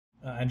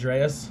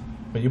Andreas,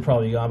 but you're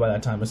probably gone by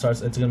that time. It's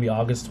going to be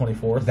August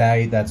 24th.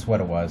 That's what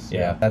it was.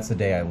 Yeah. That's the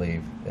day I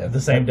leave. The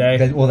same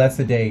day? Well, that's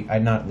the day I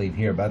not leave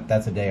here, but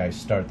that's the day I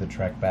start the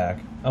trek back.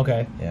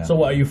 Okay. Yeah. So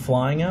what, are you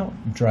flying out?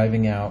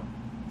 Driving out,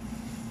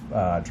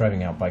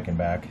 biking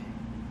back.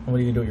 And what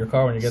are you going to do with your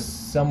car when you get...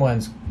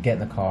 Someone's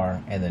getting the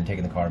car and then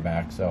taking the car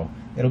back. So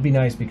it'll be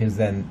nice because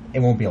then it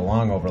won't be a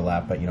long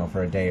overlap, but,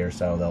 for a day or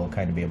so, they'll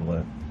kind of be able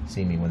to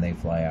see me when they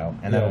fly out.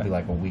 And that'll be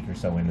like a week or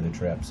so into the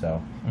trip. So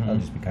I'll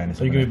just be kind of...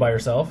 So you're going to be by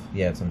yourself?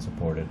 Yeah, it's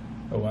unsupported.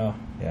 Oh, wow.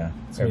 Yeah.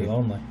 It's going to be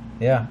lonely.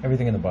 Yeah,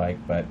 everything in the bike,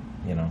 but,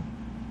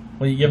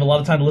 Well, you have a lot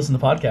of time to listen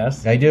to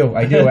podcasts. I do,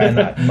 and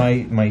that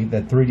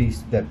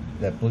 3D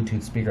that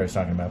Bluetooth speaker I was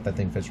talking about, that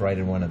thing fits right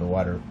in one of the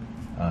water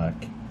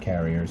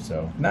carriers.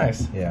 So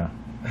nice. Yeah.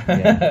 I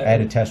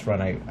had a test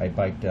run. I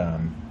biked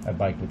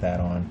with that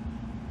on.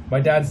 My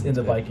dad's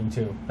into biking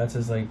too. That's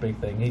his big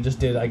thing. He just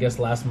did, I guess,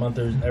 last month.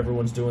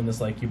 Everyone's doing this,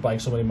 you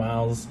bike so many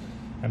miles,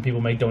 and people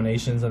make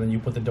donations, and then you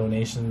put the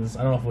donations.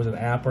 I don't know if it was an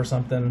app or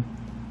something.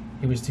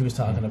 He was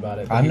talking about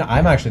it.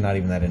 I'm actually not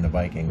even that into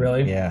biking.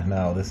 Really? Yeah.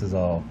 No. This is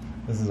all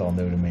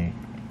new to me.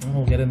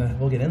 We'll get into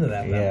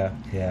that now.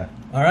 Yeah.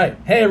 All right.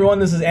 Hey, everyone.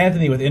 This is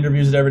Anthony with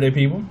Interviews with Everyday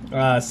People.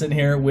 Sitting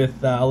here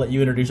with, I'll let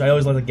you introduce. I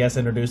always let the guests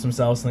introduce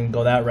themselves and then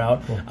go that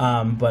route. Cool.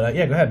 But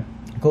go ahead.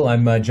 Cool.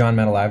 I'm John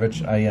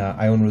Matulevich.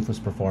 I own Ruthless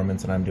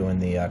Performance, and I'm doing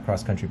the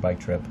cross-country bike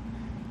trip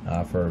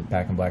for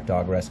Back and Black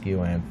Dog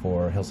Rescue and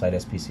for Hillside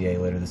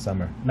SPCA later this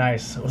summer.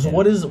 Nice. So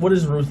what is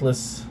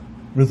Ruthless?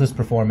 Ruthless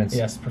Performance.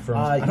 Yes,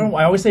 Performance.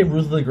 I always say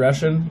Ruthless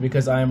Aggression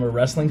because I am a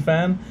wrestling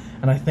fan,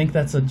 and I think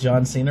that's a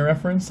John Cena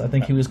reference. I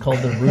think he was called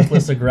the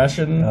Ruthless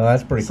Aggression. Oh,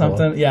 that's pretty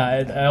something. Cool.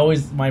 Yeah,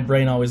 my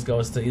brain always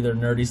goes to either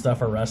nerdy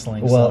stuff or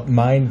wrestling. Well,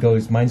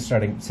 mine's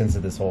starting, since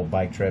of this whole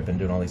bike trip and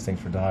doing all these things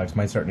for dogs,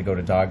 mine's starting to go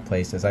to dog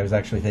places. I was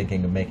actually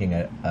thinking of making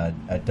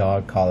a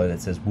dog collar that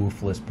says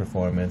Woofless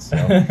Performance, so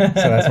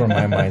that's where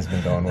my mind's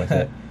been going with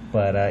it.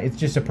 But it's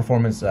just a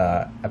performance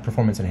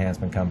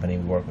enhancement company.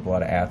 We work with a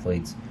lot of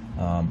athletes,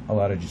 a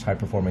lot of just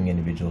high-performing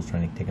individuals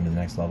trying to take them to the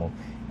next level.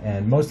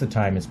 And most of the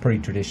time, it's pretty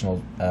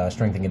traditional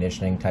strength and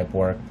conditioning type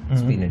work,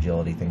 speed and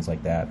agility, things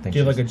like that. Do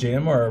you have a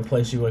gym or a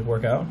place you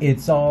work out?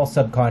 It's all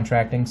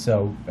subcontracting.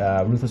 So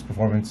Ruthless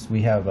Performance,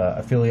 we have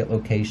affiliate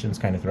locations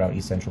kind of throughout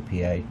East Central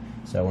PA.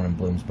 So one in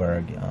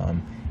Bloomsburg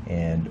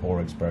and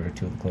Origsburg are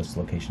two of the closest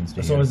locations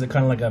to So here. is it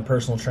kind of like a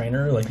personal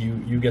trainer? Like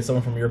you get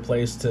someone from your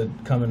place to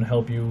come and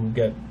help you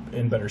get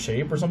in better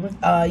shape or something?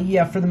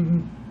 Yeah,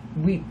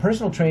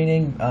 personal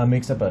training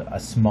makes up a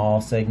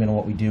small segment of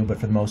what we do, but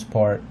for the most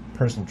part,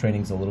 personal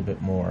training is a little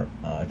bit more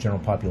general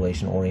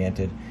population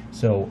oriented.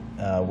 So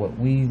what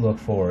we look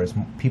for is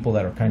people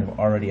that are kind of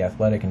already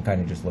athletic and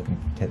kind of just looking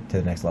to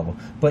the next level.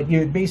 But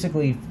you're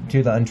basically,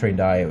 to the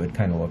untrained eye, it would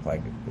kind of look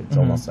like it's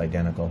almost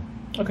identical.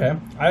 Okay.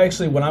 I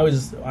actually, when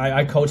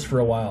I coached for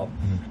a while,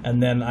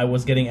 and then I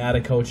was getting out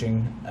of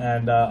coaching,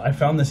 and I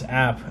found this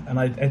app, and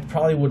it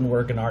probably wouldn't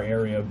work in our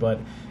area, but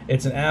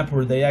it's an app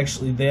where you're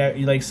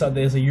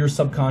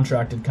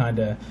subcontracted kind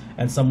of,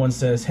 and someone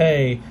says,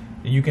 hey,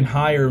 you can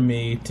hire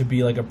me to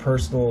be like a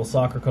personal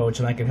soccer coach,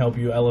 and I can help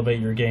you elevate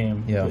your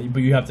game. Yeah.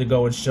 But you have to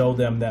go and show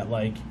them that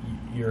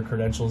your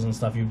credentials and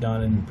stuff you've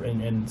done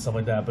and stuff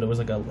like that. But it was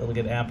like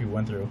an app you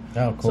went through.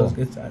 Oh, cool.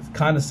 So it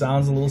kind of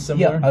sounds a little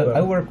similar. Yeah,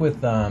 I work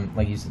with,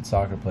 like you said,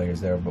 soccer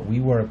players there, but we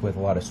work with a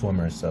lot of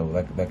swimmers, so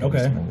that could be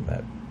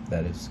something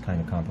that is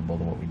kind of comparable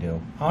to what we do.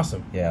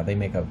 Awesome. Yeah, they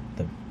make up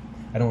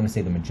I don't want to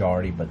say the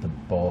majority, but the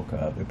bulk,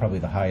 probably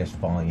the highest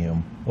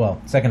volume,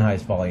 second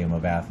highest volume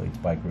of athletes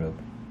by group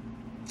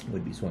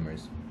would be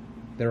swimmers.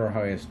 They're our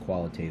highest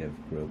qualitative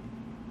group.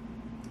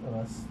 Oh,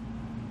 that's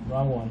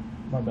wrong one.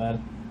 My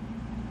bad.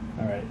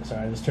 All right,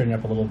 sorry, I just turned you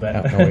up a little bit.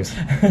 Oh, no worries.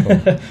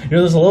 Cool.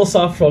 There's a little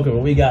soft focus,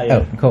 but we got you.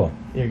 Oh, cool.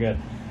 You're good.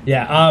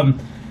 Yeah.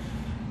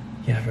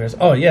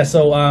 Oh, yeah.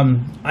 So,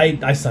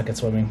 I suck at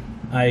swimming.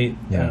 I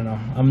don't know.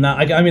 I'm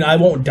not. I mean, I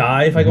won't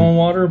die if I go in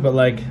water, but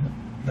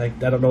I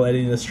don't know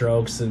any of the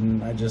strokes,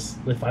 and I'm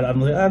just not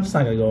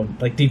gonna go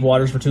deep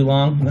waters for too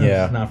long.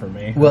 That's not for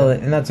me. Well,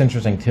 and that's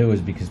interesting too, is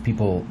because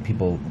people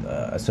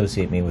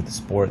associate me with the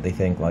sport. They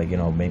think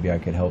maybe I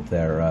could help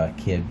their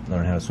kid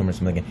learn how to swim or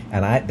something,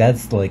 and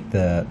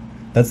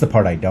that's the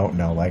part I don't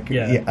know. I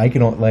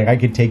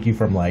could take you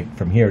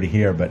from here to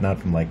here, but not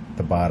from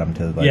the bottom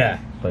to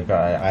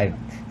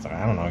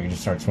I don't know. You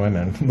just start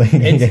swimming.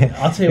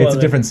 I'll tell you it's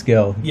a different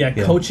skill. Yeah,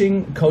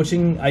 coaching.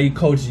 I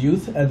coached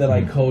youth, and then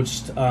I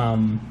coached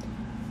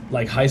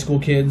high school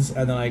kids,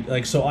 and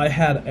then so I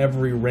had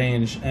every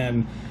range,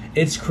 and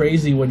it's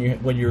crazy when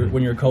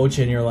you're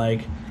coaching. You're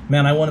like,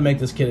 man, I want to make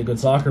this kid a good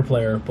soccer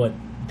player, but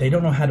they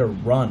don't know how to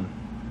run.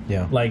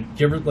 Yeah.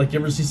 You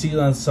ever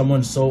see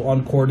someone so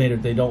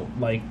uncoordinated they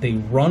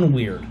run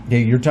weird. Yeah,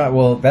 you're talking.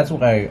 Well, that's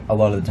what a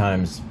lot of the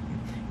times.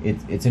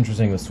 It's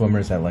interesting with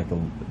swimmers at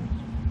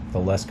the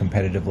less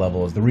competitive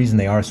levels. The reason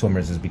they are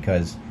swimmers is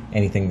because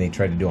anything they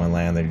try to do on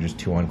land, they're just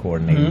too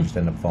uncoordinated and just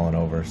end up falling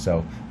over.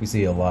 So we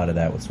see a lot of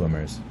that with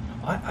swimmers.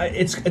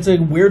 It's a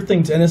weird thing,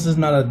 and this is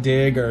not a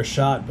dig or a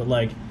shot, but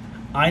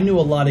I knew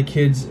a lot of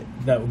kids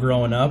that were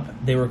growing up.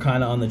 They were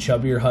kind of on the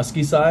chubbier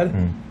husky side.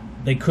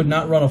 They could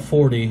not run a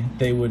 40.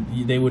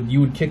 You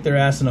would kick their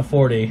ass in a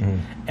 40,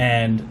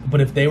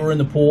 but if they were in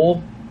the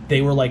pool,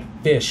 they were like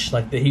fish.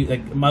 Like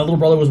my little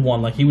brother was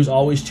one. Like he was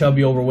always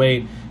chubby,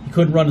 overweight. He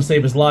couldn't run to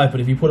save his life,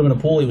 but if you put him in a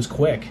pool, he was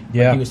quick.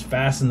 Yeah, like, he was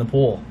fast in the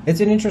pool. It's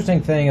an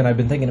interesting thing, and I've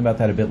been thinking about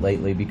that a bit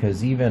lately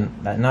because even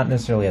not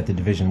necessarily at the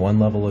Division I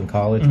level in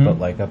college, but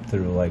like up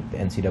through like the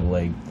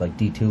NCAA like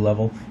D2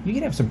 level, you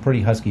can have some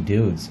pretty husky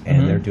dudes,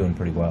 and they're doing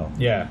pretty well.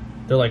 Yeah,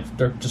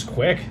 they're just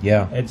quick.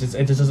 Yeah,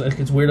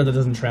 it's weird that it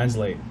doesn't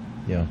translate.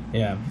 Yeah.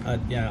 I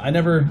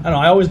don't know.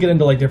 I always get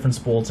into like different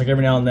sports. Like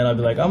every now and then I'll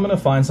be like, I'm going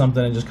to find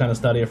something and just kind of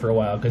study it for a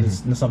while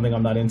because it's something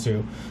I'm not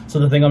into. So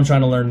the thing I'm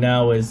trying to learn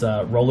now is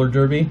roller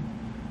derby.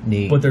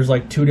 Neat. But there's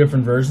like 2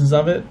 different versions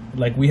of it.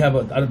 Like we have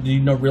do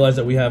you realize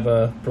that we have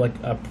a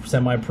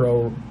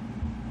semi-pro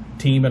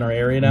team in our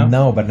area now?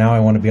 No, but now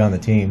I want to be on the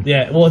team.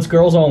 Yeah, well, it's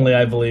girls only,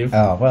 I believe.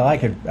 Oh, well, I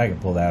could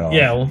pull that off.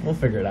 Yeah, we'll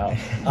figure it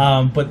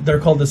out. But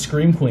they're called the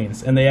Scream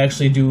Queens, and they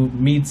actually do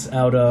meets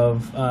out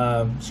of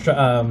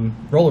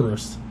roller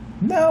roost.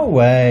 No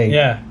way.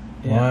 Yeah.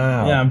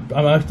 Wow. Yeah,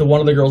 I'm actually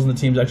one of the girls in the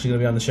team is actually going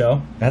to be on the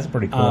show. That's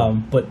pretty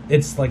cool. But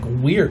it's like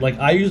weird. Like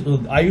I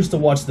used to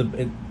watch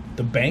the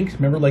bank.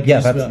 Remember, like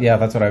that's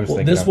what I was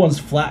thinking. This one's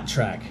flat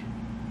track,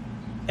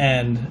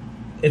 and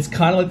it's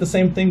kind of like the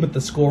same thing, but the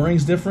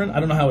scoring's different.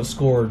 I don't know how it's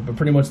scored, but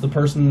pretty much you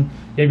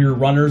have your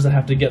runners that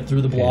have to get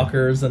through the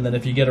blockers, and then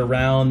if you get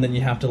around, then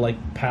you have to like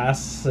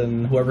pass,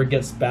 and whoever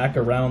gets back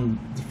around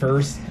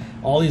first.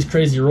 All these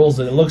crazy rules.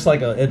 It looks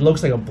like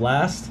a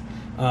blast,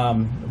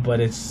 but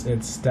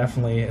it's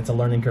definitely a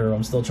learning curve.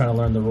 I'm still trying to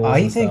learn the rules.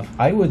 I think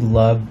I would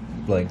love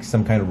like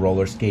some kind of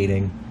roller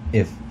skating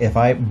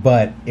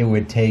but it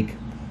would take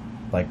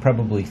like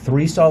probably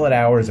 3 solid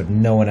hours of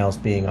no one else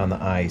being on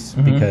the ice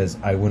because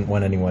I wouldn't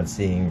want anyone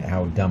seeing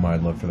how dumb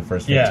I'd look for the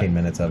first 15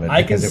 minutes of it.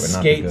 I can it would skate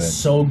not be good.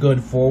 so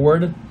good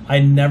forward. I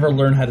never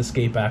learned how to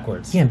skate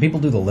backwards. Yeah, and people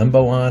do the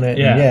limbo on it.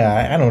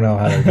 Yeah, I don't know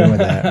how they're doing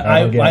that.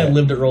 I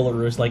lived at Roller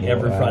Roost like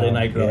every Friday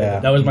night growing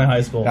up. That was my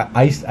high school.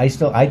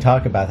 I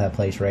talk about that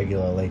place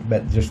regularly,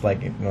 but just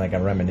like a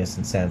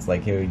reminiscent sense.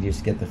 Like you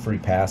just get the free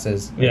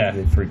passes. Yeah,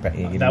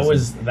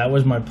 that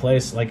was my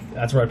place. Like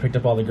that's where I picked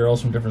up all the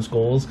girls from different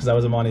schools because I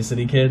was a Monty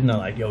City kid, and they're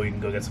like, "Yo, you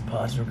can go get some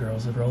positive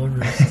girls at Roller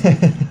Roost,"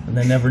 and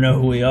they never know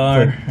who we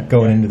are. Like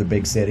going into the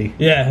big city.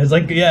 Yeah, it's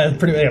like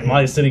pretty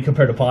Monty City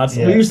compared to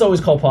Pottsville. Yeah. We used to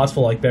always call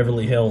Pottsville like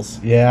Beverly Hills.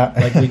 Yeah,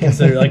 like we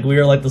consider like we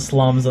were like the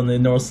slums on the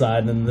north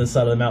side, and this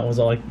side of the mountain was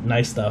all like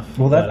nice stuff.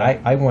 Well,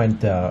 I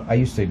went. I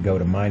used to go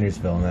to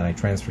Minersville, and then I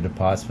transferred to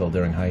Pottsville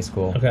during high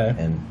school. Okay,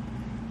 and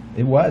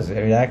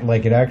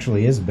it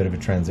actually is a bit of a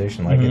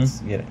transition. Like it's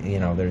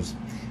there's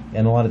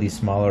in a lot of these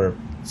smaller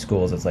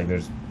schools, it's like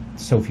there's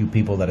so few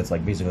people that it's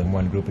like basically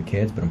one group of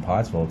kids. But in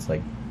Pottsville, it's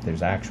like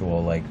there's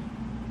actual like.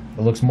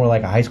 It looks more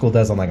like a high school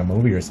does on like a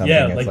movie or something.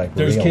 Yeah, it's like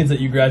there's real. Kids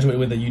that you graduate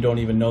with that you don't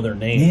even know their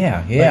name.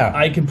 Yeah. Like,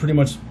 I can pretty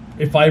much,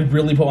 if I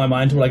really put my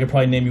mind to it, I could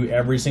probably name you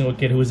every single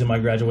kid who was in my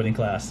graduating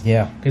class.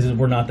 Yeah, because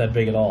we're not that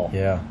big at all.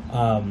 Yeah.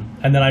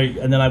 And then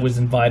I was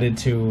invited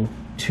to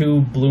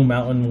 2 Blue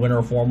Mountain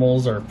winter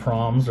formals or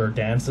proms or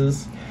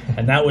dances,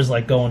 and that was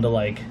like going to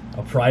like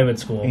a private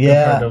school.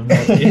 Yeah,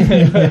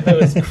 it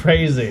was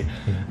crazy.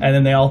 And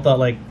then they all thought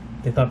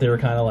they were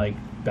kind of like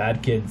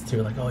bad kids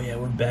too. Like, oh yeah,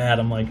 we're bad.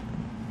 I'm like.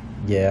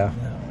 Yeah.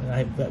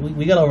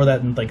 We got over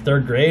that in like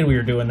 3rd grade. We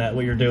were doing that.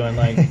 What you're doing,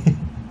 like,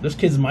 there's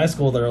kids in my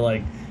school that are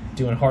like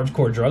doing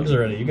hardcore drugs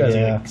already. You guys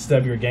need to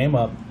step your game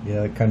up.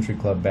 Yeah, the country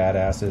club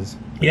badasses.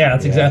 Yeah,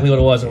 that's exactly what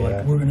it was. They're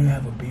like, we're gonna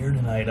have a beer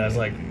tonight. I was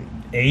like,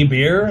 a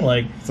beer?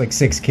 Like it's like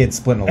 6 kids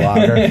splitting a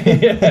lager.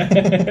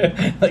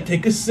 Like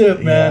take a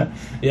sip, man.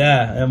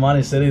 Yeah, in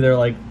Monty City,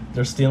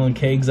 they're stealing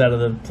kegs out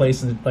of the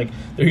place, and like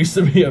there used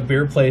to be a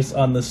beer place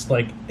on this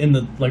like in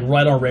the like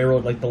right on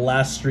railroad, like the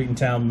last street in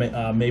town,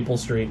 Maple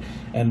Street,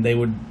 and they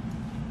would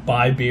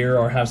buy beer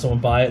or have someone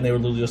buy it, and they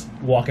would literally just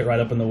walk it right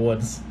up in the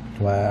woods.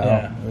 Wow.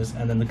 Yeah,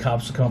 and then the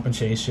cops would come up and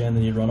chase you, and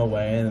then you'd run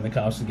away, and then the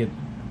cops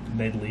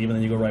they'd leave, and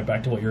then you go right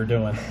back to what you were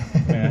doing.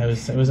 Man,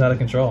 it was out of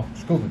control.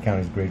 Schuylkill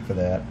County is great for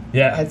that.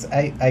 Yeah,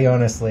 I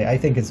honestly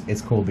think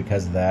it's cool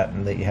because of that,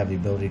 and that you have the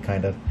ability to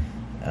kind of.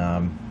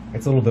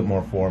 It's a little bit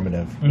more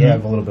formative. Mm-hmm. You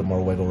have a little bit more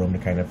wiggle room to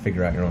kind of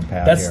figure out your own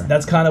path.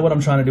 That's kind of what I'm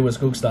trying to do with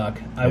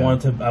Skookstock. I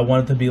want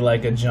it to be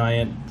like a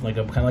giant, like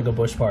a kind of like a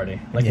bush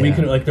party. Like we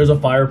can there's a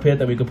fire pit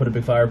that we could put a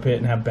big fire pit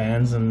and have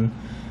bands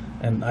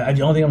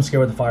the only thing I'm scared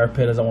with the fire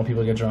pit is I want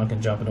people to get drunk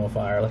and jump into a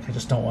fire. Like I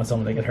just don't want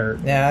someone to get hurt.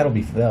 Yeah, that'll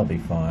be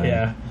fine.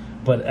 Yeah,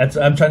 but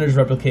I'm trying to just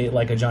replicate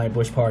like a giant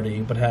bush party,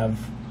 but have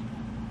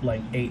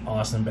like 8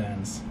 awesome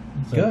bands.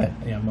 So, good.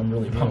 Yeah, I'm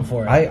really pumped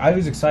for it. I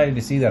was excited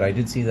to see that. I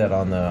did see that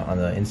on the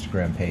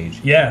Instagram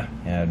page. Yeah.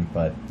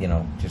 But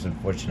just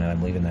unfortunate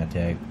I'm leaving that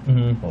day.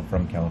 Well,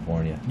 from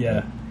California.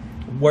 Yeah.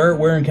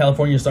 Where in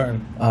California are you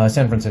starting?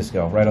 San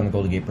Francisco, right on the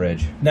Golden Gate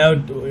Bridge.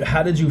 Now,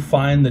 how did you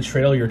find the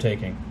trail you're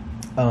taking?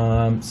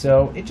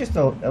 So it's just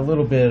a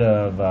little bit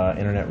of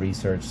internet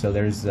research. So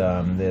there's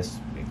this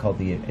called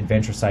the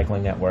Adventure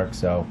Cycling Network.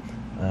 So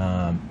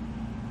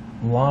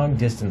long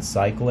distance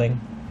cycling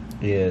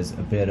is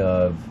a bit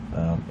of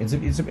it's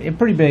a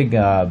pretty big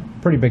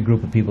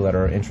group of people that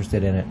are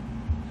interested in it.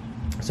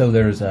 So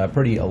there's a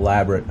pretty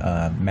elaborate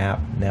map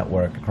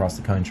network across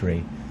the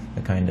country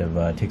that kind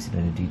of takes it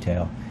into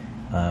detail.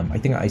 I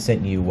think I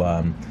sent you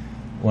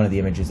one of the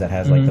images that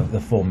has like the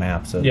full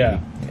map. So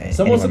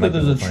someone said that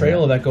there's a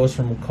trail that goes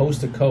from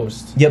coast to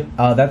coast. Yep,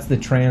 that's the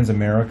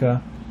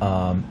Trans-America,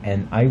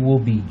 and I will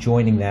be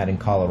joining that in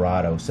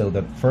Colorado. So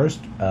the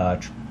first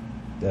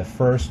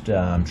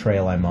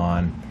trail I'm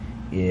on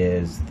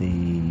is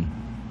the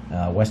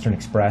Western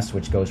Express,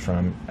 which goes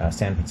from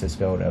San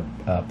Francisco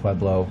to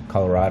Pueblo,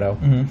 Colorado.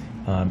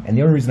 And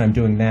the only reason I'm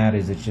doing that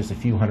is it's just a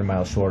few hundred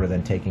miles shorter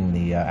than taking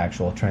the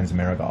actual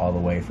Trans-America all the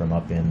way from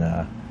up in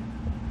the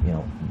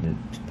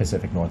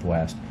Pacific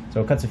Northwest.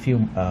 So it cuts a few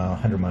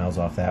hundred miles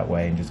off that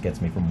way and just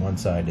gets me from one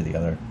side to the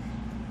other.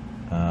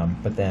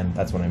 But then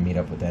that's when I meet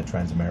up with that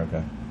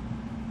Trans-America.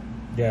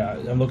 Yeah,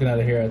 I'm looking at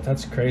it here.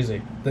 That's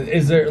crazy.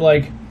 Is there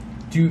like,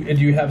 do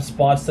you have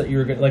spots that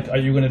you're like? Are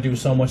you going to do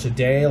so much a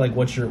day? Like,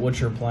 what's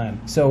your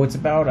plan? So it's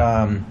about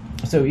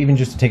so even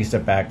just to take a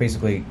step back,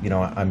 basically,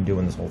 I'm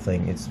doing this whole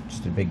thing. It's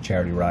just a big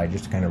charity ride,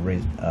 just to kind of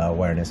raise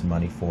awareness and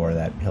money for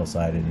that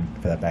Hillside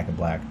and for that Back in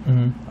Black.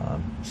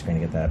 Just going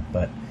to get that,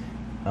 but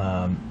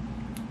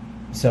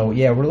so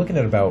yeah, we're looking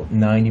at about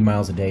 90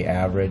 miles a day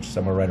average,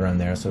 somewhere right around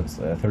there. So it's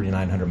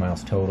 3,900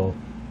 miles total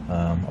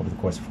over the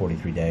course of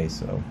 43 days.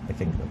 So I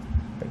think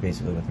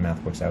basically what the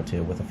math works out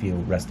to, with a few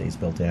rest days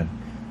built in.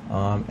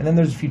 And then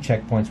there's a few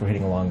checkpoints we're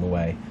hitting along the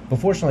way. But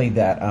fortunately,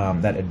 that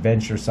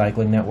adventure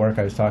cycling network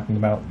I was talking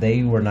about,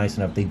 they were nice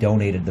enough. They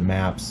donated the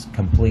maps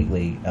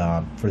completely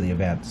for the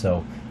event.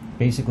 So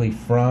basically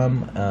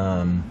from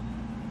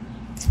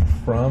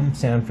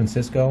San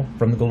Francisco,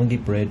 from the Golden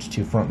Gate Bridge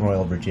to Front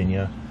Royal,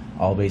 Virginia,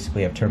 I'll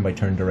basically have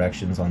turn-by-turn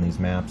directions on these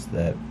maps,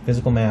 that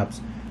physical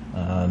maps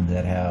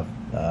that have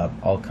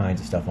all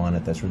kinds of stuff on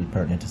it that's really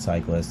pertinent to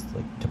cyclists,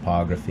 like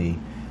topography,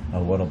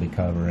 what I'll be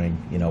covering,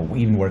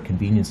 even where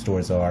convenience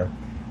stores are,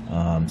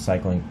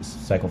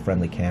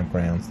 cycle-friendly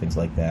campgrounds, things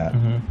like that.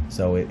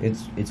 So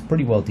it's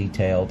pretty well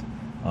detailed.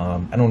 I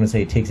don't want to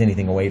say it takes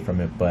anything away from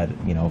it, but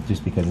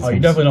just because it's you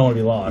definitely don't want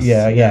to be lost.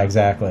 Yeah,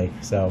 exactly.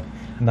 So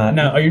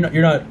now, are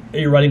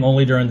you riding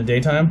only during the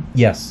daytime?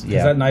 Yes, yeah.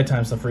 Because that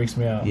nighttime stuff freaks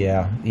me out.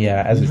 Yeah.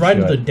 As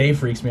riding the day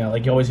freaks me out.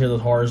 Like, you always hear those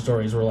horror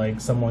stories where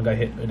like someone got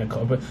hit in a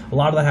car. But a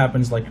lot of that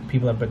happens like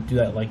people that do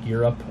that like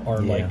Europe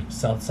or like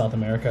South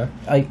America,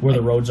 where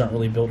the roads aren't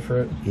really built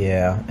for it.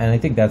 Yeah, and I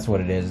think that's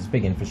what it is. It's a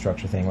big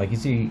infrastructure thing. Like you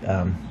see,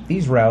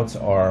 these routes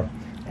are.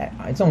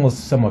 It's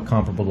almost somewhat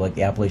comparable to like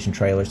the Appalachian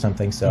Trail or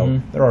something. So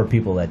there are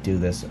people that do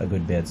this a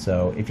good bit.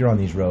 So if you're on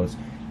these roads,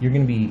 you're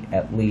going to be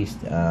at least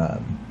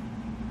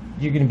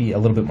you're going to be a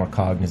little bit more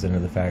cognizant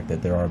of the fact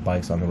that there are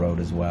bikes on the road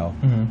as well.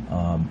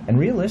 And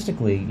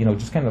realistically,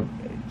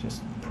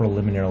 just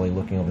preliminarily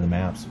looking over the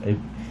maps,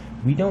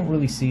 we don't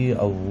really see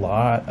a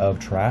lot of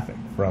traffic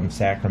from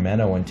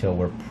Sacramento until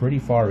we're pretty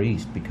far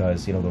east,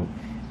 because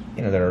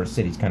there are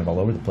cities kind of all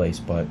over the place,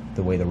 but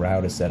the way the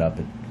route is set up,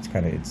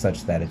 it's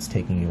such that it's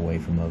taking you away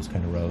from those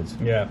kind of roads.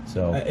 Yeah.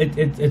 So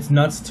it's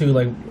nuts to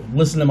like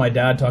listen to my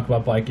dad talk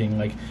about biking.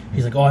 Like,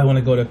 he's like, oh, I want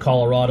to go to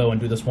Colorado and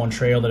do this one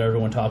trail that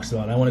everyone talks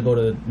about. I want to go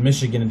to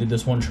Michigan and do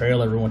this one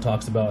trail everyone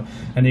talks about.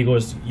 And he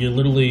goes,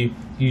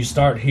 you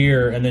start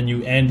here and then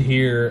you end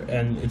here,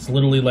 and it's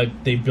literally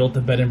like they built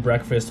the bed and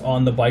breakfast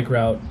on the bike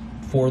route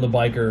for the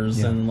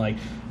bikers, and like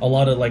a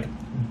lot of like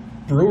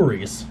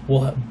breweries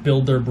will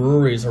build their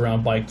breweries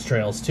around bike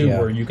trails too,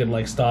 where you can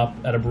like stop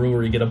at a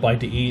brewery, get a bite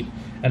to eat,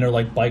 and they're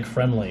like bike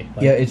friendly.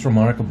 It's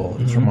remarkable.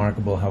 It's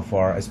remarkable how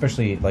far,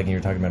 especially like you're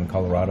talking about in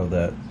Colorado,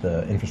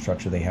 the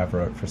infrastructure they have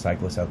for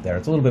cyclists out there.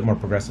 It's a little bit more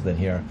progressive than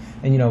here.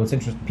 And it's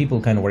interesting.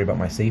 People kind of worry about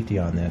my safety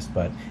on this,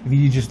 but if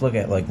you just look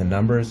at like the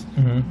numbers,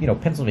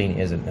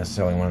 Pennsylvania isn't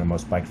necessarily one of the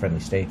most bike friendly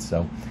states.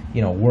 So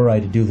were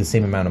I to do the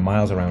same amount of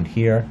miles around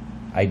here,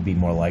 I'd be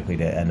more likely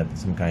to end up in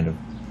some kind of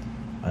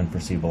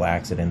unforeseeable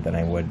accident than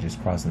I would just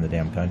crossing the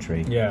damn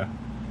country. Yeah.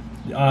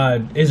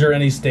 Is there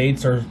any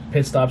states or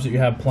pit stops that you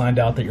have planned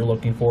out that you're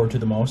looking forward to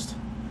the most?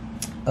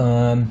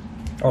 Or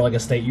like a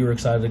state you were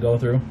excited to go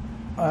through?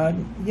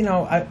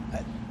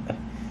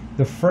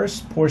 The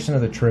first portion of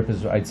the trip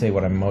is, I'd say,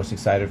 what I'm most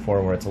excited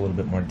for, where it's a little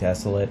bit more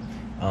desolate.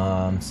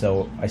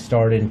 So I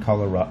started in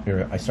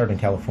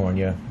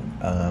California,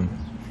 and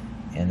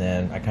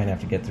then I kind of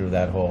have to get through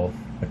that whole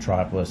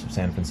metropolis of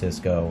San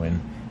Francisco and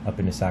up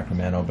into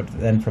Sacramento, but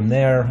then from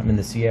there I'm in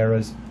the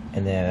Sierras,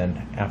 and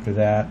then after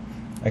that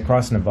I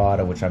cross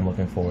Nevada, which I'm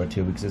looking forward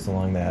to because it's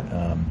along that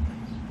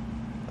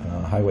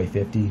Highway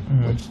 50,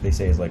 which they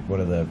say is like one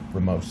of the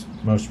most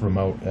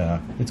remote.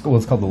 It's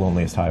called the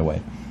loneliest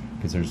highway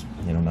because there's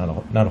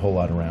not a whole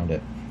lot around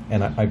it,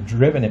 and I've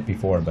driven it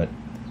before, but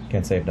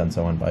can't say I've done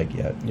so on bike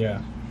yet.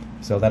 Yeah.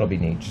 So that'll be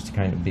neat, just to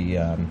kind of be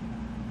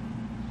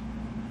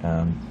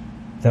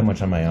that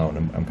much on my own.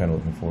 I'm kind of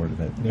looking forward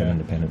to that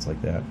independence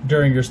like that.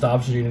 During your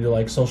stops, are you going to do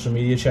like social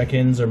media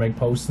check-ins or make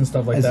posts and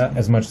stuff like that?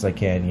 As much as I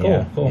can,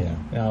 yeah. Cool.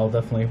 Yeah, I'll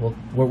definitely.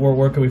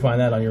 Where can we find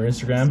that? On your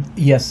Instagram?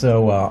 Yes,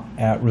 so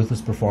at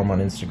Ruthless Perform on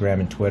Instagram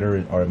and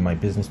Twitter are my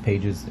business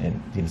pages.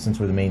 And since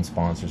we're the main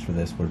sponsors for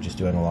this, we're just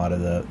doing a lot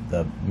of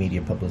the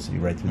media publicity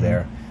right through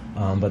there.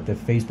 But the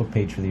Facebook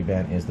page for the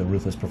event is the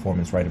Ruthless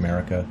Performance Right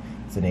America.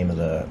 It's the name of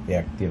the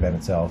event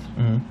itself.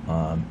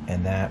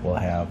 And that will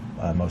have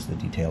most of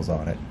the details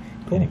on it.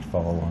 Cool. And you can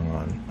follow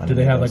along on Do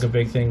they have like a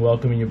big thing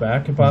welcoming you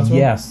back if possible?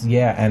 Yes,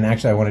 yeah. And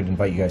actually I wanted to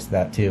invite you guys to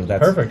that too.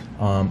 That's perfect.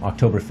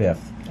 October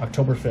 5th.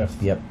 October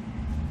 5th. Yep.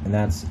 And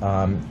that's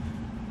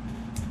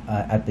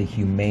at the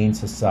Humane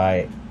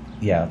Society.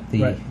 Yeah,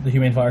 the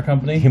Humane Fire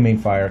Company? Humane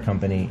Fire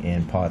Company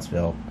in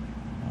Pottsville.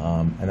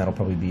 And that'll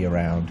probably be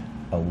around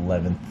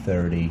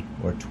 11:30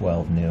 or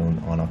 12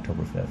 noon on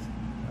October 5th.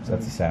 So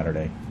that's a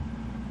Saturday.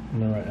 I'm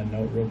going to write a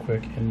note real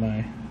quick in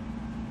my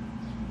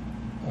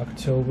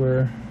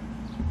October.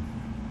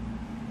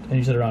 And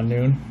you said around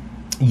noon?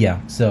 Yeah,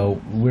 so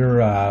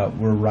we're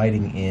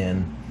riding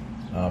in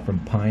from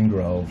Pine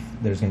Grove.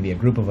 There's going to be a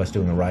group of us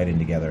doing a ride-in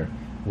together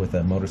with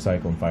a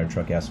motorcycle and fire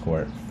truck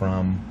escort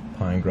from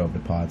Pine Grove to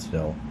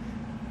Pottsville.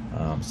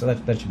 So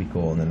that should be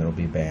cool. And then there'll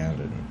be a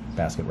band and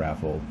basket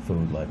raffle,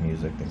 food, live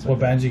music, things like that. What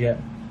bands you get?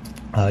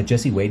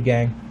 Jesse Wade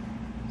Gang.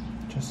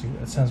 Jesse,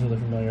 that sounds really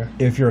familiar.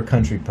 If you're a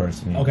country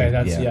person. Okay,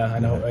 that's, I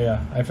know.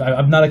 Yeah.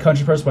 I'm not a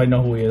country person, but I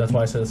know who he is. That's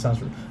why I said it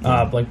sounds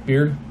like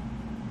Beard?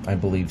 I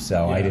believe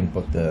so. Yeah. I didn't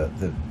book the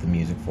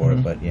music for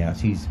it, but yeah,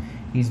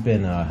 he's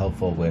been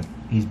helpful with.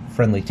 He's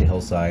friendly to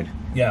Hillside.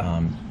 Yeah,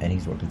 and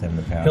he's worked with them in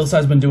the past.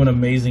 Hillside's been doing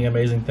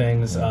amazing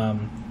things. Yeah.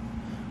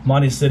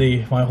 Monty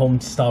City, my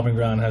home stomping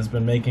ground, has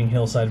been making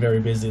Hillside very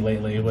busy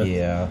lately with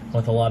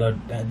a lot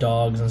of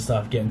dogs and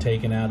stuff getting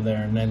taken out of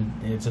there, and then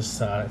it just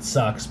it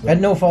sucks. But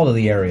at no fault of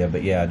the area,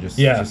 but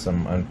just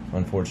some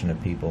unfortunate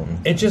people.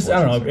 And it just,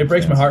 I don't know, it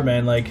breaks my heart,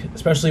 man. Like,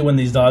 especially when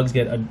these dogs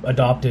get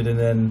adopted and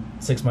then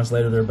 6 months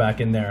later they're back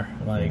in there.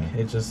 Like,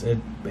 it just,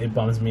 it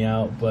bums me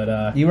out.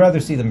 But you rather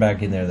see them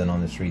back in there than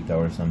on the street, though,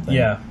 or something.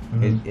 Yeah.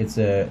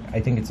 I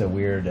think it's a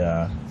weird.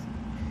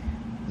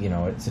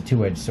 It's a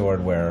two-edged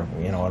sword where,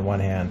 on one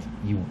hand,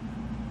 you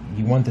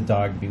want the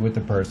dog to be with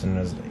the person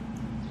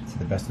to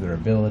the best of their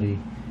ability,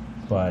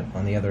 but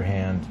on the other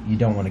hand, you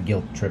don't want to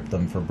guilt trip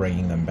them for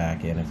bringing them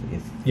back in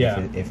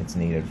if it's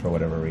needed for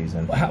whatever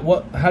reason.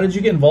 How did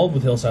you get involved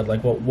with Hillside?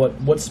 Like,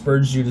 what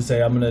spurred you to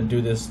say, I'm going to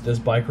do this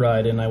bike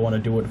ride and I want to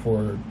do it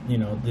for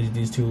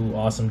these two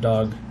awesome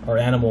dog or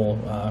animal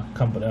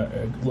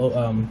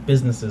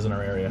businesses in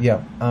our area?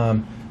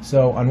 Yeah.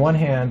 So on one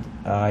hand,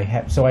 I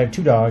have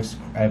two dogs.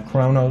 I have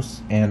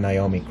Kronos and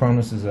Naomi.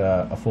 Kronos is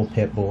a full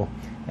pit bull,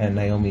 and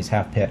Naomi's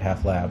half pit,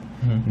 half lab.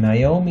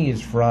 Naomi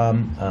is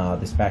from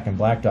this Back in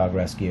Black dog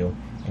rescue,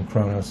 and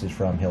Kronos is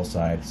from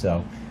Hillside.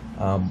 So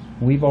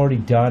we've already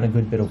done a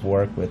good bit of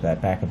work with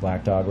that Back in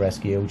Black dog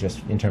rescue,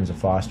 just in terms of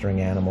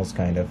fostering animals,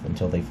 kind of,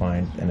 until they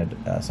find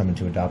someone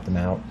to adopt them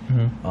out.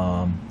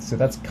 So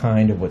that's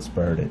kind of what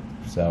spurred it.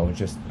 So it's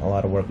just a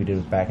lot of work we did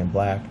with Back in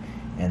Black.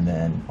 And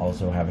then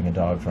also having a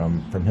dog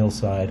from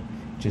Hillside,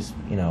 just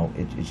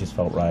it just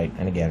felt right.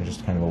 And again,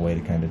 just kind of a way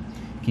to kind of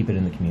keep it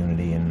in the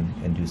community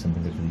and do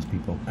something good for these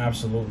people.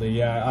 Absolutely,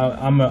 yeah.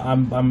 I'm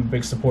a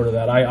big supporter of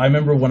that. I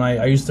remember when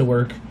I used to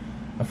work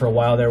for a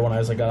while there when I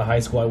was out of high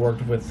school. I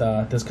worked with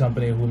this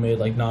company who made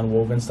like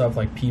non-woven stuff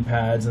like pea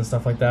pads and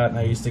stuff like that, and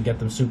I used to get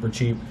them super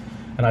cheap.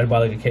 And I'd buy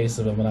like a case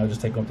of them, and I would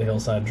just take them up to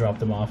Hillside and drop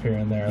them off here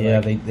and there. Yeah,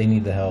 they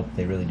need the help.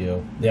 They really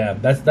do. Yeah,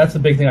 that's the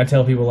big thing I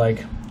tell people.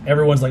 Like,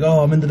 everyone's like,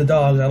 oh, I'm into the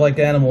dogs, I like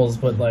animals,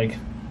 but like,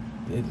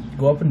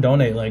 go up and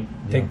donate. Like,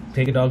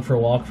 take a dog for a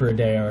walk for a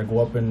day, or go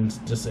up and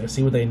just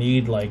see what they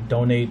need. Like,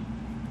 donate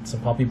some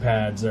puppy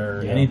pads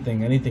or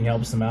anything. Anything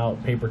helps them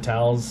out. Paper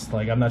towels.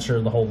 Like, I'm not sure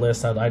the whole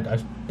list. I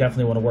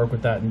definitely want to work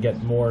with that and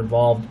get more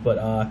involved.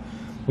 But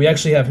we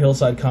actually have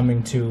Hillside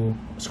coming to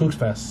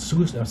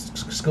Skookstock.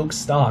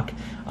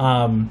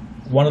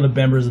 One of the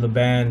members of the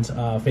band,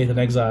 Faith in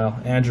Exile,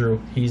 Andrew,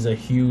 he's a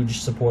huge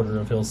supporter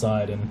of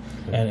Hillside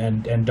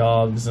and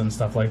dogs and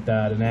stuff like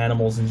that, and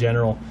animals in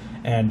general.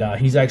 And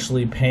he's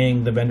actually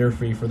paying the vendor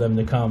fee for them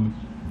to come.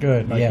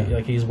 Good.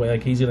 He's going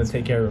to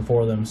take care of it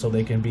for them so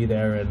they can be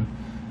there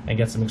and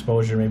get some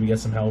exposure, maybe get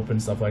some help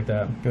and stuff like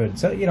that. Good.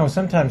 So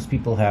sometimes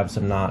people have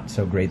some not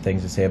so great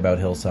things to say about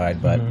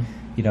Hillside, but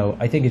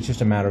I think it's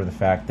just a matter of the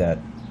fact that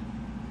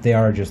they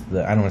are just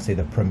I don't want to say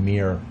the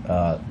premier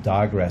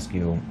dog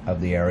rescue of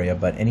the area,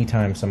 but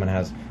anytime someone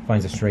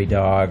finds a stray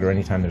dog or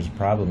anytime there's a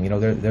problem,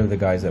 they're the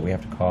guys that we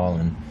have to call.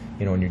 And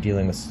when you're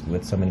dealing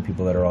with so many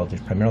people that are all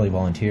just primarily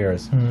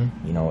volunteers,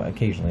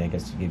 occasionally I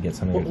guess you could get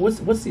something.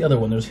 What's the other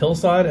one? There's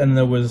Hillside, and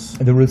there was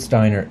the Ruth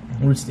Steiner.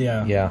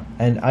 Yeah.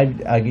 And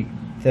I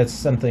that's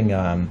something.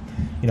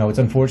 It's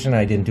unfortunate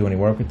I didn't do any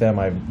work with them.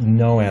 I have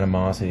no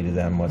animosity to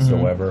them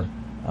whatsoever.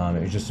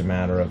 It was just a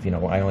matter of,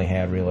 I only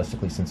had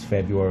realistically since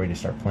February to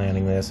start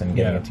planning this and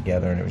getting it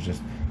together, and it was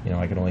just,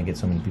 I could only get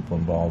so many people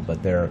involved,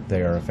 but they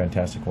are a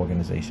fantastic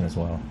organization as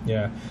well.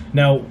 Yeah.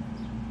 Now,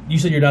 you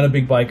said you're not a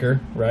big biker,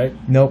 right?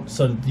 Nope.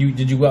 So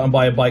did you go out and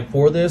buy a bike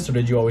for this, or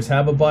did you always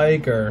have a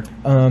bike, or?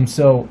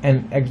 So,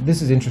 and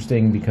this is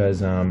interesting because,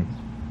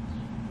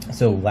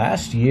 so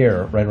last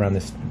year, right around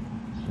this,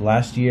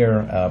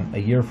 a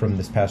year from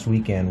this past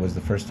weekend was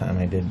the first time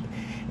I did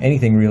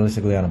anything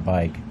realistically on a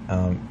bike.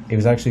 It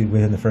was actually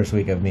within the first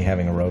week of me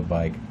having a road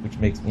bike, which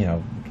makes,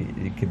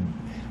 it could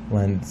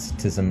lend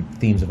to some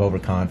themes of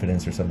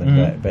overconfidence or something.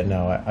 Mm-hmm. But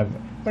no,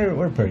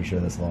 we're pretty sure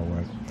this will all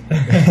work.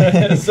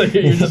 So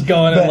you're just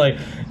going and like,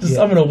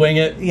 I'm gonna wing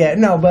it. Yeah,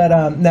 no,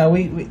 but no,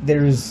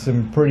 there's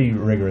some pretty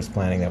rigorous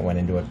planning that went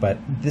into it. But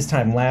this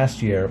time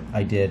last year,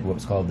 I did what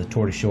was called the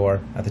Tour de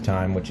Shore at the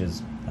time, which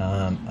is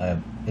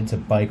it's a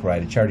bike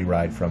ride, a charity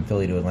ride from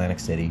Philly to Atlantic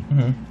City,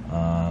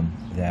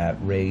 that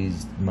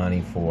raised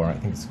money for, I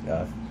think it's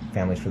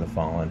Families for the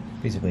Fallen,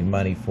 basically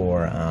money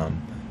for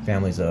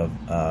families of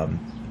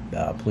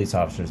police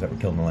officers that were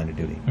killed in the line of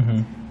duty.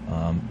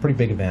 Pretty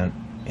big event.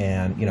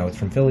 And, it's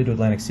from Philly to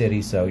Atlantic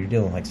City, so you're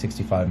dealing like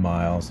 65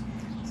 miles.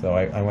 So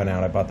I went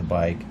out, I bought the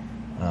bike,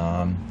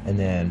 and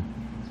then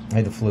I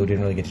had the flu,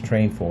 didn't really get to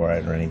train for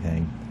it or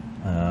anything.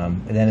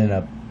 And then ended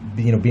up,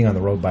 being on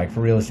the road bike.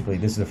 For realistically,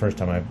 this is the first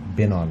time I've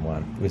been on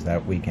one. It was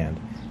that weekend.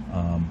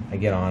 I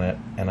get on it,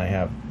 and I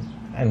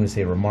don't want to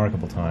say a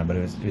remarkable time, but it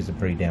was a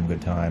pretty damn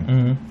good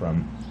time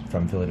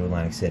from Philly to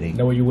Atlantic City.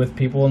 Now, were you with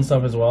people and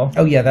stuff as well?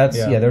 Oh, yeah,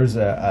 there was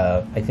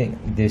I think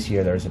this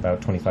year there was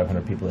about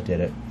 2,500 people that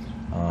did it.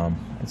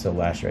 And so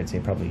last year I'd say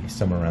probably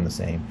somewhere around the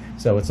same.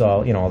 So it's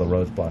all, all the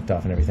roads blocked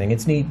off and everything.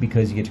 It's neat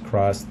because you get to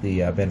cross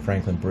the Ben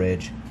Franklin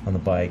Bridge on the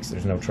bikes.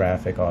 There's no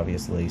traffic,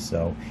 obviously,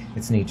 so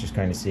it's neat just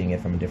kind of seeing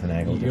it from a different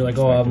angle. You're like,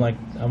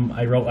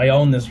 I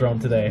own this road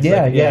today. It's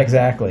yeah,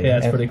 exactly. Yeah,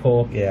 it's pretty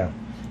cool. Yeah.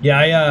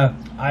 Yeah,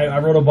 I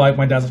rode a bike.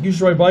 My dad's like, you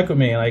should ride a bike with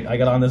me. And I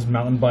got on this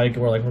mountain bike.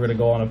 We're going to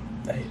go on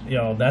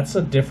that's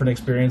a different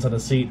experience on a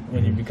seat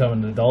when you become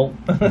an adult.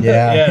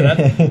 Yeah.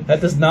 that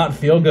does not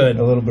feel good.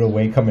 A little bit of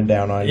weight coming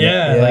down on you.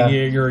 Yeah, like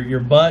your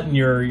butt and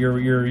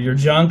your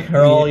junk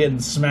are all getting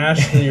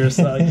smashed. And you're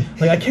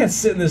like, I can't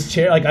sit in this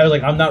chair. Like, I was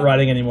like, I'm not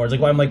riding anymore. It's like,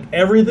 well, I'm like,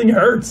 everything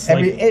hurts.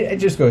 It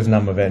just goes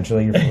numb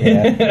eventually. And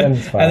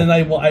it's fine. And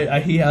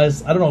then he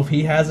has, I don't know if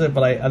he has it,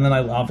 but I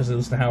obviously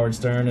listen to Howard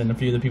Stern, and a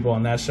few of the people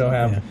on that show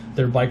have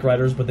they're bike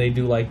riders, but they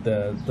do like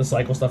the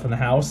cycle stuff in the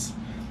house.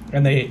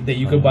 And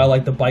you could buy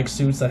like the bike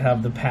suits that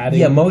have the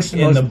padding most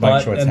in the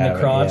butt and the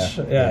crotch.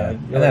 Yeah.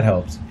 And that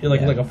helps. You're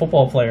like a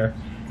football player.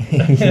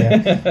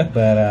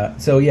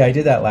 But I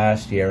did that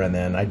last year, and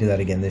then I did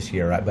that again this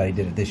year. But I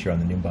did it this year on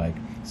the new bike.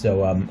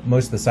 So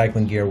most of the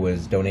cycling gear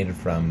was donated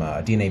from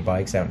DNA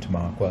Bikes out in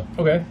Tamaqua.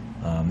 Okay.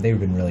 They've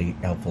been really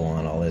helpful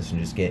on all this and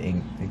just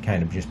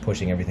just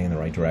pushing everything in the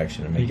right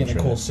direction and making sure. You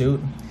getting a cool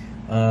suit?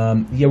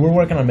 We're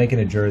working on making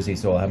a jersey,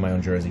 so I'll have my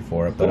own jersey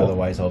for it. But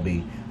otherwise, I'll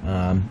be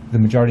the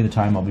majority of the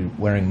time I'll be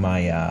wearing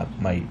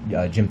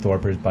my Jim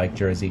Thorper's bike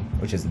jersey,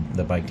 which is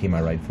the bike team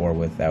I ride for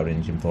out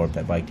in Jim Thorpe,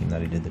 that bike team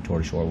that I did the Tour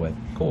de Shore with.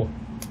 Cool.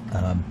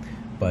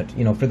 But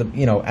for the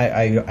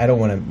I don't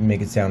want to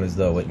make it sound as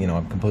though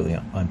I'm completely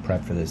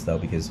unprepped for this, though,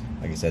 because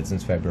like I said,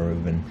 since February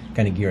we've been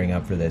kind of gearing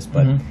up for this.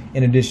 But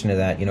in addition to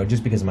that,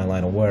 just because of my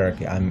line of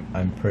work,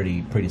 I'm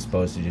pretty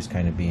predisposed to just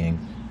kind of being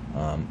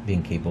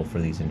capable for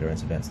these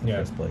endurance events in the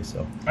first place.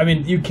 So I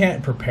mean, you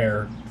can't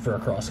prepare for a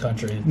cross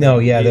country. No,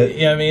 yeah.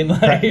 I mean,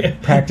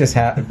 like, practice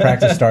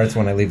starts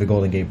when I leave the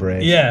Golden Gate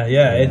Bridge.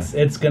 Yeah.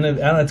 It's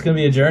gonna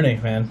be a journey,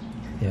 man.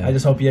 Yeah. I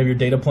just hope you have your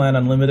data plan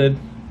unlimited.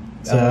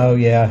 So.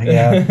 Yeah.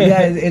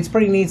 It's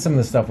pretty neat, some of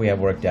the stuff we have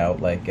worked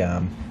out. Like,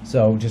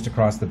 so just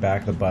across the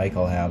back of the bike,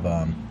 I'll have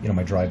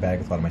my dry bag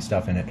with a lot of my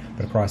stuff in it.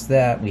 But across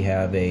that, we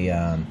have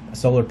a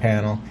solar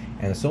panel,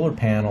 and the solar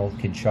panel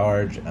can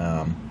charge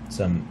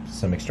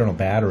some external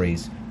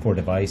batteries for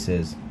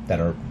devices that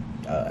are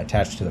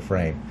attached to the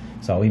frame.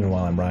 So even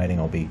while I'm riding,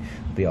 I'll be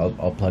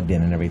all plugged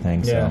in and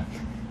everything. Yeah. So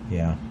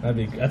yeah,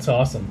 that's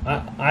awesome.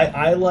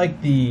 I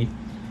like the.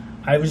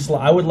 I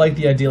would like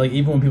the idea, like,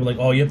 even when people are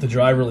like, oh, you have to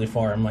drive really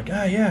far. I'm like,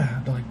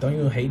 yeah. They're like, don't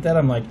you hate that?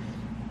 I'm like,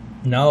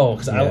 no,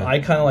 because I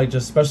kind of like,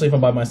 just especially if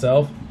I'm by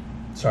myself.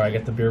 Sorry, I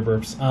get the beer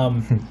burps.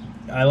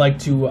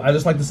 I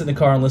just like to sit in the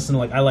car and listen.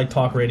 Like, I like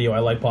talk radio. I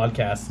like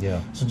podcasts.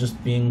 Yeah. So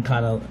just being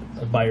kind of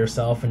by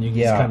yourself and you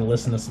just kind of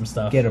listen to some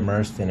stuff. Get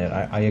immersed in it.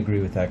 I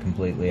agree with that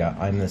completely.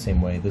 I'm the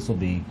same way. This will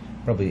be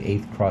probably the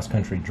 8th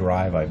cross-country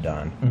drive I've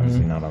done.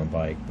 Obviously not on a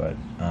bike, but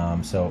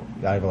so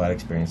I have a lot of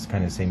experience.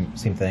 Kind of same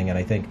thing. And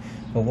I think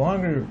the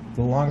longer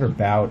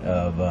bout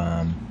of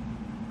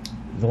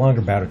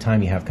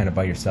time you have kind of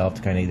by yourself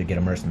to kind of either get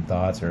immersed in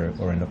thoughts or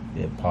in a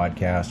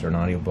podcast or an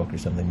audiobook or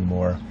something, the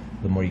more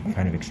you can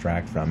kind of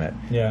extract from it.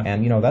 Yeah.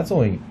 And that's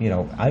only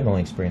I've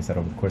only experienced that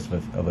over the course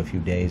of a few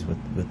days with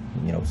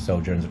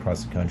sojourns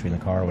across the country in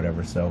the car or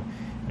whatever. So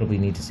it'll be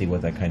neat to see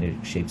what that kind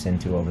of shapes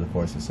into over the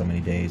course of so many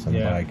days on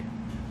the bike.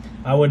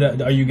 I would.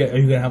 Are you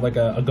gonna have like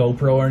a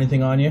GoPro or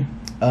anything on you?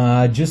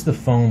 Just the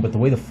phone, but the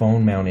way the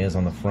phone mount is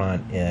on the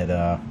front,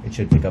 it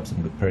should pick up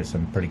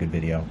some pretty good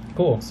video.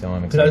 Cool. So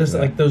I'm excited. Because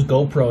like those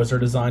GoPros are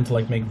designed to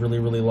like make really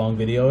really long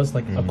videos,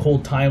 like a cool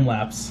time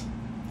lapse.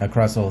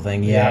 Across the whole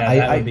thing,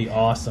 that would be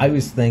awesome. I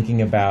was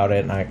thinking about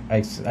it, and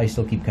I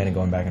still keep kind of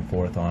going back and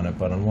forth on it.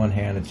 But on one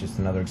hand, it's just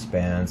another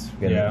expense.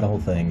 The whole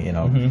thing, you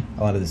know,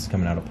 a lot of this is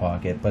coming out of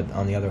pocket. But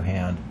on the other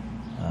hand,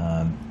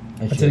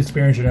 it's an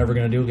experience you're never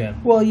going to do again.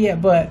 Well, yeah,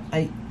 but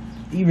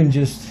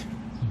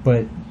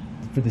but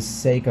for the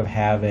sake of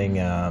having,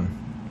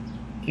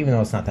 even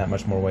though it's not that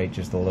much more weight,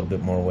 just a little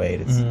bit more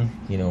weight, it's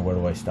you know, where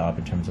do I stop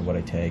in terms of what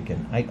I take?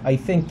 And I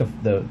think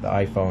the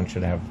iPhone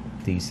should have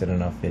decent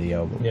enough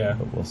video,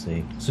 but we'll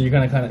see. So you're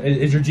kind of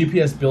is your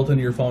GPS built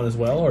into your phone as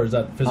well, or is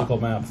that physical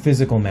maps?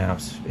 Physical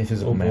maps.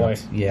 Physical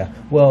maps. Boy. Yeah.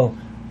 Well,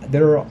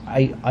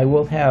 I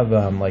will have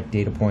like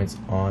data points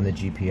on the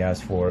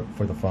GPS for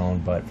the phone,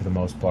 but for the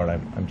most part,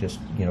 I'm just,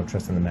 you know,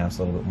 trusting the maps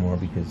a little bit more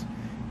because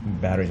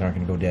batteries aren't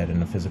going to go dead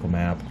in a physical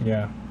map.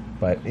 Yeah.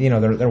 But you know,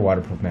 they're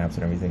waterproof maps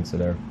and everything, so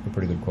they're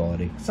pretty good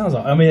quality. It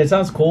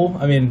sounds cool.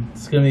 I mean,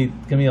 it's gonna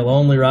be a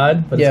lonely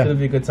ride, but it's gonna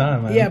be a good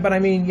time, man. Yeah, but I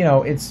mean, you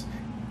know,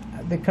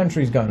 the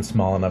country's gotten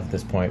small enough at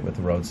this point with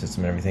the road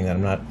system and everything that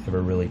I'm not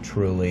ever really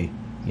truly,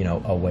 you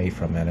know, away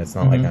from it. It's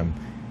not like I'm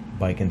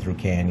biking through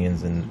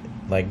canyons and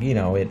like, you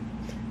know,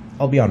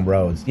 I'll be on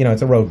roads. You know,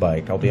 it's a road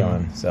bike. I'll be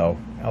on, so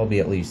I'll be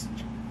at least,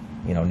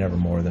 you know, never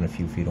more than a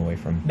few feet away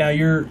from. Now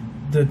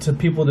to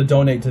people to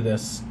donate to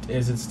this,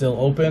 is it still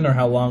open, or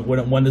how long?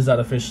 When does that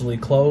officially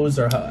close,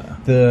 or how?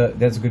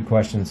 That's a good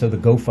question. So the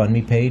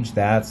GoFundMe page,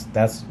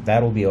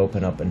 that'll be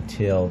open up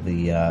until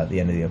the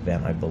end of the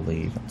event, I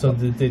believe. So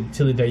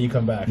till the day you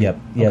come back. Yep.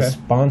 Okay. Yeah.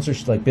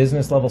 Sponsors, like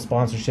business level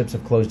sponsorships,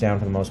 have closed down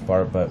for the most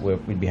part, but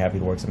we'd be happy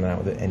to work something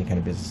out with any kind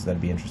of business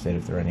that'd be interested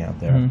if there are any out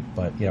there.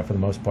 But you know, for the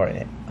most part,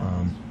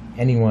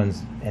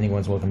 anyone's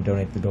welcome to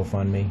donate to the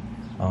GoFundMe.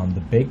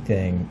 The big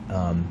thing,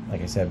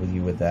 like I said,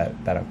 with that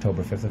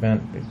October 5th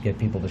event, get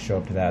people to show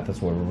up to that.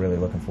 That's what we're really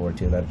looking forward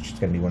to. That's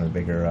just going to be one of the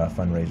bigger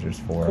fundraisers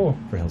for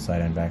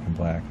Hillside and Back in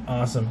Black.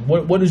 Awesome.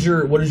 What is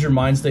your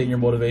mind state and your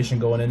motivation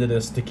going into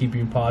this to keep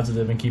you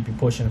positive and keep you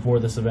pushing for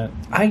this event?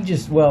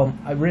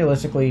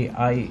 Realistically,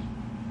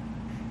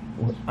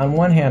 on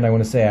one hand, I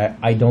want to say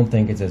I don't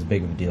think it's as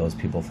big of a deal as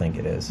people think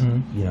it is.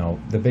 You know,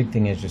 the big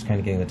thing is just kind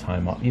of getting the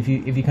time off. If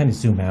you kind of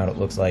zoom out, it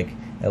looks like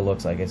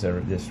it's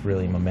this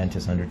really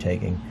momentous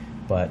undertaking,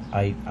 but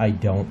I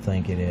don't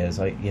think it is.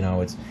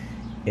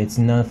 It's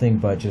nothing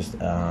but just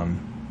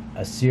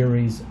a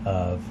series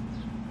of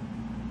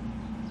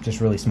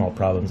just really small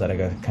problems that I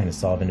got to kind of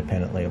solve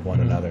independently of one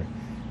another.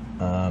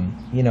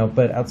 You know,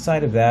 but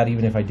outside of that,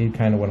 even if I did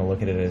kind of want to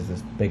look at it as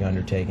this big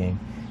undertaking,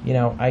 you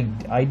know,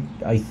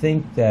 I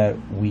think that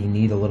we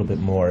need a little bit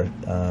more.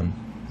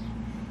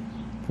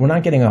 We're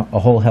not getting a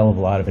whole hell of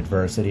a lot of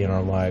adversity in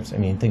our lives. I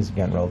mean, things have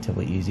gotten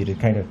relatively easy. To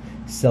kind of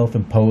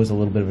self-impose a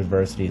little bit of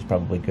adversity is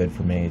probably good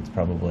for me. It's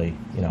probably,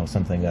 you know,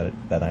 something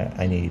that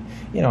I need.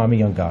 You know, I'm a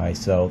young guy,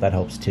 so that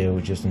helps too,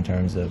 just in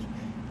terms of,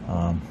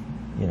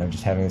 you know,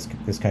 just having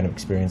this kind of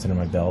experience under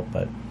my belt.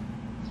 But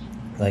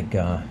like,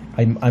 I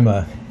don't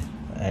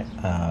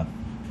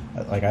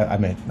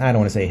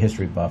want to say a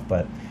history buff,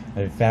 but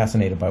I'm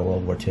fascinated by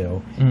World War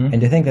II, and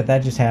to think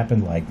that just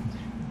happened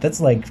it's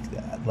like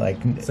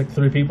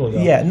 3 people ago.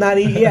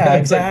 Yeah,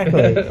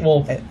 exactly.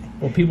 well,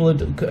 people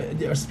could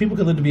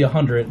live to be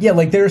 100. Yeah,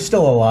 like they're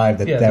still alive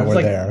that were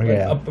like, there.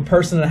 Yeah, a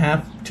person and a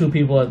half, 2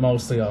 people at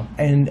most ago.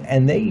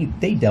 And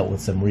they dealt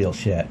with some real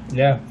shit.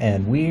 Yeah,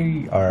 and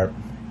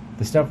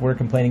the stuff we're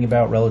complaining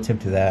about relative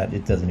to that,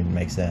 it doesn't even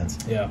make sense.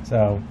 Yeah.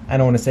 So I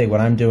don't want to say what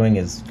I'm doing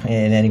is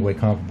in any way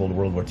comparable to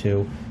World War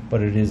II,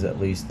 but it is at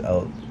least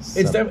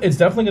it's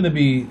definitely going to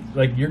be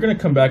like you're going to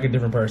come back a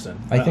different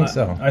person. I think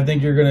so. I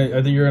think you're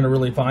gonna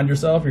really find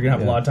yourself. You're gonna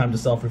have a lot of time to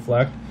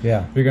self-reflect.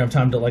 Yeah. You're gonna have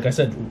time to, like I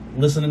said,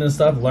 listening to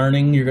stuff,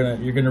 learning. You're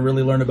gonna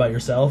really learn about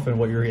yourself and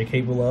what you're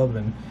capable of,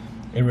 and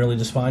really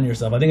just find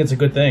yourself. I think it's a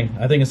good thing.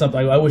 I think it's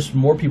something I wish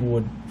more people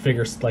would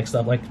figure like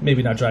stuff like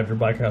maybe not drive your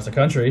bike across the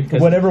country.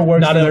 Whatever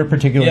works for their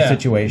particular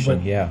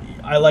situation. Yeah.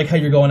 I like how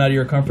you're going out of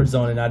your comfort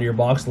zone and out of your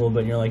box a little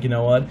bit. And you're like, you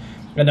know what?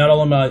 And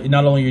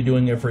not only you're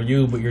doing it for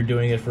you, but you're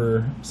doing it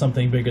for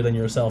something bigger than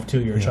yourself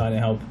too. You're trying to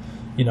help,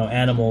 you know,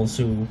 animals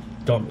who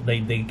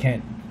they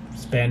can't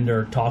spend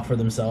or talk for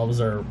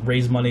themselves or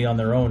raise money on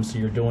their own. So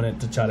you're doing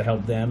it to try to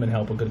help them and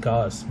help a good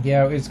cause.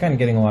 Yeah, it's kind of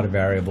getting a lot of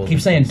variables.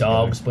 Keep saying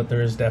dogs, but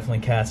there's definitely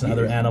cats and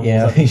other animals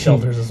at these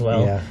shelters as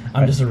well. Yeah.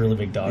 I'm just a really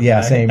big dog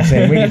guy. Same.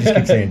 We can just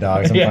keep saying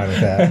dogs. I'm fine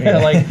with that.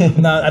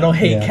 Yeah. I don't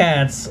hate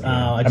cats.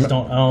 I just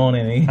don't own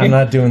any. I'm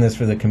not doing this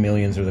for the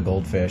chameleons or the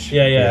goldfish.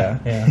 Yeah.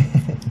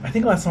 I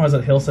think last time I was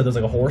at Hillside, there was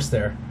like a horse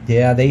there.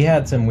 Yeah, they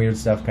had some weird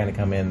stuff kind of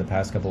come in the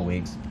past couple of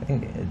weeks. I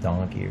think a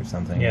donkey or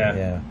something.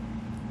 Yeah,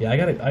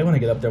 I want to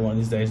get up there one of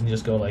these days and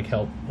just go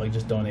help,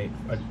 just donate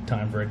a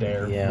time for a day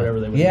or whatever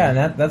they would. Yeah,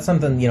 and that's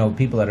something, you know,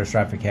 people that are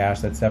strapped for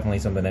cash, that's definitely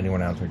something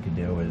anyone out there could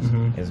do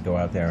is go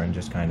out there and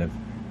just kind of,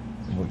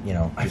 you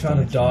know. I found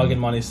a dog in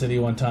Monte City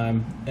one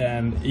time,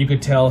 and you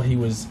could tell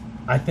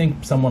I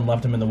think someone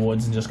left him in the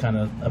woods and just kind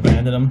of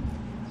abandoned him.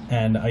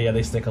 and yeah,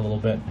 they stick a little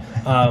bit.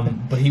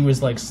 But he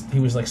was like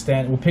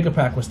standing. Well,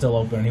 Pick-a-Pack was still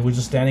open, and he was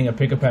just standing at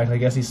Pick-a-Pack. I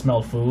guess he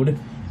smelled food,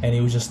 and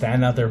he was just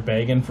standing out there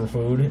begging for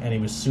food, and he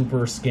was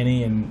super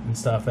skinny and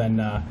stuff. And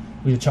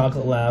we had a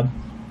chocolate lab,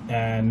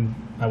 and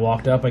I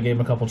walked up, I gave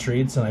him a couple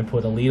treats, and I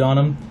put a lead on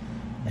him.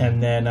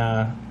 And then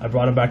I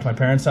brought him back to my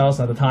parents' house.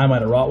 And at the time, I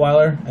had a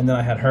Rottweiler, and then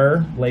I had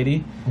her,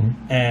 Lady,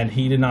 and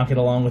he did not get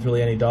along with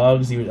really any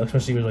dogs. He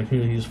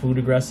was food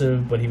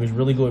aggressive, but he was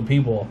really good with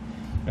people.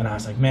 And I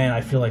was like, man,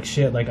 I feel like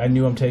shit. Like, I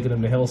knew I'm taking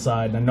him to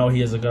Hillside, and I know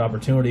he has a good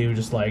opportunity. He was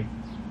just like,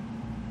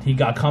 he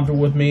got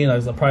comfortable with me, and I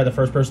was probably the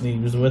first person he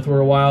was with for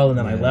a while, and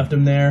then I left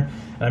him there.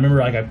 And I remember,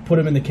 like, I put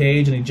him in the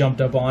cage, and he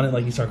jumped up on it,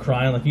 like, he started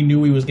crying. Like, he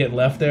knew he was getting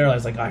left there. I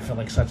was like, I felt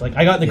like such, like,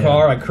 I got in the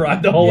car, I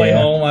cried the whole way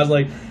home. I was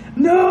like,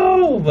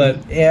 no,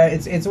 but yeah,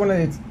 it's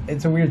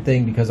a weird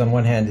thing, because on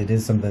one hand it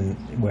is something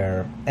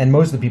where, and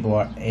most of the people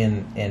are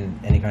in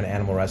any kind of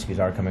animal rescues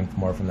are coming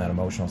more from that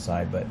emotional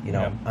side, but you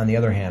know, on the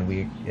other hand,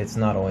 it's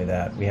not only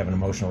that we have an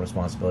emotional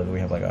responsibility, we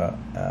have like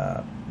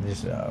a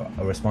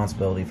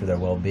responsibility for their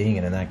well-being,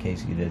 and in that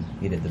case you did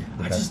the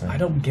best thing. I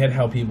don't get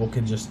how people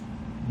could just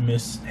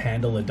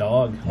mishandle a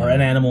dog or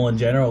an animal in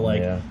general,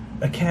 like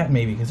a cat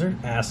maybe, because they're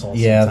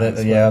assholes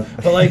sometimes,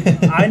 but like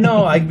I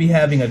know I'd be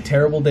having a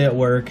terrible day at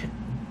work,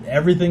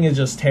 everything is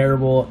just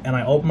terrible, and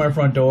I open my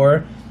front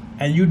door,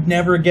 and you'd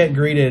never get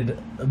greeted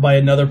by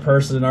another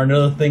person or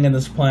another thing on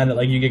this planet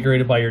like you get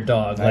greeted by your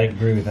dog. Like, I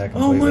agree with that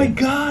completely. Oh my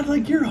god,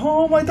 like, you're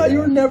home, I thought you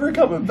were never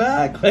coming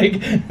back.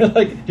 Like you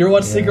ever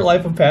watch Secret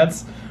Life of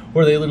Pets,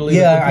 where they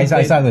literally I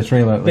saw the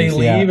trailer at least,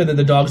 they leave and then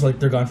the dog's like,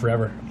 they're gone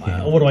forever.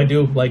 What do I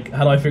do? Like,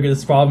 how do I figure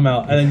this problem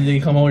out? And then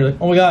you come home and you're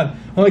like, oh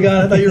my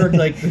god, I thought you were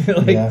like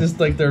just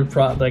like they're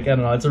like, I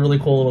don't know, it's a really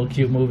cool little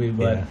cute movie,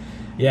 but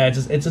yeah,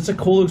 it's just a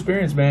cool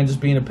experience, man. Just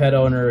being a pet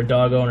owner, a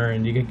dog owner,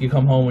 and you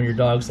come home when your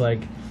dog's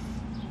like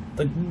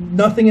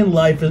nothing in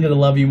life is gonna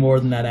love you more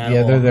than that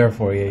animal. Yeah, they're there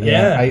for you.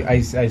 Yeah.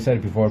 I said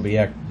it before, but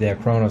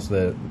Kronos,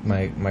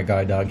 my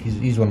guide dog,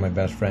 he's one of my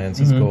best friends.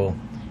 He's cool.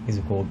 He's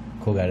a cool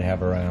guy to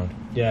have around.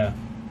 Yeah,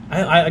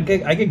 I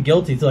get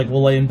guilty to, like,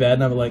 we'll lay in bed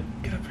and I'm like,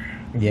 get up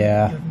here.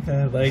 Yeah. Get up in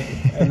bed.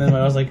 Like, and then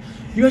I was like,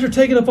 you guys are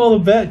taking up all the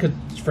bed, because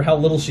for how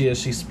little she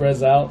is, she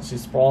spreads out, she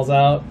sprawls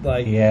out,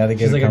 like,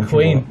 she's like a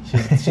queen.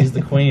 She's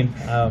the queen.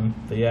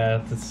 But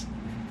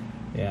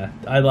yeah,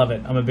 I love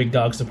it. I'm a big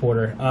dog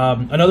supporter.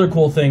 Another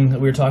cool thing that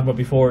we were talking about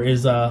before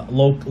is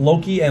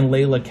Loki and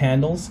Layla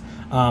candles.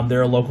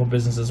 They're a local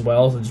business as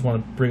well, so I just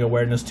want to bring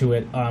awareness to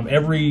it.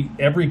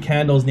 Every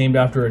candle is named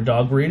after a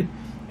dog breed,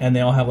 and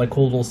they all have like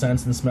cool little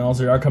scents and smells.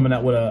 They are coming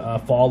out with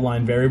a fall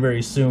line very,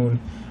 very soon.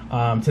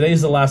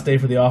 Today's the last day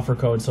for the offer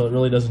code, so it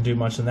really doesn't do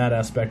much in that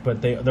aspect,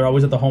 but they're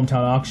always at the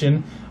hometown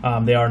auction.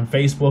 They are on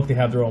Facebook. They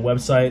have their own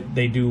website.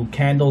 They do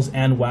candles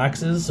and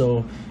waxes,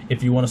 so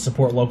if you want to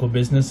support local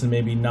business and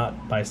maybe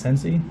not buy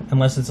Scentsy,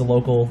 unless it's a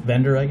local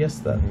vendor, I guess,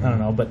 I don't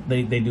know, but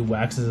they do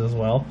waxes as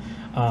well.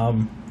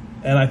 And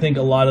I think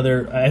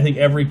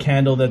every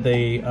candle that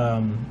they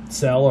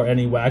sell, or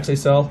any wax they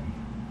sell,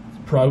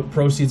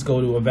 proceeds go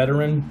to a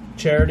veteran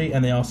charity,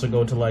 and they also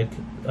go to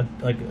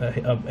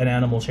an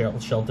animal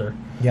shelter.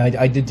 Yeah,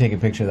 I did take a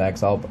picture of that,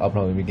 because I'll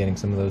probably be getting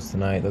some of those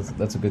tonight.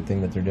 That's a good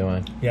thing that they're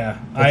doing. Yeah,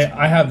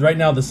 I have right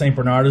now the St.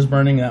 Bernard is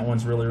burning. That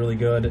one's really, really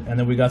good. And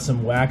then we got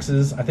some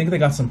waxes. I think they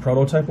got some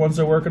prototype ones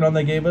they're working on.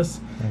 They gave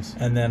us. Nice.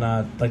 And then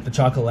like the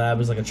Chocolate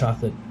Lab is like a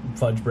chocolate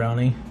fudge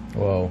brownie.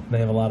 Whoa. They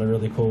have a lot of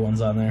really cool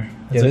ones on there.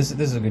 This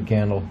is a good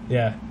candle.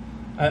 Yeah,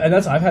 and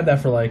I've had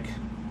that for like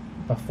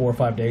about 4 or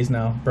 5 days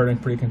now, burning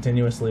pretty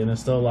continuously, and there's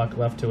still a lot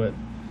left to it.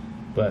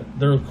 But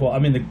they're cool. I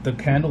mean, the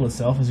candle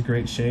itself is a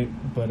great shape,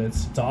 but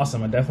it's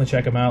awesome. I definitely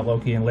check them out,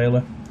 Loki and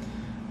Layla.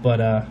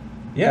 But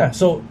yeah,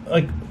 so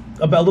like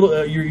about a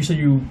little. You said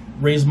you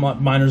raised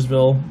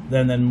Minersville,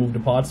 then moved to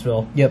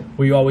Pottsville. Yep.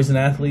 Were you always an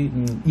athlete?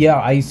 Yeah,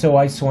 I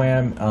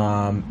swam.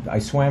 I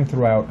swam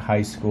throughout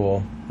high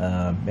school,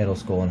 middle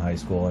school, and high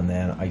school, and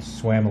then I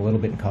swam a little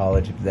bit in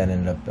college. Then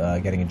ended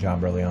up getting a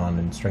job early on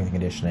in strength and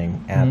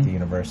conditioning at the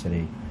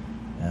university.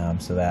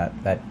 So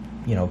that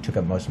took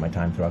up most of my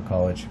time throughout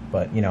college,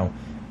 but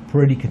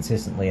pretty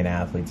consistently an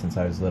athlete since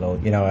I was little.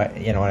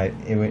 I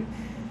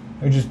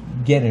would just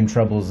get in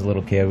trouble as a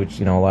little kid, which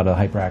a lot of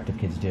hyperactive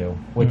kids do.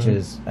 Which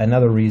is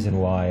another reason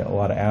why a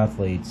lot of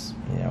athletes,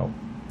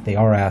 they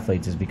are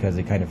athletes, is because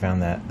they kind of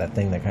found that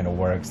thing that kind of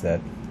works,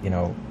 that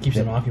keeps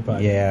them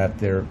occupied. Yeah,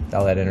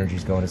 all that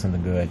energy's going to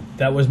something good.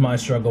 That was my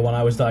struggle when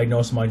I was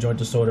diagnosed with my joint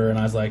disorder, and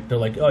they're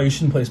like, oh, you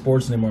shouldn't play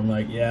sports anymore. I'm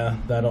like, yeah,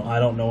 I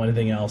don't know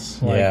anything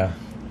else.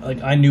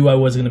 Like, I knew I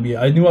was gonna be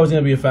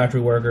a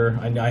factory worker.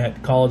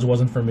 College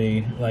wasn't for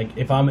me. Like,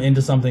 if I'm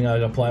into something, I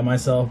apply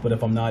myself. But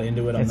if I'm not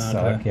into it, I'm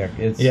not.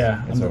 It's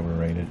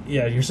overrated.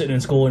 Yeah, you're sitting in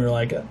school and you're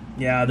like,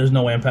 yeah, there's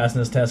no way I'm passing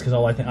this test, because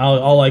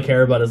all I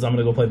care about is I'm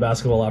gonna go play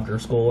basketball after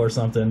school or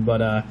something.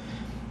 But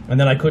and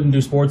then I couldn't do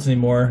sports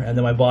anymore, and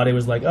then my body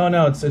was like, oh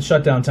no, it's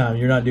shutdown time.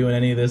 You're not doing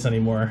any of this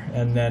anymore.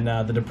 And then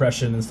the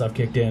depression and stuff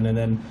kicked in, and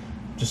then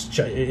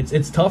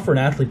it's tough for an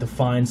athlete to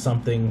find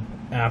something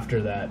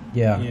after that.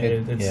 Yeah,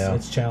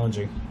 it's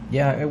challenging.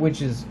 Yeah,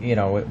 which is, it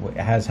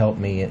has helped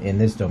me in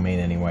this domain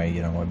anyway.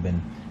 I've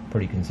been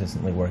pretty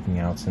consistently working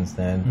out since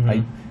then.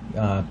 Mm-hmm.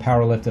 I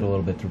power lifted a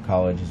little bit through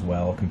college as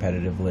well,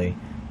 competitively.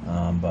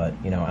 But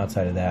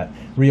outside of that,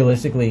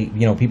 realistically,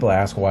 people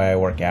ask why I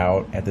work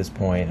out at this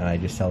point, and I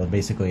just tell them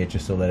basically it's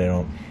just so that I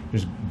don't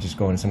just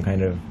go in some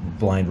kind of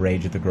blind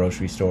rage at the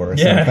grocery store or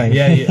something.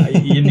 Yeah,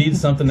 you need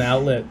something to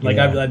outlet. Like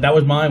that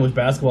was mine was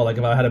basketball. Like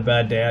if I had a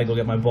bad day, I'd go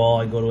get my ball,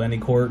 I'd go to any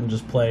court and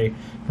just play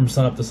from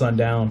sun up to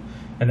sundown.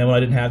 And then when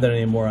I didn't have that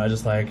anymore, I was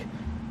just like,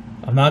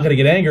 I'm not gonna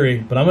get angry,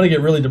 but I'm gonna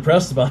get really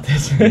depressed about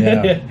this.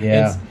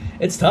 Yeah.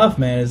 It's tough,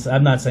 man.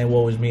 I'm not saying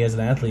woe is me as an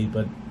athlete,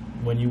 but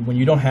when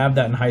you don't have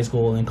that in high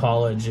school and in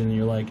college, and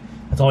you're like,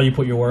 that's all you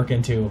put your work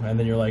into, and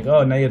then you're like,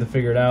 oh, now you have to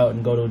figure it out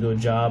and go to do a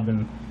job.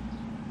 And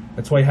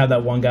that's why you have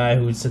that one guy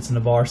who sits in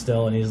the bar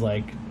still, and he's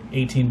like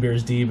 18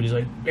 beers deep, and he's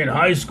like, in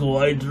high school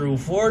I threw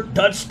 4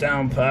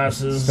 touchdown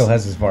passes. Still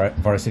has his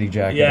varsity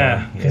jacket.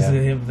 Yeah, because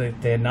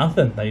they had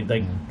nothing. They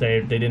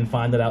didn't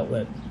find that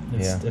outlet.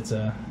 It's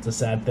a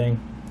sad thing.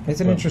 It's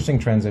an interesting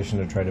transition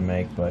to try to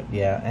make, but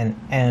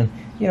and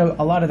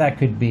a lot of that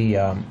could be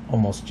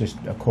almost just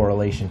a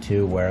correlation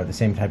too, where the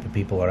same type of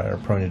people that are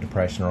prone to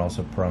depression are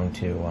also prone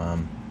to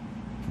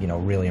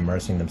really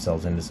immersing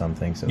themselves into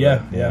something. So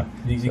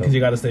because you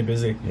got to stay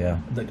busy. Yeah,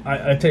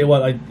 I tell you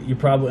what, I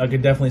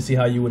could definitely see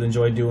how you would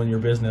enjoy doing your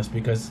business,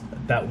 because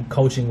that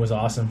coaching was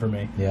awesome for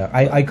me. Yeah,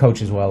 I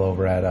coach as well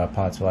over at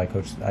Pottsville.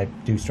 I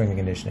do strength and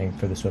conditioning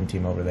for the swim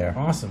team over there.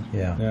 Awesome.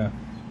 Yeah.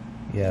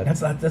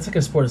 That's like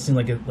a sport. It seems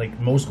like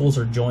most schools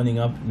are joining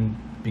up,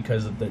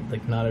 because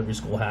not every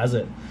school has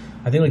it.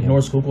 I think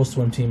North Schuylkill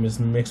swim team is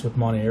mixed with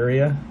Monte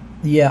Area.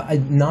 Yeah,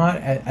 not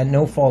at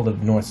no fault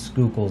of North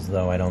Schuylkill's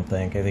though. I don't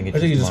think. I think it's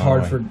just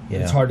hard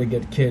it's hard to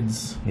get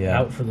kids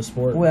out for the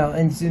sport. Well,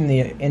 and it's in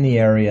the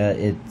area.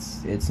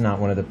 It's not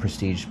one of the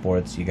prestige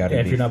sports. You got to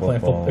if you're not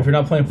playing football. If you're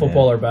not playing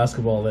football or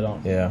basketball, they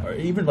don't. Yeah. Or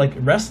even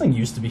wrestling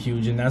used to be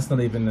huge, and that's not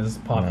even as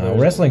popular.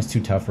 No, wrestling's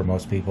too tough for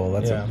most people.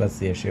 That's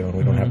the issue, and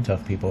we don't have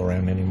tough people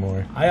around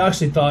anymore. I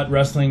actually thought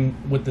wrestling,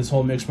 with this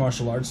whole mixed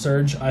martial arts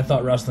surge, I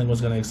thought wrestling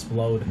was going to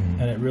explode,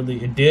 and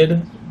it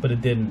did, but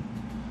it didn't.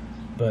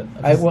 But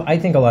I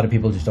think a lot of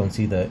people just don't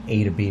see the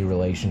A to B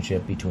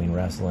relationship between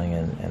wrestling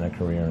and a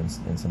career in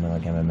something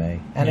like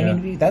MMA. And I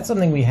mean, that's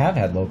something we have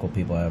had local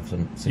people have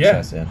some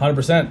success in.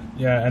 100%.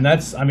 Yeah, and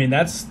that's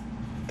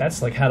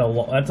like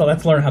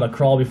that's learn how to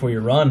crawl before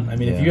you run. I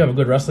mean, if you have a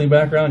good wrestling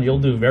background, you'll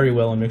do very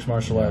well in mixed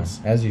martial arts.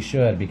 As you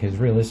should, because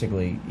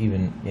realistically,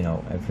 even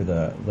for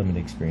the limited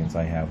experience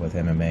I have with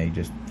MMA,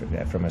 just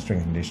from a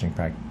strength and conditioning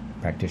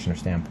practitioner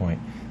standpoint,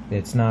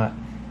 it's not.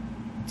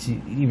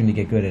 Even to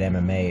get good at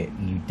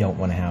MMA, you don't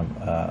want to have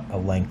a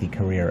lengthy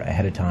career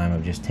ahead of time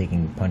of just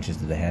taking punches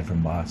to the head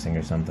from boxing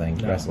or something.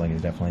 No. Wrestling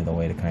is definitely the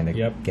way to kind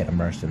of get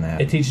immersed in that.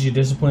 It teaches you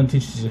discipline,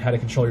 teaches you how to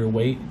control your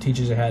weight,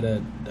 teaches you how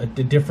to a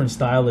different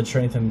style of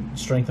strength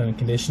and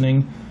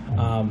conditioning.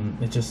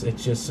 It's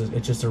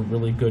just a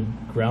really good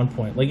ground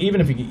point. Like even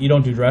if you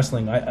don't do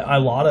wrestling, a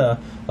lot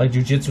of like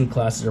jiu-jitsu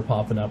classes are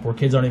popping up where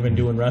kids aren't even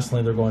doing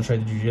wrestling; they're going straight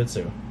to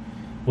jiu-jitsu.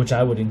 Which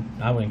I would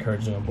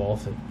encourage doing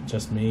both.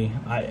 Just me.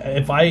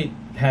 If I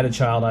had a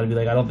child, I'd be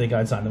like, I don't think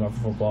I'd sign them up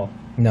for football.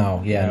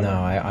 No,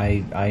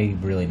 I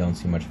really don't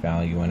see much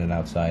value in it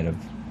outside of,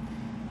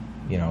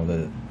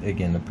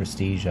 the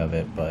prestige of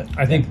it. But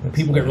I think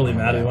people get really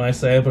mad at me when I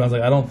say it, but I was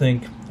like, I don't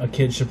think a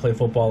kid should play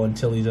football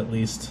until he's at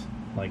least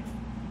like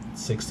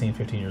 16,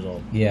 15 years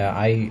old. Yeah,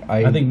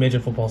 I think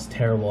midget football's a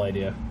terrible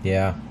idea.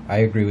 Yeah, I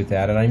agree with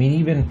that. And I mean,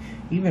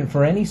 even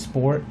for any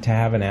sport to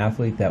have an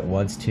athlete that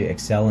wants to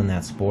excel in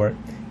that sport,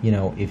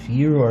 if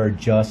you are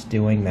just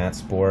doing that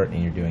sport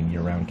and you're doing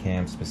year-round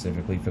camps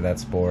specifically for that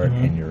sport,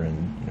 and you're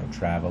in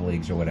travel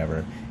leagues or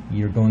whatever,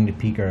 you're going to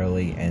peak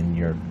early, and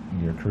your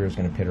career is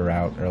going to peter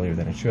out earlier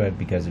than it should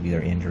because of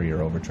either injury or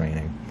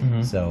overtraining.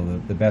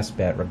 So the best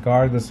bet,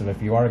 regardless of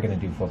if you are going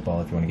to do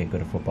football, if you want to get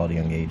good at football at a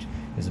young age,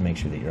 is to make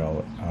sure that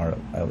you're are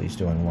at least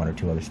doing one or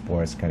two other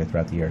sports kind of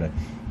throughout the year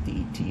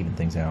to even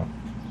things out.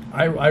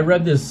 I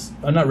read this.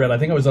 I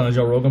think I was on a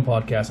Joe Rogan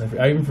podcast.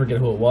 I even forget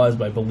who it was,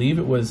 but I believe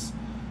it was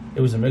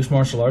a mixed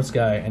martial arts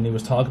guy, and he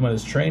was talking about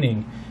his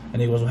training,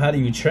 and he goes, well, how do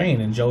you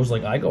train? And Joe's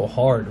like, I go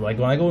hard. Like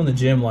when I go in the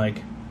gym,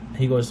 like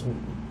he goes,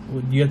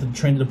 you have to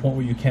train to the point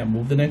where you can't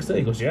move the next day?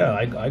 He goes, yeah,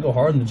 I go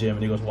hard in the gym.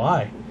 And he goes,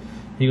 why?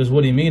 He goes,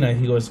 what do you mean?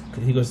 He goes,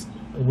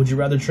 would you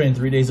rather train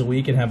 3 days a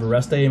week and have a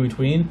rest day in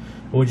between,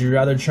 or would you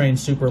rather train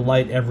super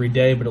light every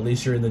day, but at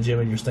least you're in the gym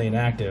and you're staying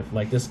active?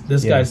 Like this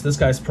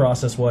guy's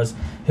process was,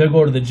 he'll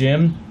go to the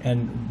gym,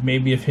 and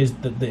maybe if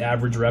the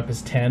average rep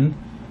is 10,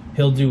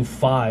 he'll do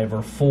 5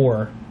 or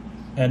 4.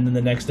 And then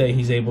the next day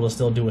he's able to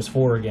still do his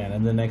 4 again,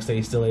 and the next day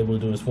he's still able to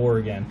do his 4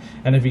 again.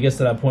 And if he gets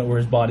to that point where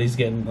his body's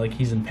getting like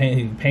he's in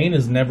pain, pain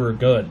is never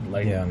good.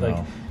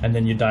 And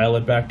then you dial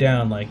it back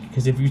down,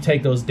 because if you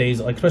take those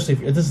days, especially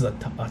if this is a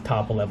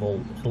top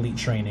level elite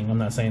training. I'm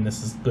not saying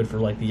this is good for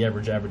the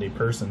average everyday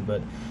person, but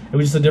it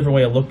was just a different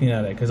way of looking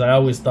at it. Because I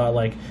always thought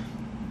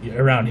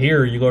around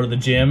here, you go to the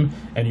gym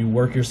and you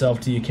work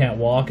yourself till you can't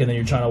walk, and then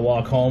you're trying to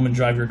walk home and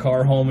drive your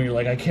car home, and you're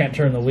like, I can't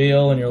turn the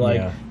wheel, and you're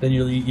like, then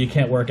you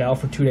can't work out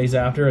for 2 days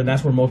after, and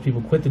that's where most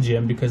people quit the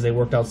gym, because they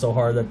worked out so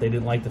hard that they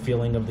didn't like the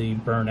feeling of the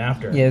burn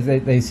after. Yeah,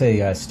 they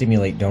say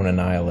stimulate, don't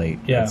annihilate.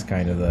 Yeah. That's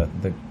kind of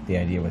the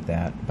idea with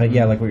that. But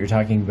yeah, like what you're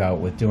talking about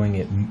with doing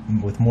it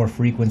with more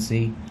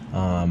frequency,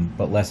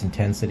 but less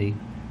intensity.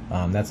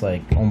 That's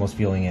like almost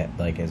feeling it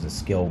like as a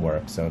skill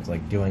work. So it's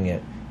like doing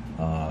it,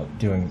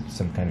 doing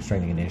some kind of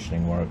strength and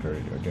conditioning work, or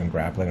doing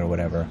grappling or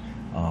whatever,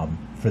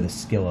 for the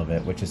skill of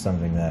it, which is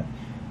something that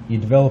you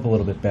develop a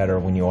little bit better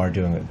when you are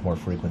doing it with more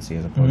frequency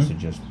as opposed to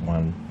just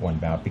one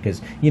bout.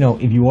 Because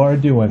if you are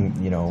doing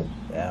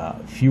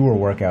fewer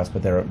workouts,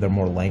 but they're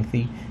more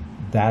lengthy,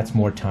 that's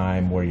more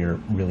time where you're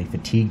really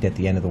fatigued at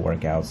the end of the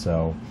workout.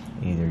 So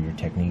either your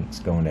technique's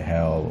going to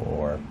hell,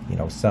 or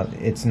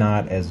it's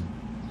not as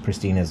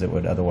pristine as it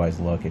would otherwise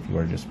look if you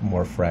were just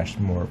more fresh,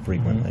 more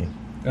frequently.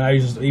 I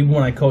even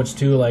when I coach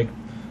too, like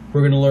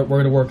we're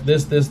gonna work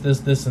this,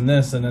 and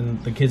this, and then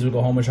the kids would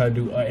go home and try to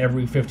do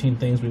every 15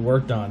 things we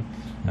worked on,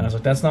 and I was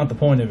like, that's not the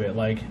point of it.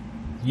 Like,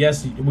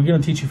 yes, we're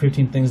gonna teach you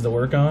 15 things to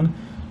work on,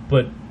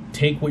 but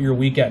take what you're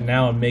weak at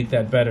now and make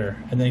that better,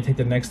 and then you take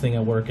the next thing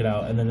and work it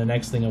out, and then the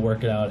next thing and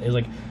work it out.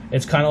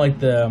 It's kind of like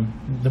the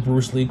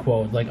Bruce Lee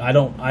quote, like I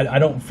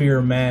don't fear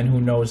a man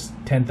who knows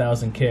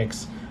 10,000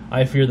 kicks.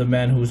 I fear the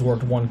man who's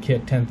worked one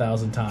kick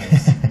 10,000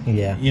 times.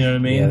 Yeah, you know what I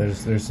mean. Yeah,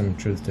 there's some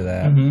truth to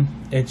that.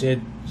 It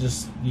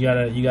just you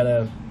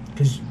gotta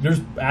because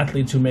there's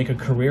athletes who make a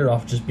career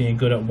off just being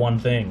good at one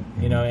thing,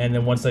 and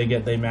then once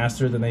they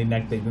master, then they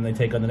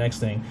take on the next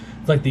thing.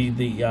 It's like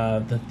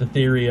the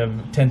theory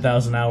of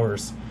 10,000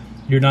 hours.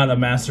 You're not a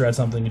master at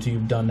something until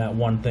you've done that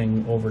one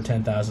thing over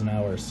 10,000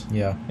 hours.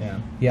 Yeah.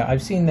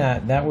 I've seen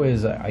that. That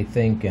was, I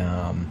think,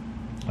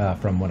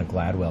 from one of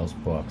Gladwell's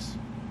books.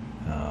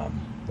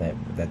 That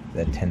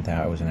 10,000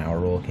 hours an hour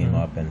rule came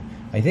up, and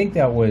I think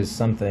that was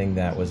something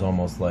that was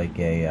almost like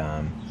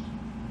I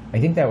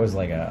think that was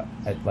like a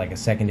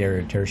secondary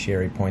or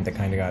tertiary point that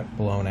kind of got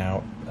blown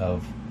out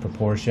of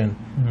proportion.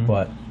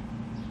 But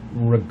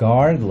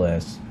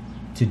regardless,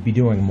 to be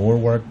doing more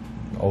work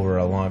over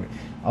a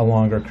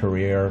longer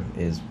career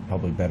is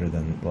probably better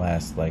than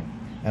less. Like,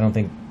 I don't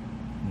think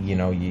you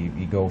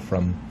go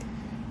from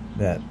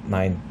that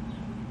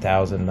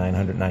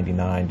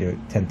 9,999 to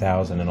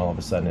 10,000 and all of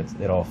a sudden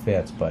it all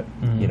fits, but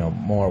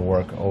more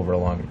work over a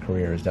longer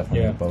career is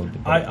definitely a boat.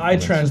 I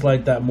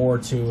translate that more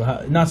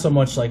to not so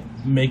much like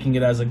making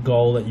it as a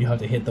goal that you have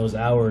to hit those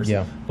hours,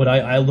 but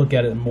I look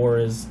at it more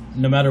as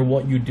no matter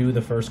what you do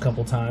the first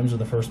couple times, or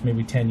the first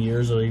maybe 10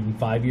 years or even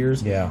 5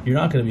 years, you're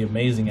not going to be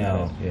amazing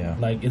at it.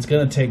 Like, it's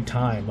going to take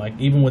time. Like,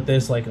 even with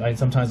this, like I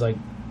sometimes like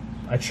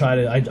I try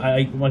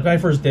to when I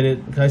first did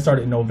it, because I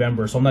started in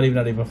November, so I'm not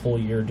even a full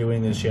year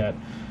doing this yet.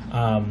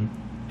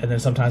 And then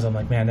sometimes I'm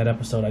like, man, that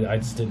episode, I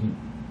just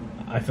didn't.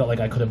 I felt like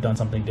I could have done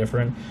something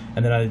different,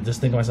 and then I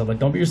just think to myself, like,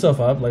 don't beat yourself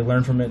up, like,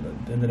 learn from it,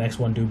 and the next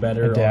one do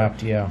better,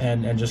 adapt,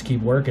 and just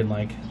keep working.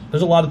 Like,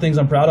 there's a lot of things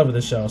I'm proud of with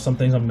this show. Some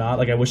things I'm not.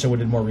 Like, I wish I would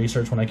have did more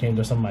research when I came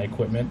to some of my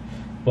equipment,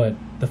 but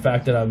the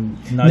fact that I'm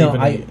not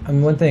I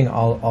mean, one thing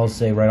I'll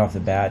say right off the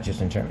bat, just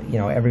in terms,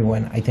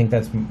 everyone, I think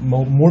that's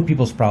more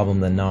people's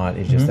problem than not,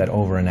 is just that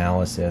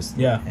over-analysis.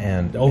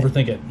 And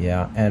overthink it.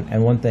 Yeah,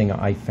 and one thing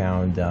I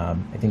found, I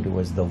think it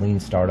was The Lean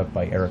Startup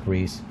by Eric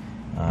Ries.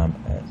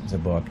 It's a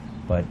book,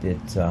 but it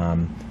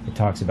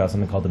talks about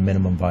something called the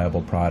minimum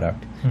viable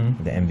product,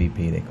 the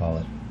MVP they call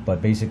it.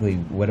 But basically,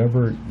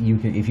 whatever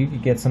if you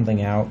could get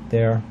something out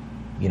there,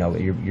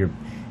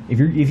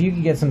 if you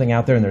could get something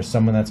out there and there's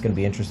someone that's going to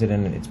be interested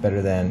in it, it's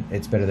better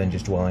than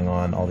just dwelling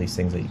on all these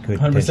things that you could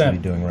 100%. Potentially be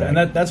doing right.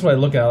 And that's what I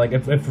look at. Like,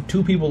 if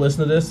 2 people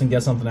listen to this and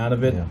get something out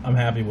of it, I'm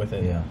happy with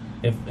it. Yeah.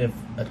 If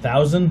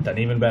 1,000, then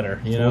even better.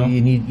 Well,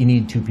 you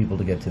need 2 people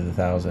to get to the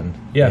 1,000.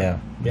 Yeah.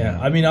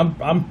 I mean,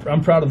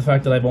 I'm proud of the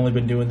fact that I've only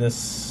been doing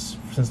this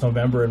since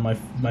November, and my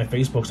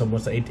Facebook's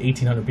almost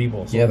 1,800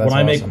 people. So that's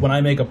awesome. When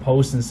I make a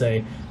post and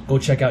say, go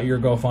check out your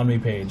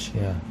GoFundMe page,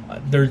 I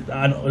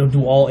don't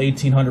do all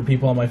 1,800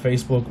 people on my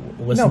Facebook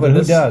listen to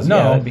this. Who does?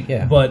 No,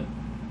 but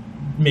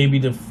maybe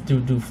do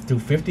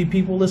 50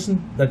 people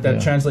listen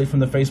that translate from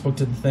the Facebook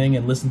to the thing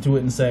and listen to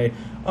it and say,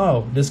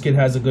 oh, this kid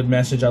has a good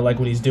message, I like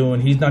what he's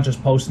doing, he's not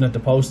just posting it to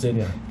post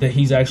it, that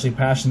he's actually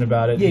passionate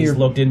about it, he's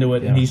looked into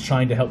it, and he's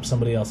trying to help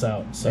somebody else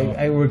out. So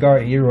I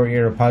regard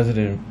you're a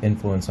positive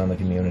influence on the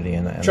community,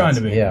 and trying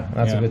to be.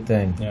 That's a good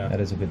thing. That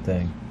is a good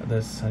thing.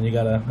 And you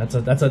gotta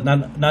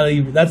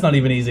that's not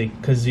even easy,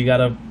 because you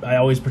gotta, I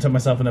always protect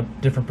myself in a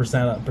different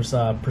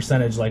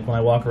percentage. Like, when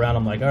I walk around,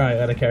 I'm like, all right, I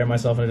gotta carry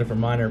myself in a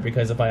different manner,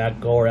 because if I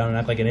go around and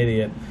act like an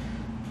idiot,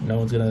 no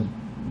one's gonna,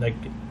 like,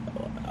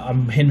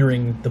 I'm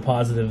hindering the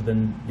positive.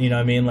 Then, you know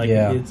what I mean? Like,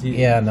 I totally. It's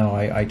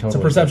a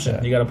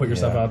perception. You got to put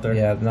yourself out there.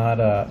 Yeah,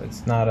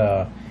 it's not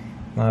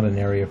an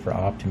area for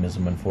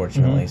optimism,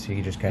 unfortunately. So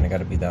you just kind of got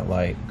to be that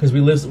light. Because we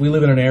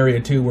live in an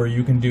area too where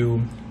you can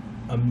do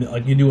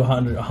like you do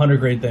 100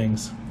 great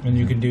things, and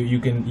you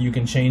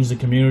can change the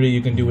community,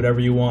 you can do whatever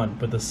you want,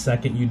 but the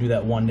second you do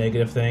that one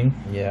negative thing,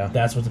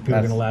 that's what the people are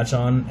going to latch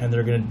on, and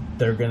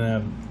they're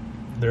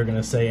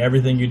gonna say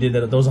everything you did,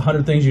 that those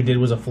 100 things you did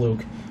was a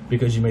fluke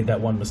because you made that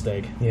one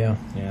mistake.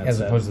 As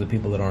opposed to the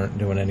people that aren't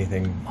doing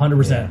anything.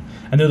 100%,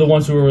 and they're the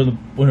ones who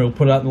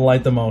put it out in the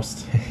light the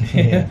most.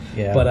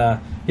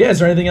 But is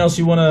there anything else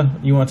you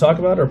wanna talk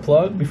about or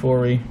plug before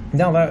we?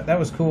 No, that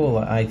was cool.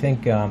 I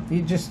think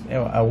just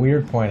a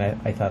weird point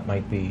I thought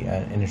might be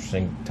an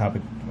interesting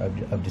topic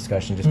of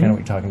discussion. Just kind of what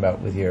you're talking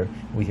about with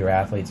your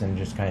athletes, and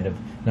just kind of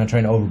not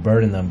trying to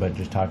overburden them, but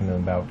just talking to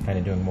them about kind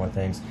of doing more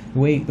things. The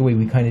way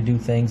we kind of do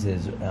things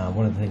is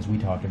one of the things we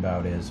talk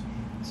about is.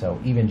 So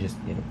even just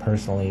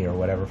personally or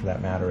whatever for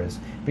that matter is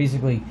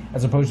basically,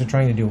 as opposed to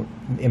trying to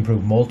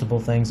improve multiple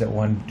things at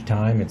one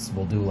time,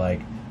 we'll do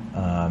like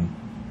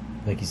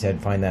you said,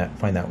 find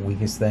that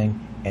weakest thing,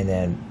 and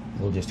then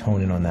we'll just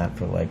hone in on that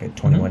for like a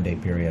 21-day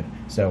period.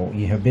 So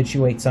you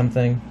habituate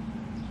something,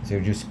 so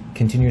just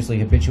continuously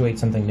habituate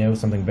something new,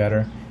 something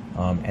better,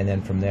 and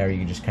then from there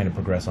you just kind of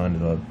progress on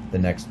to the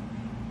next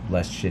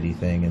less shitty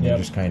thing, and then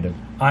just kind of.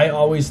 I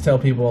always tell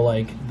people,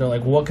 they're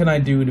like, what can I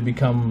do to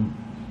become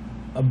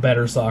a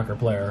better soccer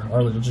player,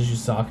 or let's just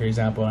use soccer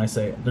example, and I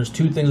say there's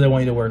 2 things I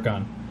want you to work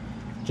on.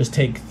 Just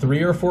take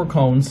 3 or 4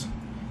 cones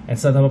and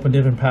set them up in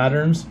different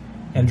patterns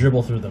and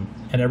dribble through them,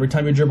 and every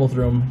time you dribble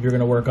through them, you're going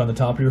to work on the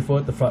top of your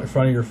foot, the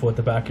front of your foot,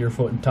 the back of your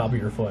foot, and top of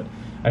your foot.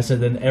 I said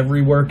then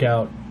every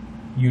workout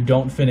you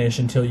don't finish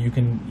until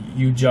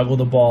you juggle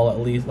the ball,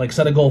 at least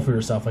set a goal for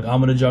yourself, like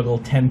I'm going to juggle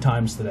 10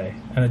 times today,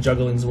 and a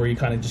juggling is where you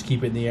kind of just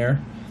keep it in the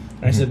air.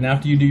 And I said, and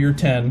after you do your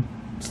 10,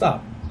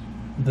 stop.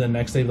 The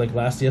next day,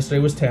 yesterday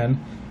was 10.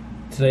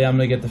 Today I'm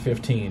going to get to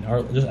 15.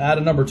 Or just add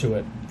a number to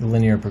it.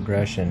 Linear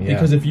progression,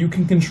 Because if you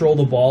can control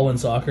the ball in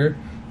soccer,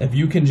 if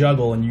you can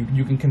juggle and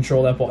you can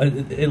control that ball,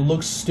 it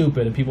looks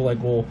stupid. And people are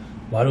like, well,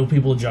 why do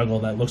people juggle?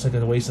 That looks like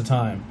a waste of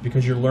time.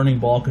 Because you're learning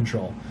ball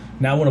control.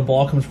 Now when a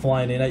ball comes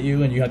flying in at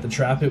you and you have to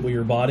trap it with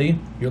your body,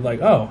 you're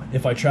like, oh,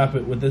 if I trap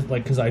it with this,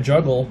 because I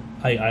juggle,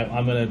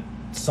 I'm going to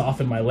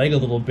soften my leg a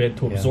little bit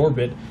to absorb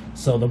it,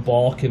 so the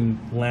ball can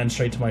land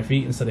straight to my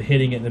feet instead of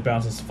hitting it and it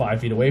bounces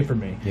 5 feet away from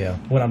me.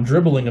 When I'm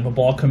dribbling, if a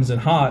ball comes in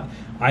hot,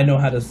 I know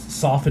how to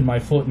soften my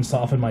foot and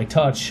soften my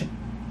touch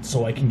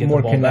so I can get more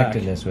the ball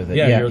connectedness back. with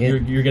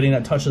it. You're getting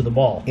that touch of the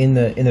ball. In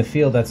the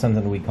field, that's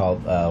something we call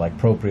like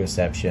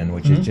proprioception,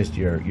 which is just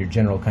your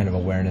general kind of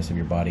awareness of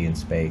your body in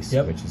space,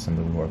 which is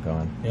something we work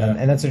on.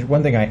 And that's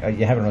one thing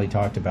you haven't really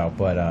talked about,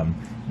 but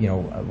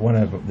one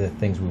of the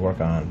things we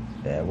work on,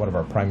 one of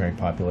our primary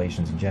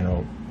populations in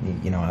general,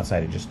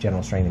 outside of just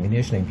general strength and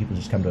conditioning, people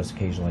just come to us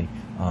occasionally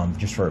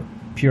just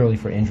purely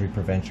for injury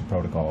prevention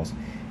protocols.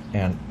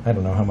 And I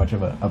don't know how much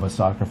of a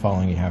soccer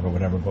following you have or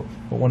whatever, but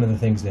one of the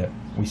things that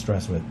we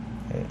stress with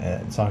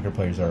soccer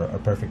players are a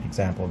perfect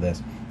example of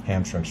this: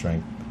 hamstring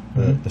strength.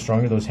 The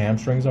stronger those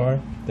hamstrings are,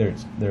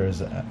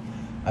 there's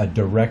a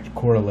direct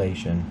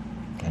correlation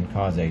and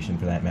causation,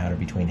 for that matter,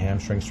 between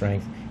hamstring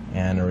strength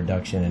and a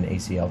reduction in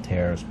ACL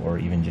tears, or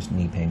even just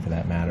knee pain, for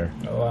that matter.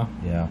 Oh wow.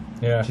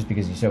 Yeah. Just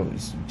because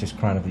just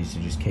chronically used to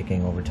just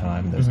kicking over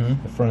time. The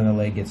front of the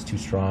leg gets too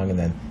strong, and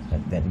then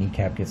that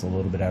kneecap gets a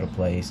little bit out of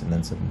place, and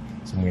then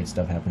some weird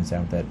stuff happens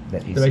out that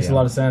ACL. That makes a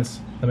lot of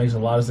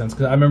sense.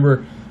 Because I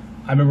remember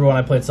when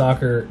I played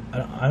soccer,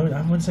 I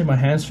wouldn't say my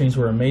hamstrings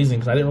were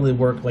amazing, because I didn't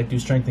really do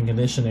strength and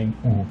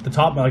conditioning. The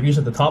top, like you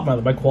said, the top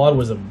of my quad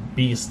was a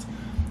beast,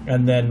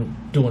 and then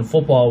doing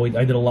football,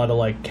 I did a lot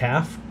of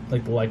calf,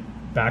 the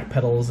back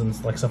pedals and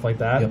stuff like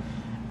that.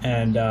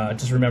 And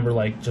just remember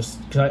because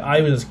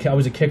I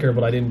was a kicker,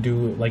 but I didn't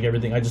do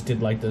everything. I just did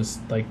this,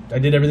 I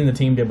did everything the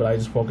team did, but I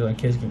just focused on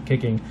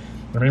kicking.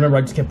 And I remember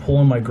I just kept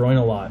pulling my groin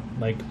a lot,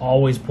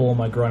 always pulling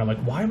my groin. I'm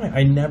like, why am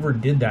I never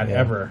did that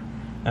ever.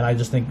 And I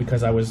just think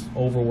because I was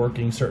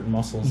overworking certain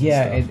muscles.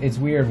 It's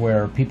weird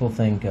where people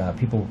think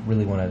people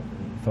really want to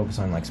focus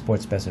on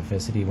sports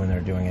specificity when they're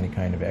doing any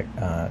kind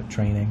of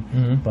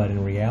training, but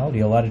in reality,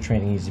 a lot of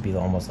training needs to be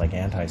almost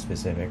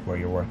anti-specific, where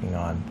you're working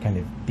on kind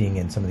of being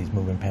in some of these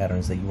movement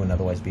patterns that you wouldn't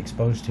otherwise be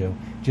exposed to,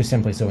 just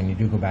simply so when you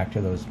do go back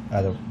to those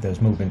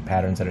movement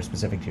patterns that are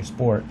specific to your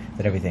sport,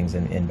 that everything's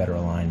in better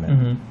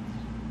alignment.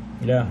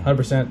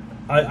 100%.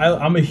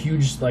 I'm a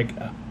huge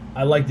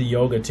I like the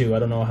yoga too. I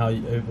don't know how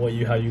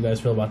you guys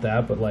feel about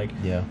that, but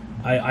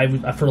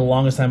I for the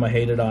longest time I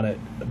hated on it,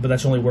 but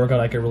that's the only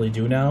workout I could really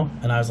do now.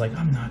 And I was like,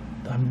 I'm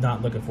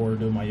not looking forward to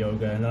doing my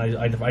yoga. And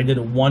then I did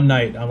it one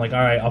night. I'm like, all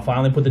right, I'll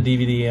finally put the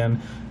DVD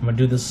in. I'm gonna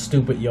do this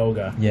stupid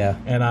yoga.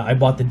 And I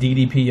bought the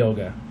DDP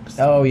yoga.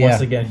 Oh yeah.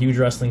 Once again, huge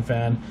wrestling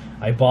fan.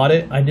 I bought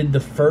it. I did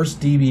the first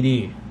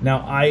DVD.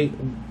 Now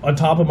on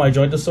top of my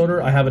joint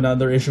disorder, I have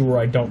another issue where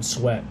I don't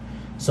sweat.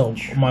 So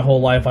my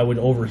whole life I would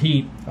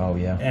overheat. Oh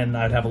yeah. And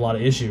I'd have a lot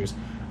of issues.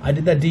 I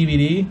did that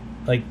DVD.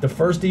 like the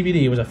first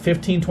DVD was a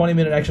 15-20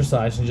 minute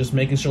exercise and just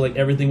making sure like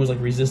everything was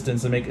like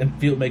resistance and make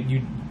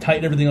you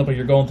tighten everything up like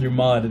you're going through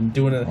mud and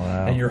doing it.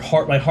 Wow.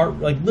 And my heart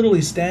like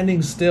literally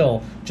standing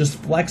still, just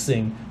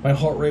flexing. My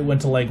heart rate went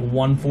to like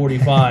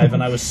 145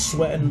 and I was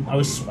sweating. I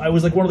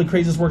was like one of the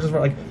craziest workers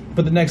like.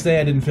 But the next day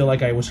I didn't feel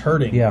like I was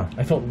hurting. Yeah.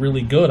 I felt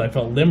really good. I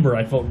felt limber.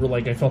 I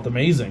felt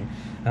amazing.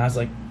 And I was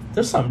like,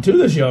 there's something to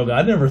this yoga.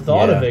 I never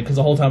thought of it because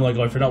the whole time like,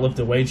 oh, if you're not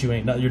lifting weights,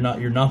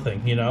 you're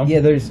nothing. You know?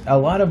 Yeah, there's a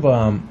lot of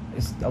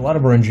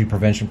our injury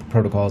prevention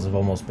protocols have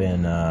almost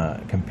been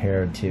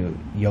compared to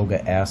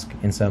yoga-esque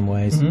in some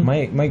ways.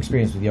 Mm-hmm. My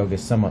experience with yoga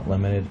is somewhat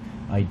limited.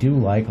 I do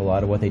like a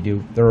lot of what they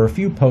do. There are a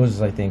few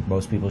poses I think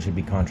most people should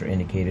be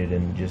contraindicated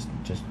and just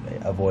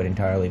avoid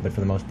entirely. But for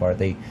the most part,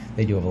 they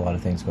do have a lot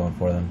of things going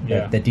for them.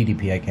 Yeah. That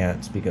DDP I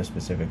can't speak of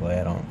specifically.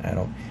 I don't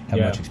have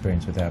much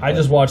experience with that. I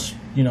just watch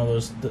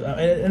those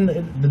and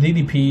the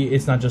DDP.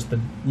 It's not just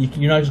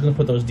you're not just going to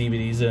put those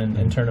DVDs in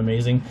and turn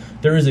amazing.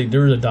 There is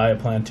a diet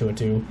plan to it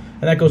too,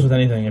 and that goes with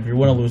anything. If you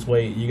want to lose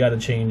weight, you got to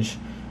change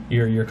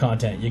your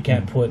content. You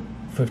can't put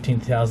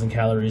 15,000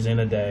 calories in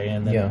a day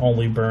and then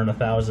only burn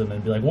 1,000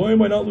 and be like, why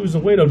am I not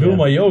losing weight? I'm doing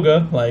my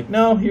yoga. Like,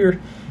 no, your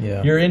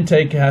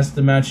intake has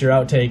to match your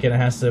outtake and it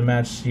has to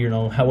match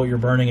what you're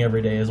burning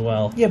every day as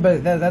well. Yeah,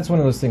 but that's one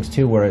of those things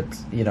too where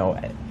it's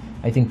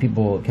I think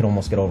people can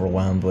almost get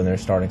overwhelmed when they're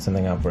starting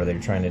something up where they're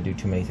trying to do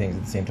too many things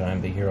at the same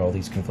time. They hear all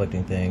these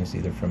conflicting things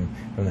either from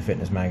the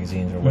fitness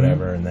magazines or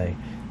whatever, and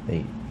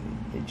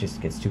it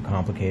just gets too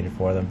complicated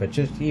for them. But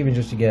just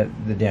to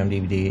get the damn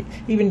DVD,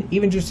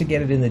 even just to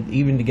get it in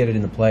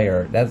the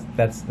player,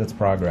 that's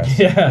progress.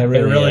 Yeah, it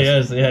really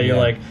is. Yeah, you're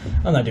like,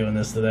 I'm not doing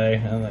this today.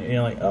 And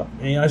you're like, oh,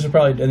 I should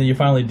probably. And then you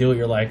finally do it.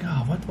 You're like,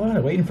 oh, why am I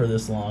waiting for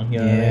this long? You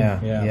know what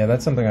I mean? Yeah.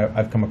 That's something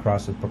I've come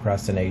across with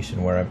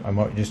procrastination, where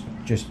I'm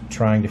just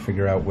trying to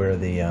figure out where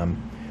the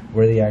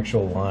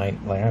actual line.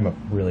 Like, I'm a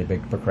really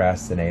big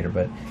procrastinator,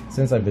 but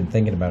since I've been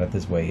thinking about it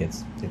this way,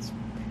 it's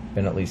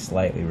been at least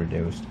slightly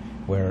reduced.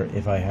 Where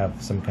if I have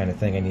some kind of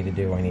thing I need to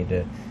do, I need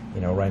to,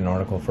 write an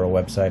article for a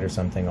website or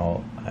something.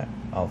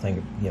 I'll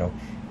think,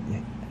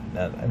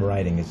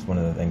 writing is one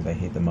of the things I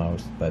hate the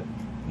most. But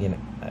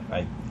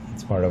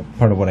it's part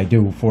of what I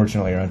do,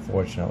 fortunately or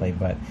unfortunately.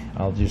 But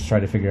I'll just try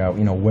to figure out,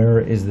 where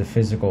is the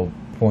physical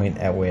point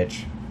at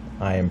which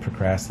I am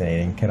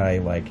procrastinating? Can I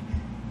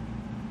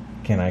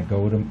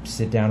go to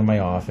sit down in my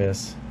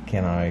office?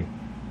 Can I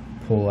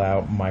pull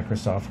out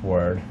Microsoft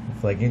Word?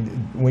 It's like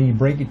when you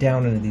break it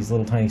down into these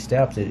little tiny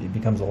steps, it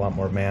becomes a lot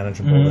more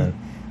manageable than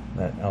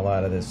a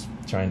lot of this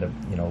trying to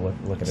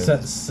look at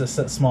it.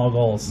 Set small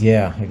goals.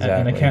 Yeah,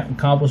 exactly. And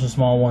accomplish the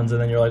small ones, and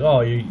then you're like,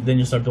 then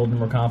you start building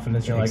more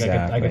confidence. You're like,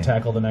 I could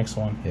tackle the next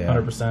one.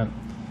 100%.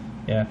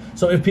 Yeah.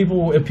 So if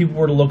people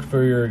were to look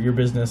for your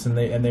business and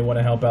they want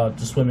to help out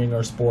just swimming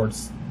or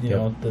sports,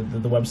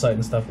 the website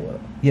and stuff.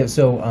 Yeah.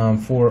 So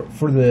for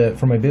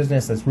my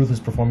business, that's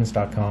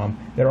ruthlessperformance.com.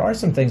 There are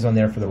some things on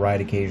there for the ride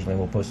occasionally.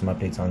 We'll post some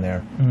updates on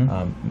there.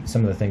 Mm-hmm.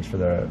 Some of the things for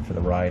the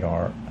ride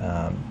are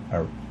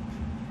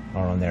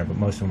on there, but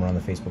most of them are on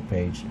the Facebook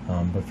page.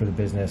 But for the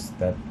business,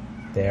 that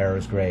there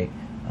is great.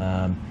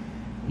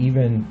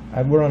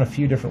 We're on a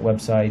few different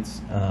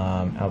websites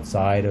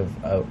outside of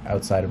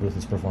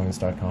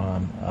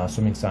ruthlessperformance.com,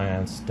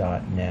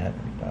 swimmingscience.net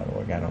or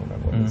 .org. I don't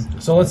remember what it is.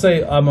 So let's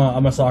say I'm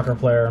a soccer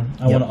player.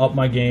 I want to up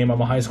my game.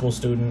 I'm a high school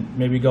student.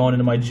 Maybe going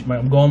into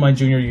I'm going my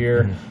junior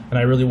year, and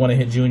I really want to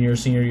hit junior,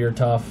 senior year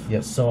tough,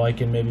 so I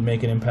can maybe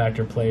make an impact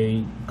or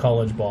play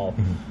college ball.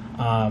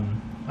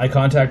 I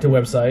contact a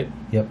website,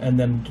 and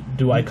then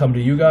do I come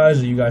to you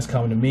guys, or you guys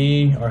come to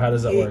me, or how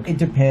does that work? It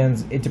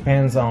depends. It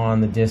depends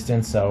on the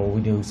distance. So we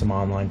do some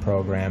online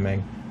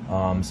programming.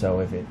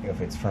 So if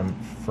it's from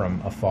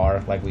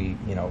afar, like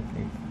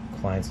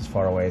clients as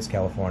far away as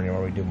California,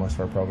 where we do most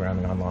of our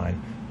programming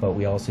online, but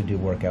we also do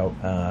workout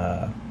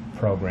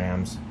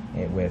programs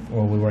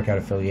we work out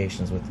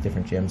affiliations with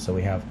different gyms. So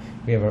we have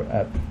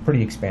a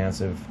pretty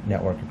expansive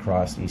network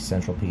across East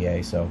Central PA.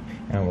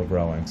 And we're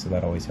growing, so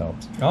that always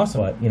helps.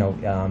 Awesome. But in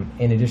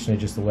addition to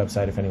just the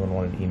website, if anyone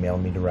wanted to email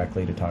me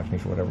directly to talk to me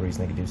for whatever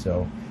reason, they could do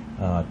so.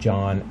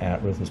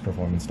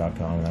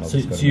 John@ruthlessperformance.com. And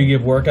so you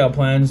give workout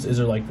plans? Is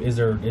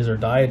there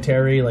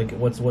dietary? Like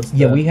what's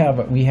we have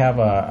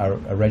a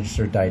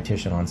registered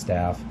dietitian on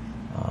staff.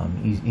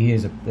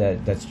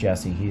 That's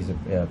Jesse. He's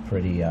a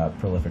pretty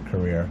prolific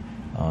career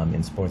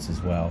in sports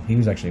as well. He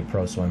was actually a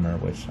pro swimmer,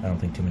 which I don't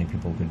think too many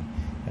people could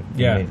have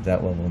made at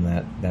that level in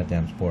that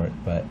damn sport.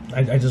 But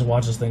I just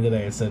watched this thing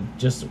today. It said,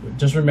 just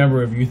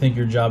remember, if you think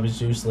your job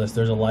is useless,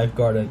 there's a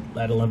lifeguard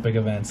at Olympic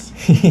events.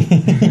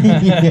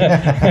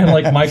 And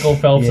like Michael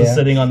Phelps is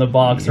sitting on the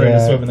box ready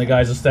to swim, and the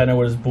guy's just standing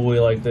with his buoy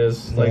like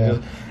this,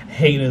 just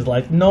hating his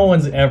life. No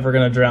one's ever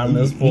going to drown in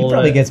this pool. He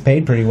probably gets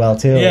paid pretty well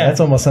too. Yeah. That's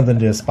almost something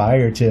to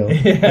aspire to.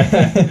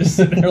 Yeah, just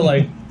sitting there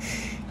like,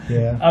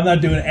 I'm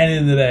not doing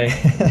anything today.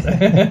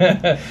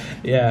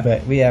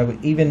 But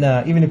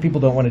even if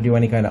people don't want to do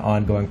any kind of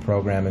ongoing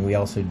programming, we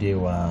also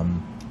do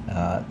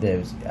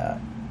there's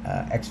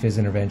XFIS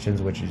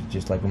interventions, which is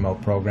just like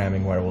remote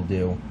programming, where we'll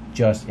do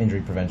just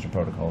injury prevention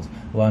protocols.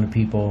 A lot of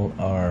people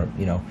are,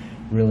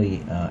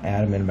 really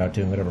adamant about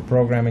doing whatever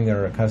programming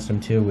they're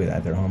accustomed to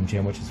at their home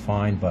gym, which is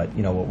fine. But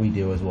what we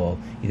do is we'll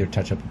either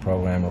touch up a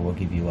program or we'll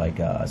give you like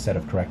a set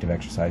of corrective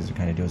exercises to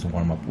kind of do as a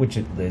warm up, which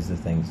is the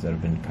things that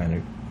have been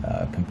kind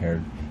of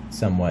compared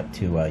somewhat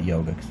to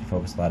yoga, because we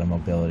focus a lot on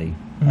mobility,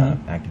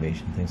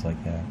 activation, things like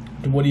that.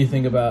 What do you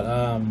think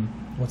about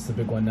what's the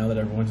big one now that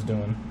everyone's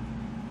doing?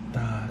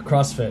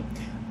 CrossFit.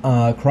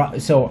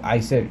 So I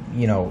said,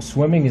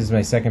 swimming is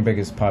my second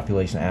biggest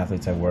population of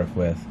athletes I work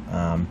with,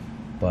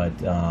 but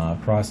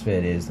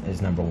CrossFit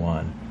is number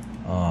one.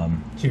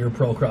 So you're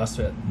pro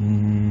CrossFit?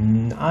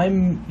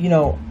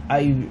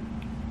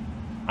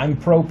 I'm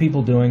pro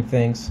people doing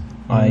things.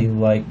 I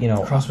like,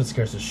 CrossFit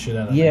scares the shit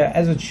out of me. Yeah,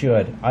 as it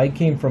should. I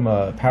came from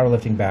a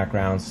powerlifting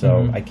background,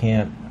 so I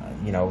can't,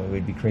 it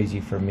would be crazy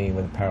for me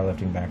with a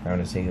powerlifting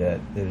background to say that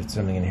there's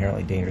something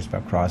inherently dangerous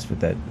about CrossFit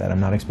that I'm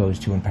not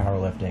exposed to in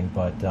powerlifting.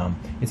 But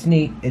it's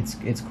neat.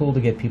 It's cool to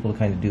get people to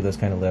kind of do those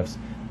kind of lifts.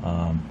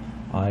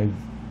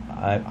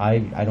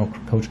 I don't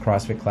coach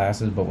CrossFit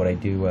classes, but what I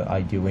do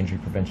injury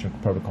prevention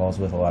protocols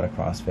with a lot of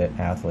CrossFit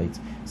athletes.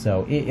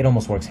 So it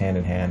almost works hand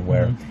in hand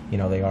where,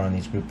 they are in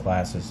these group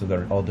classes, so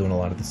they're all doing a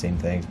lot of the same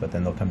things, but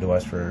then they'll come to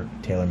us for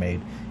tailor-made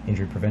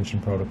injury prevention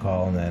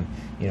protocol, and then,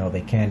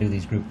 they can do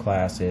these group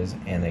classes,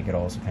 and they could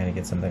also kind of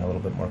get something a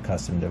little bit more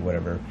custom to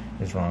whatever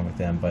is wrong with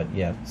them. But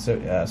yeah, so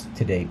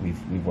to date,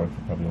 we've worked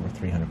with probably over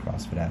 300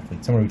 CrossFit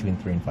athletes, somewhere between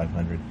 300 and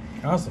 500.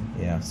 Awesome.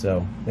 Yeah,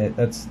 so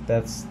that's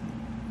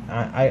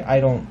I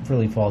don't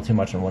really fall too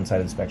much on one side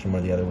of the spectrum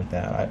or the other with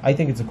that. I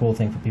think it's a cool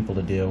thing for people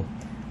to do.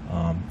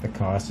 The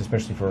cost,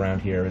 especially for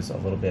around here, is a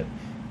little bit,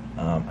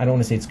 I don't want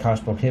to say it's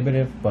cost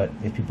prohibitive, but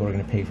if people are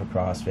going to pay for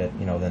CrossFit,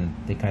 then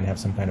they kind of have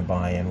some kind of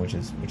buy-in, which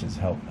is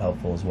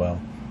helpful as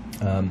well.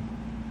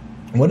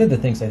 One of the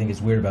things I think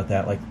is weird about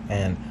that,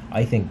 and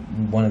I think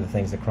one of the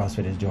things that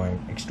CrossFit is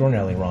doing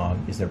extraordinarily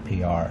wrong is their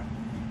PR.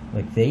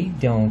 They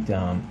don't,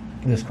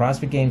 those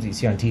CrossFit games that you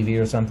see on TV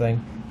or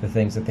something, the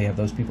things that they have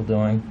those people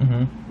doing,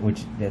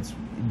 which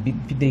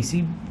they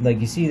see,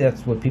 you see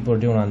that's what people are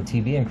doing on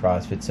TV in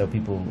CrossFit, so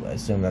people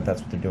assume that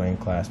that's what they're doing in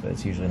class, but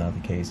it's usually not the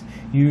case.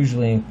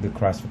 Usually in the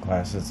CrossFit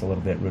classes, it's a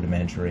little bit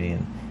rudimentary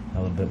and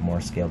a little bit more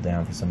scaled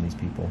down for some of these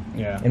people.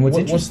 Yeah. And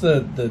what's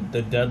the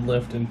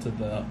deadlift into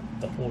the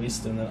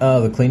hoist and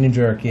the clean and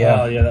jerk?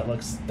 Yeah. Oh yeah, that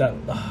looks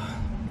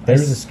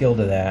there's a skill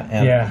to that.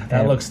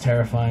 That looks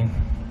terrifying.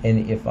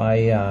 And if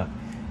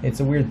it's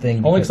a weird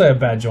thing. Only because I have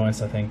bad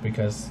joints, I think,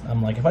 because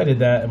I'm like, if I did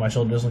that and my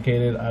shoulder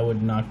dislocated, I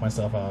would knock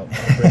myself out.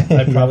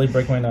 I'd probably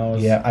break my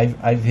nose. Yeah,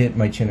 I've hit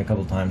my chin a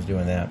couple times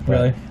doing that. But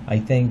really? I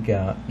think,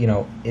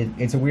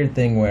 it's a weird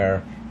thing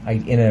where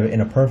in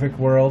a perfect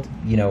world,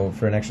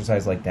 for an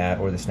exercise like that,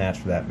 or the snatch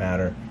for that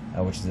matter,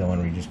 which is the one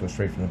where you just go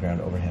straight from the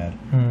ground overhead,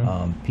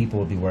 people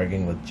would be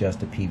working with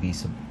just a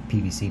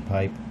PVC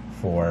pipe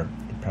for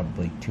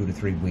probably 2 to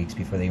 3 weeks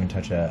before they even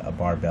touch a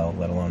barbell,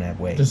 let alone add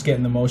weight. Just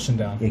getting the motion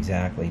down.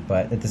 Exactly,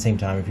 but at the same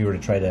time, if you were to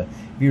try to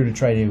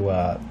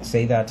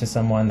say that to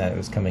someone that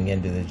was coming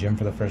into the gym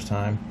for the first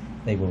time,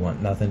 they would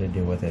want nothing to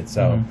do with it.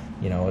 So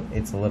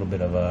it's a little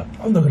bit of a.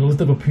 I'm not gonna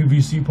lift up a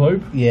PVC pipe.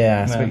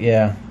 Yeah, so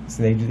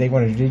they just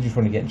want to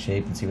get in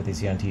shape and see what they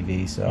see on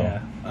TV. So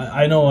yeah,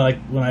 I know.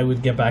 When I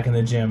would get back in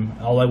the gym,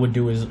 all I would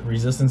do is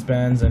resistance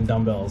bands and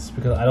dumbbells,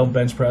 because I don't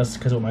bench press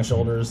because with my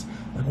shoulders.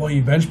 Well,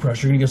 you bench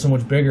press, you're gonna get so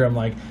much bigger. I'm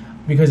like,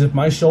 because if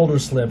my shoulder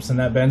slips in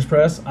that bench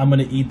press, I'm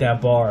gonna eat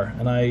that bar,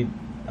 and I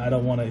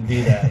don't want to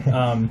do that.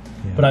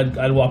 But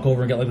I'd walk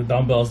over and get the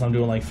dumbbells, and I'm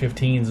doing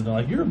 15s, and they're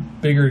like, "You're a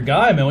bigger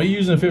guy, man. What are you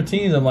using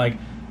 15s?" I'm like,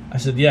 I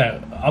said, "Yeah,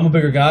 I'm a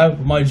bigger guy,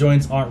 but my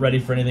joints aren't ready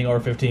for anything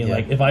over 15. Yeah.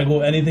 If I go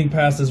anything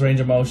past this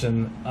range of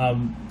motion,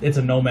 it's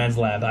a no man's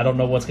land. I don't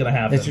know what's gonna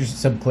happen." It's your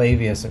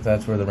subclavius, if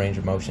that's where the range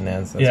of motion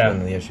ends. That's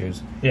one of the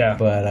issues. Yeah.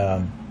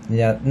 But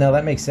no,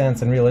 that makes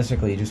sense. And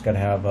realistically, you just got to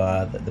have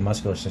the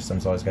muscular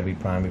system's always got to be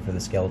primed before the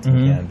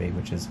skeleton can be,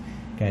 which is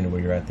kind of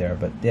where you're at there.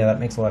 But yeah, that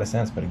makes a lot of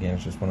sense. But again,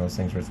 it's just one of those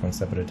things where it's one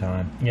step at a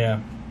time. Yeah.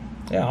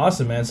 Yeah,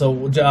 awesome, man.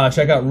 So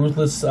check out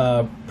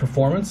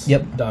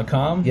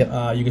ruthlessperformance.com.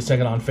 Yep. You can check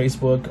it on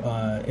Facebook,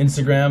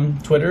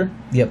 Instagram, Twitter.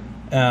 Yep.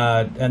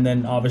 And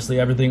then obviously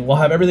everything. We'll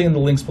have everything in the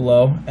links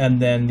below.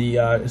 And then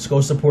it's Go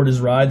Support His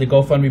Ride. The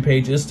GoFundMe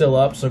page is still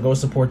up, so go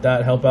support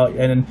that. Help out.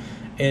 And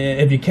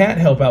if you can't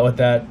help out with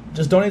that,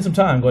 just donate some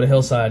time. Go to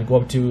Hillside. Go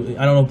up to,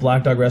 I don't know if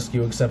Black Dog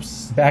Rescue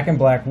accepts. Back in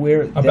Black.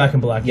 Back in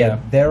Black. Yeah.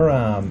 They're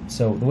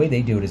so the way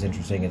they do it is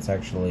interesting. It's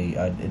actually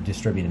a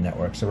distributed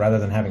network. So rather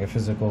than having a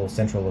physical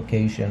central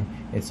location,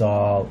 it's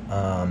all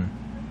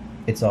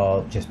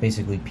just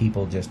basically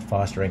people just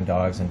fostering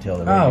dogs until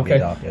they're ready to be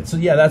adopted. So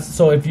yeah,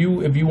 if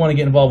you want to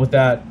get involved with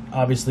that,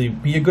 obviously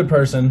be a good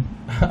person,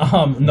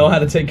 know how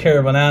to take care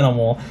of an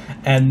animal,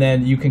 and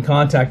then you can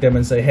contact them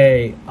and say,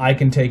 "Hey, I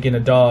can take in a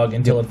dog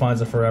until it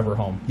finds a forever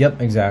home." Yep,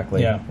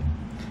 exactly. Yeah,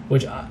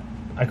 which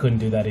I couldn't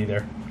do that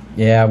either.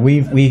 Yeah,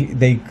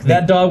 they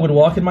that dog would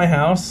walk in my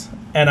house,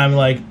 And I'm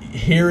like,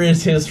 here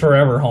is his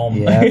forever home.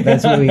 Yeah,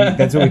 that's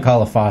what we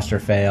call a foster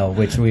fail,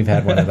 which we've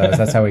had one of those.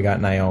 That's how we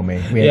got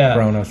Naomi. We had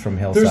Kronos from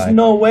Hillside. There's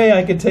no way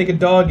I could take a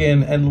dog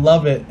in and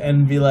love it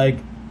and be like,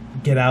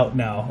 get out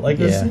now. Like,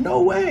 there's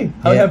no way.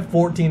 I would have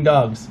 14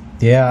 dogs.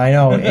 Yeah, I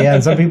know. Yeah,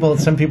 and some people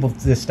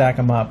just stack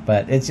them up,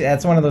 but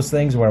it's one of those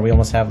things where we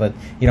almost have the,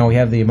 we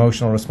have the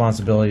emotional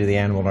responsibility of the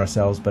animal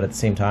ourselves, but at the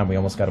same time we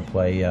almost got to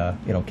play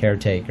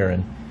caretaker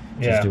and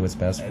just do what's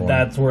best for them.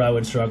 That's where I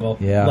would struggle.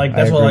 Yeah, like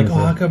that's why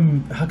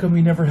how come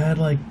we never had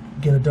like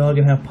get a dog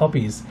and have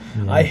puppies?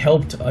 Yeah. I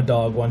helped a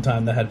dog one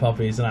time that had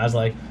puppies, and I was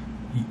like,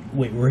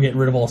 wait, we're getting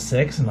rid of all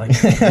 6? And like,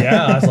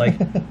 yeah, I was like,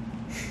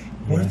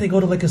 what if they go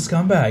to like a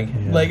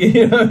scumbag? Yeah. Like,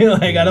 you know what I mean?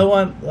 Like, I don't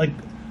want like.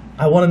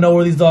 I want to know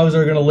where these dogs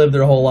are going to live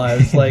their whole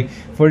lives. Like,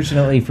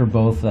 fortunately for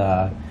both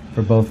the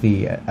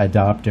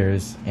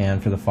adopters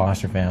and for the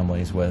foster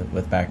families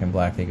with Back in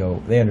Black,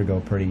 they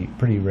undergo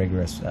pretty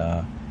rigorous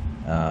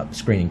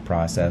screening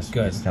process.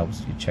 Good. It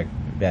helps you check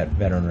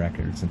veteran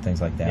records and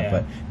things like that. Yeah.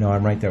 But no,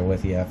 I'm right there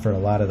with you. For a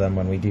lot of them,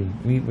 when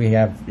we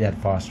have had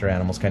foster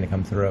animals kind of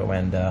come through,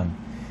 and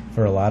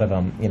for a lot of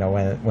them,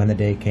 when the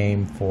day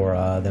came for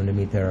them to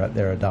meet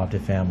their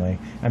adopted family,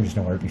 I'm just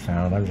nowhere to be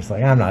found. I'm just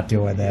like, I'm not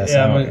doing this.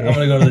 Yeah, I'm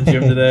gonna go to the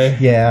gym today.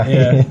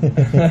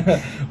 Yeah.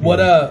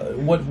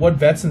 What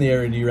vets in the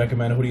area do you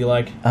recommend? Who do you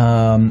like?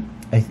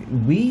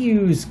 We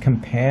use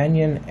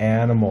Companion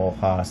Animal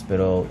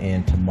Hospital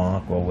in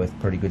Tamaqua with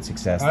pretty good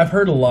success. I've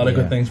heard a lot of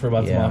good things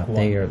about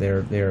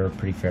Tamaqua. They're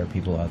pretty fair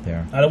people out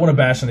there. I don't want to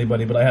bash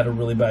anybody, but I had a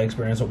really bad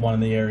experience with one in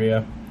the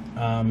area.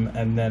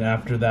 And then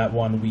after that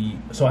one,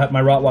 I had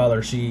my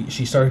Rottweiler.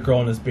 She started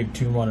growing this big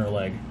tumor on her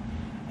leg,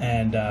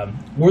 and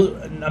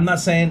I'm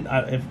not saying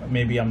if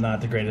maybe I'm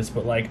not the greatest,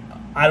 but like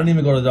I don't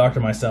even go to the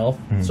doctor myself.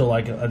 Mm-hmm. So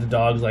like the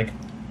dogs, like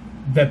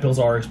vet bills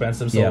are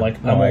expensive. So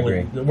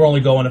we're only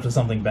going if it's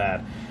something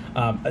bad.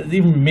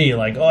 Even me,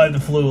 like, I have the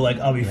flu, like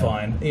I'll be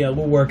fine. Yeah,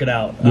 we'll work it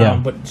out.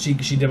 But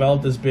she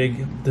developed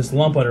this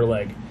lump on her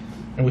leg,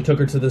 and we took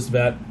her to this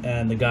vet,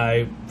 and the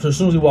guy, so as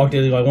soon as we walked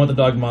in, he goes, I want the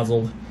dog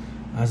muzzled.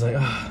 I was like,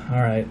 all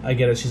right, I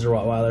get it. She's a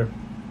Rottweiler.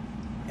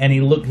 And he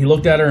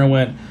looked at her and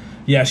went,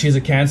 yeah, she's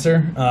a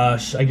cancer.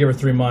 I give her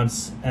 3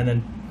 months, and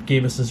then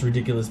gave us this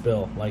ridiculous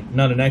bill. Like,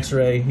 not an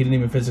x-ray. He didn't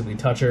even physically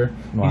touch her.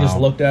 Wow. He just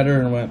looked at her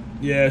and went,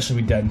 yeah, she'll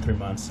be dead in 3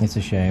 months. It's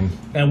a shame.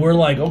 And we're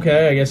like,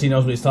 okay, I guess he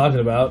knows what he's talking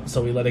about.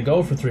 So we let it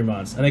go for 3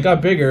 months. And it got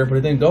bigger, but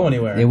it didn't go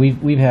anywhere. Yeah,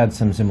 we've had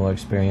some similar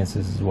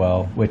experiences as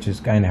well, which is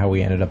kind of how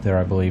we ended up there,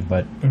 I believe.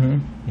 But,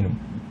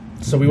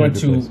 So we went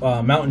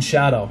to Mountain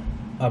Shadow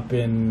up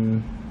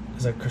in...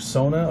 Is that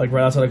Kersona? Like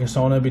right outside of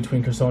Kersona,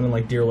 between Kersona and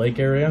like Deer Lake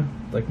area?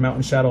 Like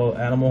Mountain Shadow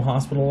Animal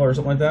Hospital or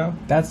something like that?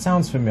 That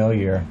sounds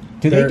familiar.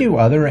 Do they do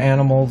other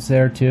animals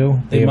there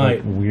too? They might.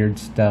 Have, like, weird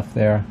stuff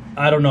there?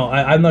 I don't know.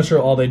 I'm not sure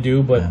all they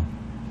do, but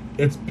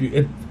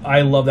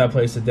I love that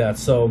place to death.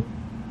 So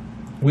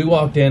we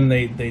walked in,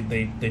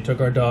 they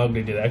took our dog,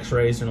 they did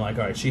x-rays, and like,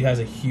 all right, she has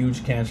a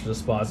huge cancer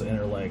deposit in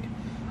her leg.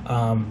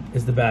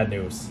 Is the bad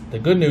news. The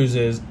good news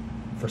is,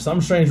 for some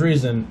strange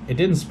reason, it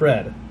didn't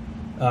spread.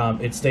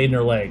 It stayed in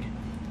her leg.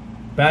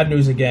 Bad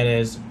news again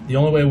is the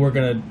only way we're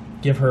gonna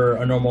give her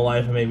a normal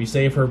life and maybe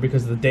save her,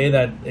 because the day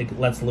that it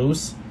lets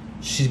loose,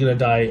 she's gonna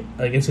die.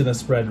 Like, it's gonna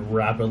spread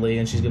rapidly,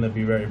 and she's gonna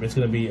be it's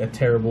gonna be a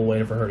terrible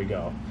way for her to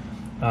go.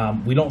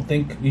 We don't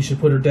think we should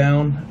put her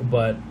down,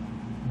 but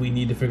we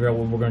need to figure out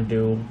what we're gonna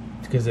do,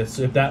 because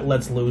if that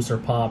lets loose or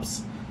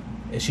pops,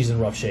 she's in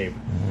rough shape.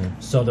 Mm-hmm.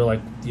 So they're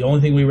like, the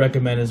only thing we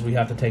recommend is we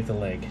have to take the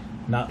leg,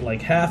 not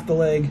like half the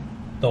leg,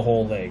 the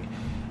whole leg.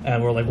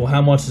 And we're like, well,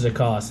 how much does it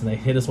cost? And they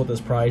hit us with this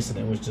price, and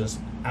it was just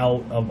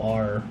out of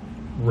our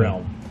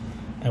realm.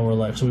 And we're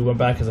like, so we went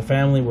back as a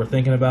family, we're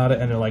thinking about it,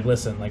 and they're like,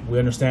 listen, like, we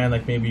understand,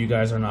 like, maybe you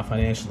guys are not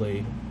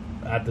financially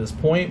at this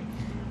point,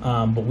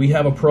 but we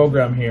have a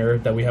program here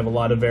that we have a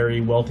lot of very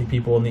wealthy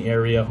people in the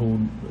area who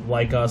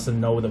like us and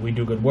know that we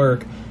do good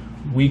work.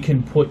 We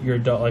can put your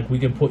dog, like, we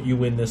can put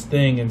you in this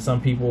thing, and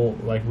some people,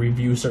 like,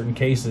 review certain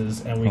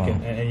cases, and we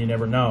can, and you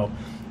never know.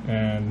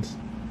 And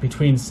I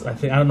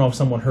don't know if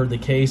someone heard the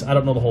case. I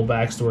don't know the whole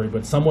backstory,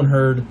 but someone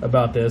heard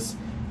about this,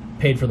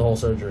 paid for the whole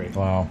surgery.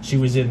 Wow. She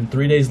was in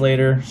 3 days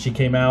later. She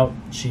came out.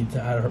 She was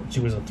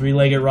a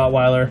 3-legged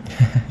Rottweiler.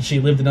 She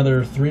lived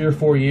another 3 or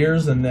 4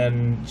 years, and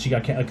then she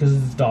got, because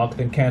it's dog,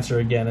 then cancer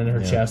again in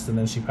her chest, and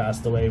then she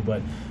passed away.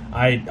 But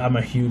I'm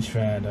a huge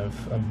fan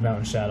of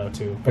Mountain Shadow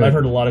too. But I've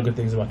heard a lot of good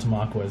things about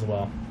Tamaqua as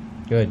well.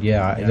 Good,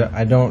 yeah.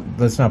 I don't.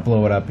 Let's not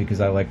blow it up,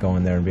 because I like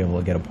going there and be able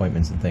to get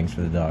appointments and things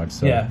for the dogs.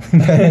 So. Yeah.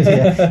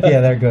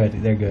 They're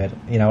good. They're good.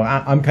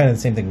 I'm kind of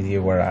the same thing with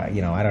you, where I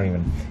don't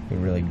even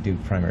really do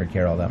primary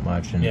care all that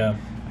much, and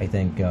I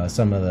think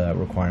some of the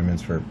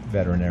requirements for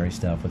veterinary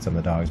stuff with some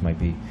of the dogs might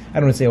be, I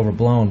don't want to say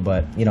overblown,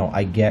 but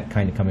I get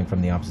kind of coming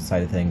from the opposite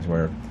side of things,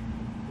 where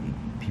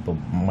people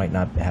might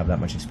not have that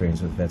much experience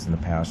with vets in the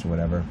past or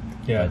whatever.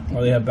 Yeah,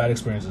 or they have bad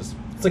experiences.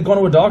 It's like going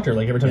to a doctor.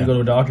 Like, every time you go to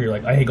a doctor, you're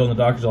like, I hate going to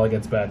the doctor, all I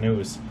get is bad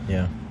news.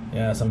 Yeah.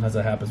 Yeah, sometimes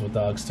that happens with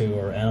dogs too,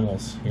 or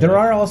animals. There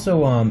are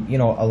also,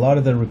 a lot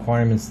of the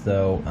requirements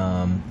though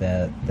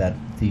that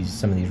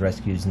some of these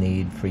rescues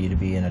need for you to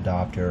be an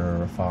adopter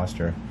or a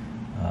foster,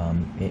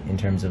 in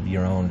terms of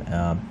your own,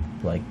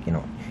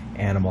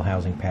 animal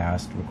housing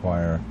past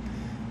require.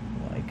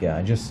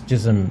 Just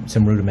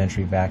some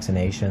rudimentary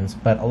vaccinations,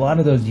 but a lot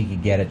of those you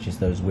could get at just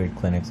those weird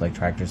clinics like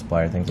Tractor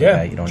Supply or things like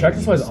that. You don't. Tractor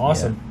Supply is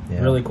awesome.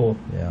 Yeah. Really cool.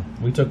 Yeah.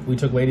 We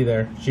took Lady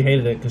there. She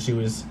hated it because she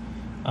was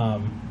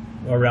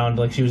around,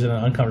 like, she was in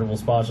an uncomfortable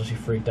spot, so she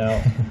freaked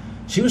out.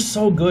 She was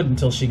so good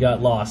until she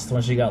got lost.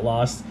 When she got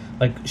lost,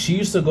 like, she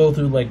used to go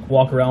through, like,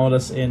 walk around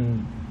with us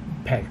in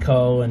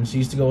Petco, and she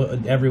used to go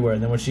everywhere.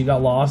 And then when she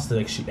got lost,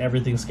 like,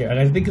 everything scared. Like,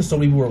 I think because so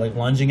many people were like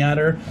lunging at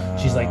her,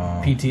 she's like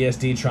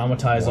PTSD,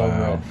 traumatized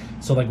over it.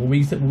 So like when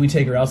we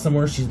take her out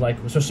somewhere, she's like,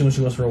 especially when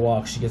she goes for a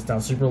walk, she gets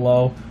down super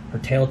low, her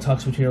tail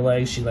tucks between her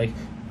legs, she like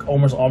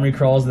almost army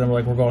crawls, and then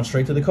we're going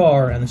straight to the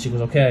car, and then she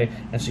goes okay,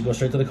 and she goes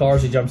straight to the car,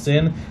 she jumps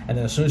in, and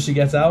then as soon as she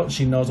gets out,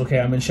 she knows,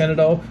 okay, I'm in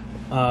Shenandoah.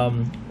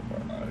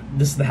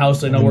 This is the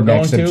house I know we're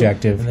going to.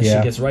 Objective, and then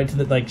she gets right to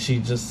the, like,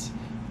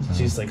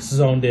 she's like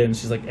zoned in.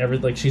 She's like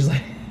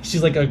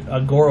she's like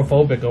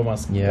agoraphobic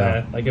almost.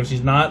 Yeah. Like if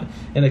she's not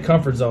in a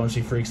comfort zone,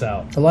 she freaks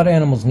out. A lot of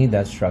animals need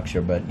that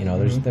structure, but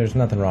there's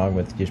nothing wrong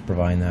with just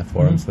providing that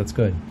for them. So that's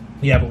good.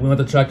 Yeah, but we went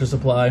to Tractor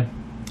Supply,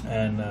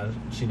 and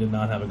she did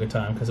not have a good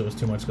time because it was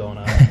too much going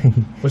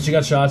on. But she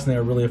got shots, and they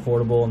were really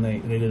affordable, and they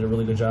did a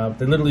really good job.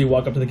 They literally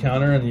walk up to the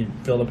counter and you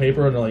fill the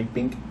paper, and they're like,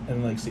 bink,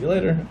 and like, see you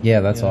later. Yeah,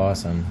 that's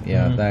awesome.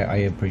 Yeah, I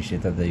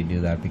appreciate that they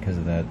do that because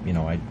of that.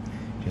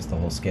 Just the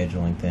whole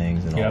scheduling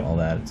things and all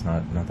that. It's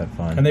not that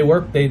fun. And they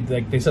work.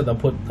 They said they'll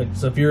put, like,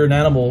 so if you're an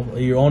animal,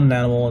 you own an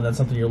animal, and that's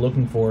something you're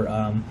looking for.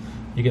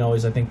 You can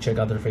always, I think, check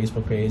out their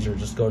Facebook page or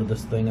just go to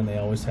this thing, and they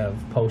always have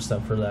posts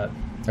up for that.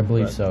 I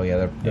believe so.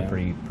 Yeah, they're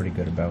pretty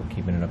good about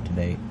keeping it up to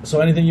date.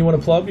 So anything you want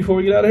to plug before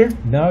we get out of here?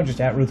 No,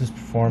 just at Ruthless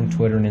Perform,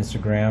 Twitter and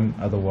Instagram.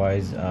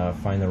 Otherwise,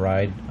 find the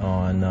ride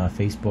on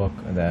Facebook,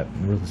 that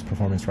Ruthless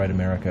Performance Ride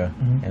America,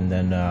 and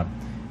then.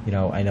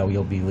 I know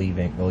you'll be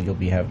leaving. Well, you'll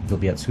be at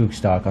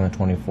Skookstock on the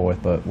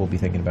 24th, but we'll be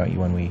thinking about you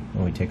when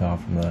we take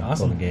off from the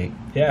Golden Gate.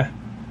 Yeah,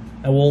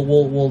 and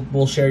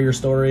we'll share your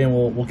story, and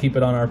we'll keep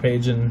it on our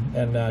page and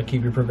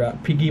keeping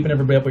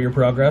everybody up with your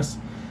progress.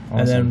 Awesome.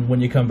 And then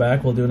when you come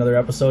back, we'll do another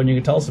episode, and you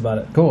can tell us about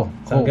it. Cool.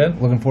 Sound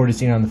good? Looking forward to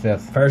seeing you on the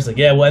 5th. Perfect.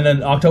 Yeah. Well, and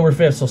then October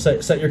 5th. So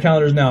set your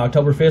calendars now.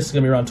 October 5th is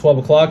gonna be around 12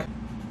 o'clock.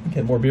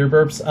 Get more beer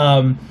burps.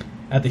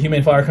 At the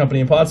Humane Fire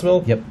Company in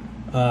Pottsville.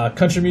 Yep.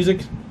 Country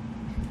music.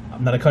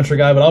 I'm not a country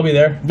guy, but I'll be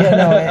there. Yeah,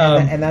 no,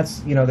 and that's,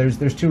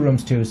 there's 2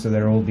 rooms too, so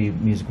there will be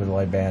music where the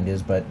live band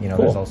is, but cool.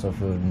 There's also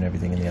food and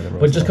everything in the other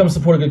rooms. But just come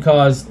support a good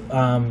cause.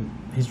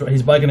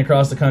 He's biking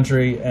across the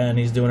country, and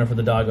he's doing it for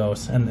the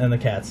doggos and the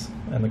cats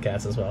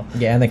as well.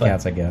 Yeah, and the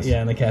cats, I guess.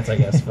 Yeah, and the cats, I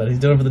guess. But he's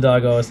doing it for the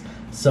doggos.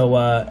 So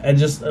and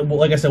just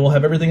like I said, we'll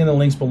have everything in the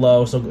links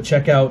below. So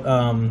check out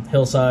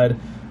Hillside,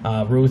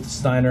 Ruth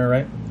Steiner,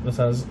 right?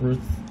 That's Ruth.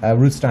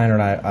 Ruth Steiner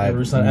and I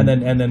Ruth Steiner,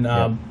 and then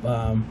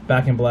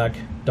Back in Black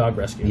Dog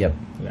Rescue. Yep.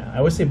 Yeah, I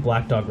always say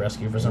Black Dog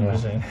Rescue for some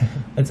reason.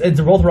 It's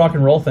both rock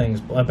and roll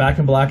things. Back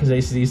in Black is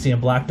AC/DC,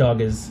 and Black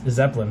Dog is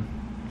Zeppelin.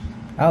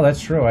 Oh,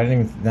 that's true. I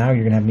didn't even. Now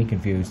you're gonna have me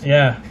confused.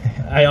 Yeah,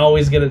 I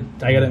always get it.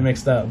 I get it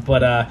mixed up.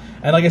 But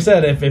and like I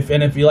said,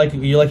 if you like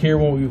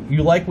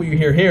what you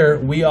hear here,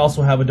 we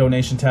also have a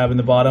donation tab in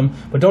the bottom.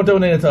 But don't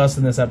donate it to us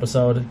in this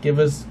episode.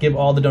 Give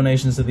all the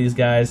donations to these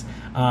guys.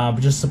 But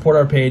just support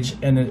our page,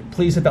 and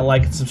please hit that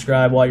like and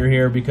subscribe while you're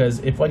here, because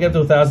if I get to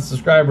 1,000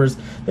 subscribers,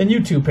 then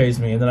YouTube pays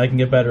me, and then I can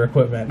get better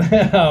equipment.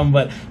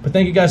 But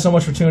thank you guys so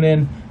much for tuning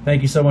in.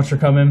 Thank you so much for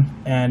coming,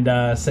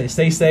 and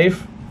stay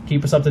safe.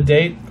 Keep us up to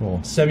date.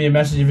 Cool. Send me a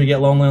message if you get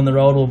lonely on the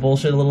road. We'll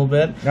bullshit a little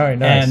bit. All right,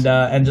 nice.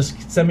 And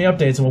just send me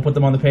updates, and we'll put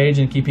them on the page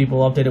and keep people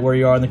updated where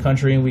you are in the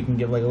country, and we can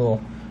give like a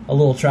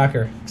little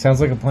tracker. Sounds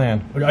like a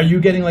plan. Are you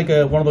getting like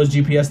one of those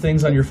GPS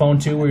things on your phone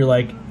too, where you're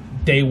like,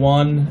 day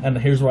 1, and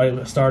here's where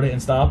I started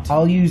and stopped?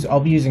 I'll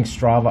be using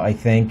Strava. I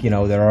think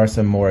there are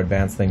some more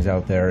advanced things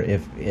out there.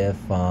 If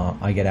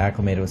I get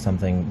acclimated with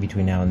something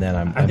between now and then,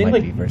 I think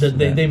might be versed.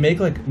 They make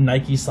like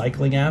Nike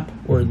cycling app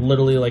where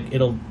literally like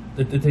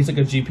it takes like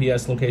a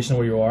GPS location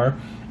where you are,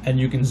 and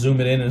you can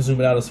zoom it in and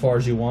zoom it out as far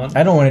as you want.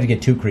 I don't want it to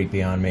get too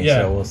creepy on me,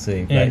 so we'll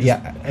see. And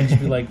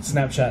just be like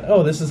Snapchat.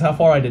 Oh, this is how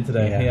far I did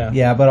today.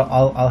 Yeah, but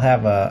I'll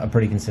have a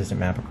pretty consistent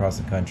map across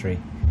the country.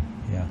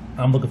 Yeah,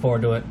 I'm looking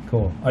forward to it.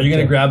 Cool. Are you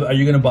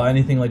gonna buy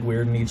anything like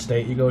weird in each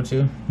state you go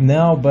to?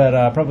 No,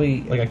 but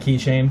probably like a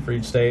keychain for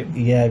each state.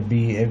 Yeah, it'd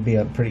be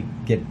a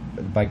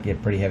bike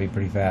get pretty heavy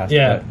pretty fast.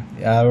 Yeah, but,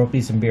 there'll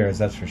be some beers,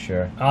 that's for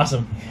sure.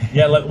 Awesome.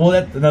 Yeah,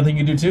 that's another thing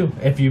you do too.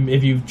 If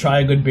you try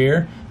a good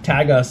beer,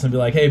 tag us and be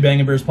like, "Hey,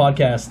 Bangin' Beers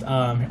podcast.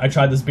 I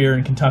tried this beer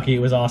in Kentucky. It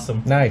was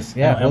awesome." Nice.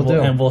 Yeah, we'll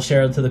do. And we'll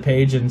share it to the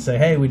page and say,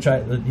 "Hey, we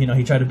tried.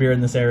 He tried a beer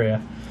in this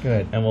area."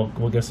 Good. And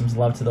we'll give some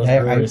love to those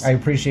breweries. I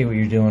appreciate what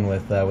you're doing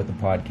with the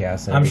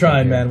podcast. I'm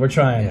trying, man. We're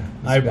trying. Yeah,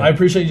 I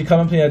appreciate you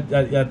coming to me at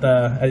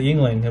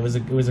Yingling.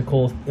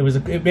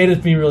 It made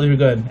it feel really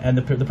good. And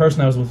the person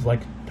I was with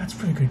like that's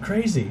pretty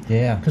crazy.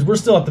 Yeah. Because we're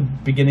still at the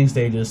beginning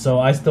stages, so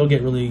I still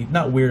get really,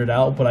 not weirded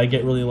out, but I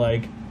get really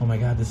like, oh my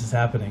God, this is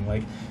happening.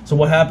 Like, so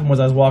what happened was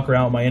I was walking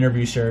around with my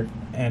interview shirt,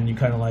 and you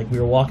kind of like, we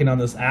were walking down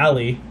this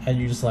alley, and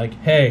you just like,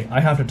 hey,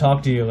 I have to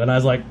talk to you. And I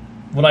was like,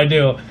 what'd I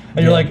do?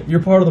 And you're like,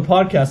 you're part of the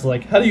podcast.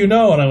 Like, how do you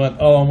know? And I went,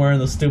 oh, I'm wearing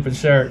the stupid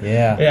shirt.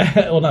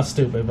 Yeah. Well, not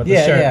stupid, but the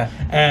shirt. Yeah.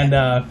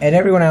 And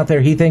everyone out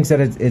there, he thinks that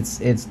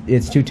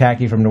it's too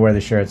tacky for him to wear the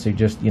shirt. So you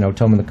just,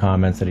 tell him in the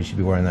comments that he should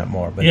be wearing that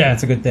more. But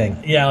it's a good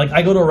thing. Yeah, like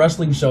I go to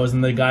wrestling shows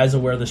and the guys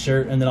will wear the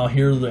shirt, and then I'll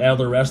hear the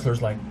other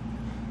wrestlers like,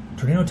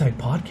 Tornado Tag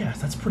Podcast,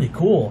 that's pretty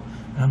cool.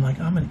 And I'm like,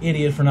 I'm an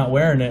idiot for not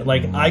wearing it.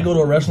 Like, I go to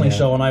a wrestling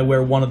show and I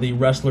wear one of the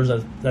wrestlers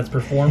that's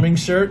performing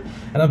shirt,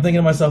 and I'm thinking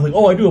to myself, like,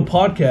 oh, I do a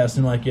podcast. And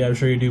I'm like, yeah, I'm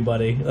sure you do,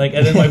 buddy. Like,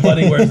 and then my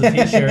buddy wears the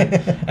t-shirt,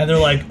 and they're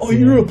like, oh,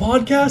 you do a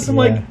podcast? I'm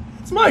like,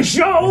 it's my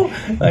show.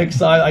 Like,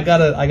 so I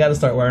gotta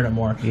start wearing it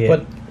more. Yeah.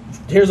 But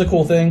here's a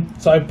cool thing.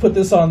 So I put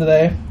this on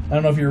today. I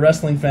don't know if you're a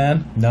wrestling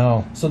fan.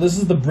 No. So this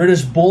is the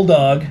British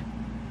Bulldog.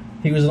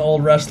 He was an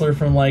old wrestler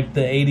from like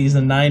the 80s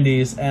and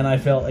 90s, and I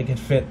felt like it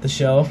fit the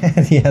show.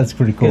 Yeah, that's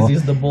pretty cool. Because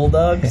he's the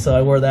Bulldog, so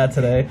I wore that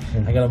today.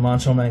 I got a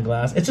Macho Man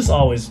glass. It's just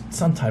always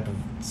some type of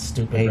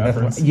stupid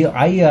reference.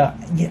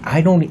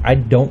 I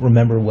don't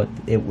remember what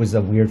it was. A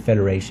weird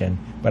federation,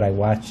 but I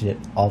watched it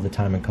all the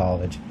time in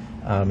college.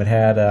 It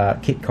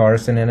had Kit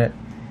Carson in it.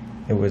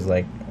 It was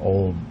like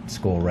old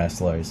school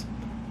wrestlers.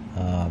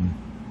 I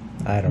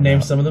don't know.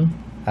 Name some of them.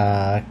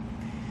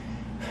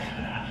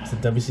 Is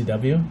it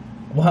WCW?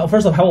 Well,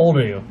 first off, how old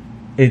are you?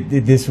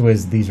 These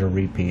are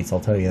repeats. I'll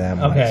tell you that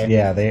much. Okay.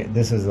 Yeah,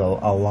 this is a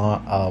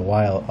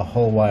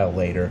whole while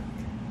later.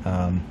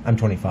 I'm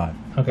 25.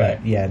 Okay.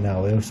 But yeah,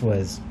 no,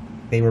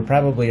 they were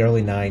probably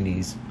early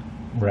 90s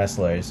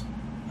wrestlers.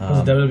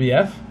 Was it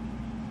WWF?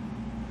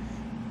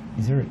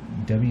 Is there a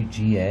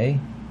WGA?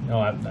 No,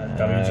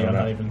 WG. I'm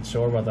not even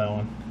sure about that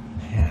one.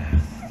 Yeah.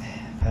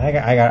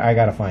 I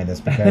gotta find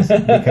this because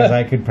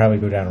I could probably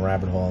go down a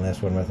rabbit hole on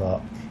this one with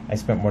all. I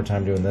spent more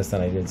time doing this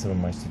than I did some of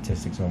my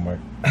statistics homework.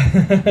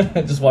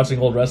 Just watching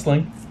old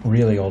wrestling?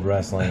 Really old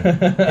wrestling.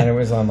 And it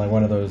was on like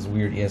one of those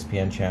weird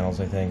ESPN channels,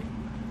 I think.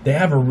 They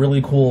have a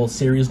really cool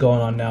series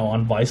going on now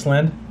on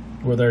Viceland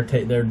where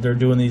they're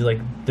doing these like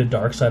the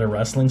dark side of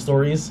wrestling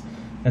stories,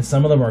 and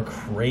some of them are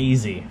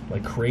crazy,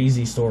 like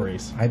crazy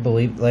stories. I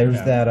believe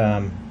there's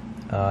that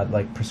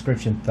like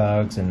Prescription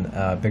Thugs and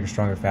Bigger,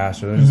 Stronger,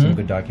 Faster. Those are some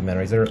good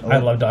documentaries. I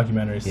love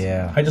documentaries.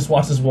 Yeah. I just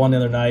watched this one the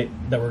other night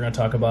that we're going to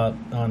talk about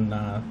on,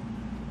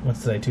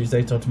 what's today,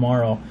 Tuesday, so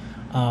tomorrow,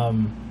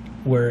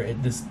 where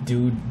this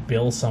dude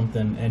builds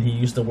something, and he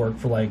used to work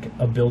for like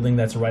a building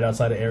that's right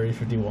outside of Area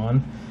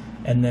 51,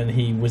 and then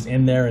he was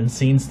in there and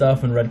seen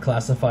stuff and read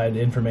classified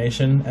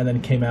information, and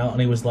then came out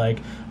and he was like,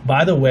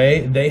 by the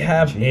way, they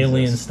have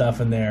alien stuff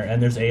in there,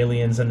 and there's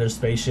aliens and there's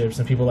spaceships,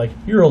 and people are like,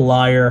 you're a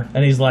liar.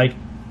 And he's like,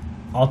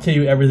 I'll tell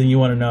you everything you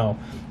want to know.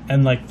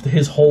 And like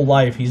his whole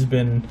life he's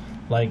been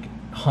like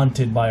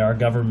hunted by our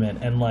government,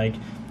 and like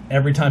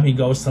every time he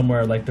goes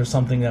somewhere, like there's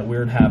something that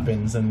weird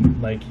happens,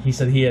 and like he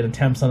said he had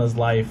attempts on his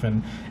life,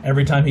 and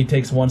every time he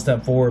takes one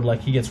step forward,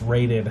 like he gets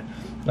raided,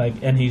 like,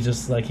 and he's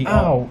just like he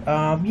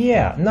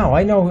yeah, no,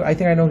 I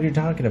think I know who you're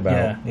talking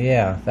about.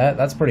 Yeah,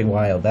 that's pretty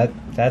wild.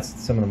 That's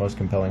some of the most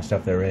compelling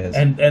stuff there is.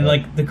 And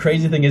like the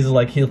crazy thing is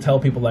like he'll tell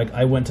people like,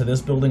 I went to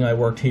this building, I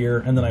worked here,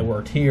 and then I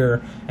worked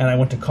here, and I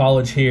went to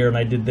college here, and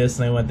I did this,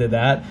 and I went did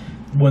that.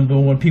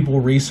 When people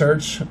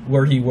research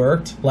where he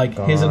worked, like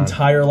his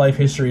entire life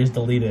history is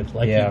deleted.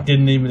 Like he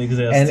didn't even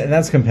exist. And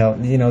that's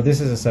compelling. This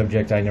is a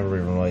subject I never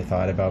even really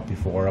thought about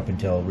before up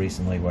until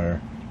recently,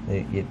 where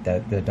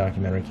the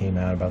documentary came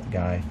out about the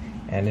guy,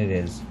 and it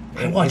is.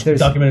 I watched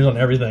documentaries on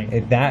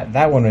everything.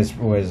 That one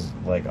was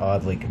like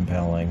oddly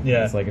compelling.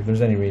 Yeah, it's like if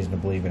there's any reason to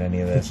believe in any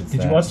of this,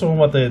 did you watch the one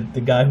about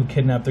the guy who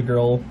kidnapped the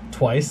girl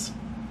twice?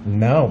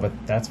 No, but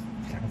that's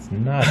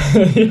nuts.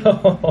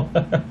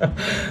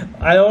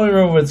 I don't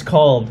remember what it's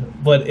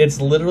called, but it's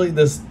literally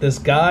this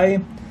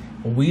guy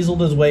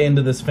weaseled his way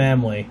into this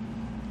family,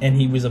 and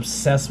he was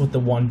obsessed with the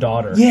one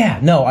daughter. Yeah,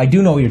 no, I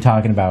do know what you're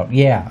talking about.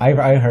 Yeah,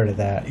 I heard of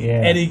that.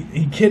 Yeah, and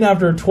he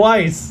kidnapped her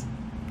twice.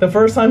 The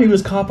first time he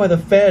was caught by the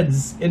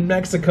feds in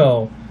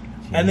Mexico,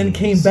 and then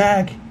came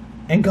back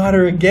and got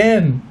her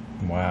again.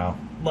 Wow.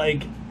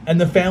 Like, and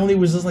the family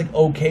was just like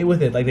okay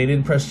with it. Like they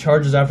didn't press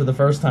charges after the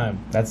first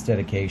time. That's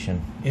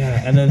dedication.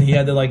 Yeah, and then he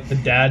had the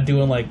dad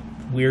doing like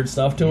weird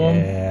stuff to him.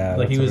 Yeah,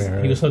 like he was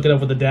hooking up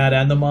with the dad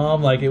and the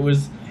mom. Like it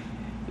was,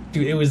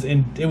 dude. It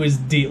was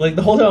deep. Like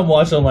the whole time I'm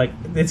watching, I'm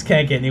like, this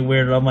can't get any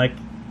weirder. I'm like,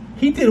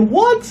 he did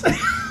what?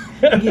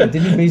 Yeah,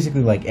 didn't he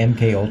basically like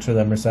MK Ultra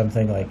them or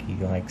something? Like he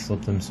like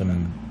slipped them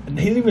some. He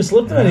didn't even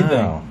slip them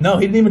anything. No,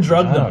 he didn't even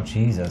drug them. Oh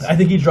Jesus! I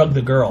think he drugged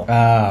the girl.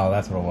 Oh,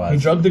 that's what it was. He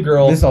drugged the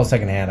girl. This is all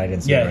secondhand. I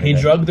didn't see. Yeah, he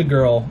drugged the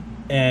girl,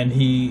 and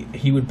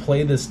he would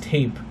play this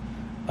tape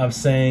of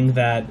saying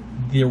that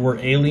there were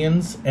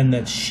aliens and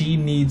that she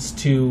needs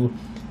to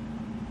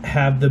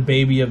have the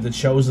baby of the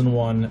chosen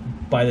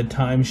one by the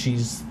time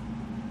she's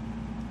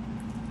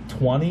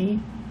 20,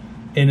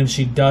 and if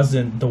she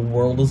doesn't, the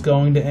world is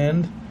going to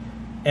end.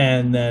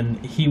 And then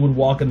he would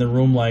walk in the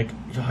room like,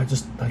 I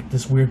just, like,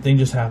 this weird thing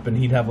just happened.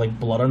 He'd have, like,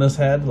 blood on his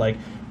head. Like,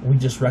 we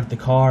just wrecked the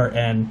car,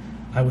 and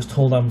I was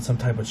told I'm some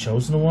type of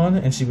chosen one.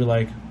 And she'd be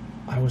like,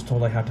 I was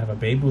told I have to have a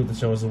baby with the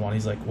chosen one.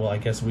 He's like, well, I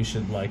guess we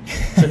should, like...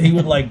 So he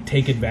would, like,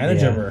 take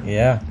advantage of her.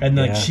 Yeah. And,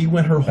 like, she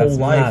went her whole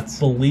life nuts.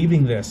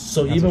 believing this.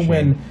 So even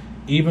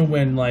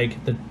when,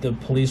 like, the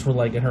police were,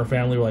 like, and her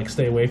family were, like,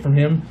 stay away from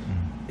him,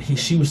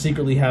 she was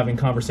secretly having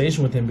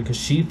conversation with him because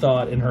she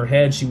thought in her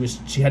head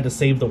she had to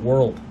save the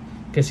world.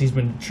 Because he's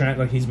been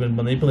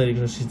manipulated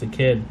because she's the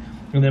kid,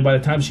 and then by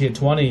the time she hit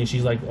 20,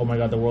 she's like, "Oh my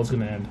God, the world's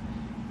gonna end.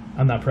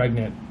 I'm not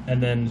pregnant."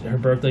 And then her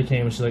birthday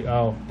came, and she's like,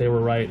 "Oh, they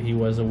were right. He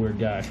was a weird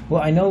guy."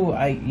 Well, I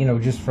know,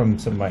 just from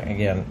some of my,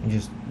 again,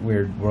 just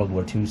weird World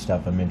War II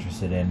stuff I'm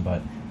interested in,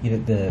 but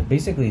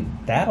basically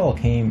that all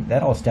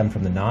stemmed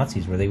from the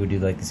Nazis, where they would do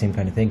like the same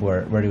kind of thing,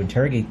 where to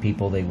interrogate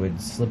people, they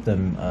would slip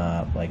them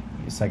like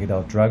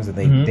psychedelic drugs that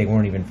they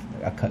weren't even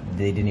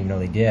they didn't even know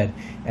they did,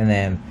 and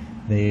then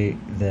the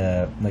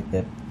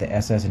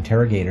SS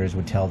interrogators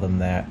would tell them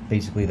that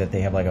basically that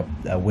they have like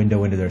a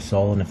window into their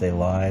soul, and if they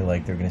lie,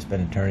 like they're going to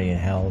spend eternity in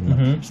hell,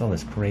 and just all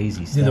this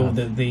crazy stuff.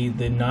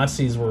 The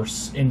Nazis were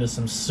into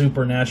some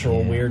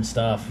supernatural weird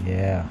stuff.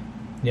 Yeah,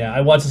 I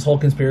watched this whole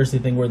conspiracy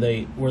thing where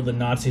the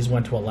Nazis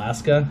went to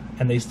Alaska,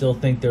 and they still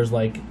think there's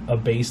like a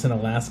base in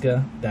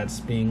Alaska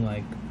that's being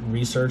like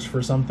researched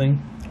for something.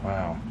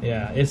 Wow.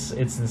 Yeah, it's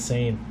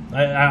insane.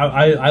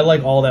 I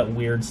like all that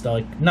weird stuff.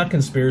 Like, not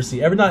conspiracy.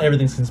 Not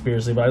everything's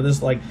conspiracy, but I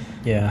just like.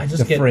 Yeah. I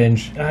just the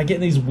fringe. I get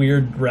in these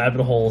weird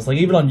rabbit holes. Like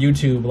even on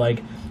YouTube,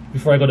 like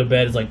before I go to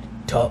bed, it's like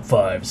top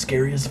 5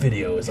 scariest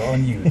videos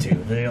on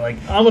YouTube. And you're like,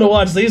 I'm gonna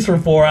watch these for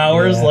 4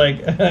 hours,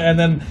 like, and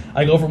then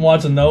I go from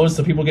watching those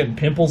to people getting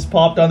pimples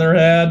popped on their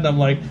head, and I'm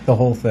like, the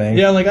whole thing.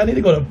 Yeah, like I need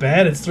to go to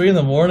bed. It's 3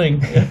 a.m.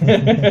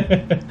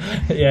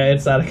 Yeah,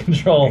 it's out of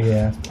control.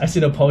 Yeah. I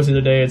seen a post the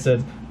other day. It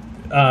said.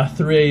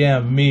 3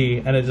 a.m. me,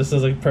 and it just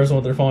says like person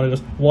with their phone. It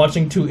goes,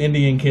 watching 2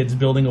 Indian kids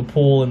building a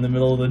pool in the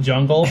middle of the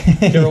jungle.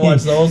 You ever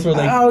watch those? Where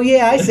they? Oh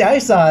yeah, I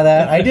saw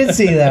that. I did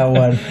see that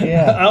one.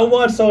 Yeah, I'll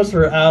watch those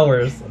for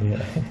hours.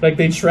 Yeah. Like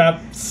they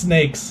trap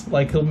snakes.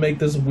 Like he'll make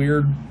this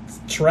weird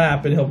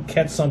trap and he'll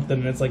catch something,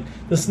 and it's like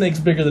the snake's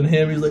bigger than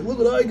him. He's like, look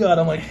what I got.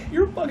 I'm like,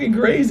 you're fucking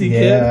crazy,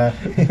 kid.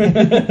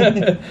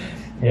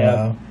 Yeah.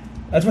 Wow.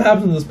 That's what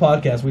happens in this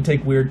podcast. We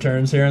take weird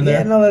turns here and there.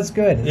 Yeah, no, that's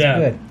good. It's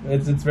good.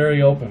 It's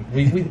very open.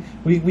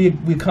 We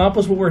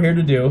accomplish what we're here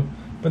to do,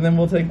 but then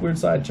we'll take weird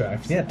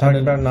sidetracks. Yeah,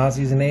 talking about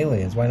Nazis and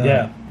aliens. Why not?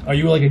 Yeah. Are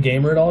you like a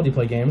gamer at all? Do you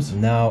play games?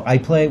 No, I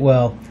play.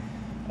 Well,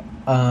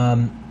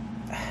 I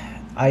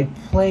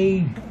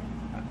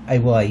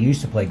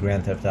used to play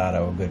Grand Theft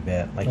Auto a good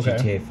bit, like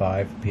GTA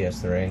 5,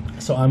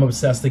 PS3. So I'm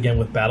obsessed again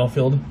with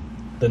Battlefield,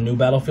 the new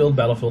Battlefield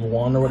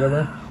 1 or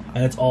whatever,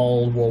 and it's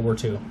all World War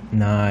II.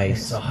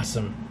 Nice. It's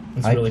awesome.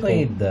 It's I really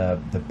played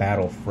cool. the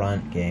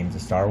Battlefront games, the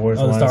Star Wars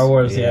ones. Oh, the Star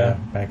Wars, yeah.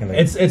 Back in the...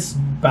 It's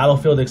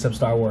Battlefield except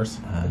Star Wars.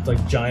 It's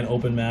like giant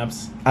open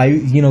maps.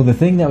 The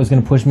thing that was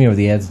going to push me over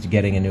the edge to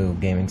getting a new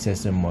gaming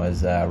system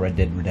was Red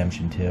Dead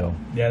Redemption 2.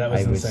 Yeah, that was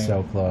insane. I was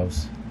so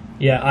close.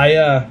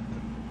 Yeah,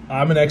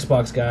 I'm an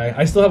Xbox guy.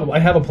 I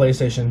have a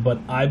PlayStation, but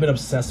I've been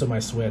obsessed with my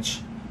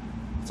Switch.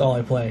 That's all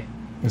I play.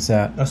 What's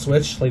that? A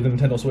Switch, like the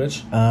Nintendo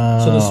Switch.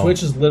 Oh. So the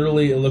Switch is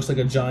literally, it looks like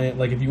a giant,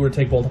 like if you were to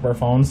take both of our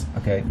phones,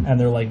 okay, and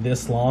they're like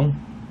this long,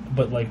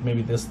 but like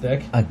maybe this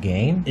thick. A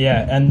game?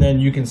 Yeah, and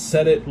then you can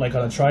set it like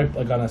on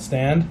a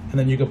stand, and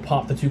then you can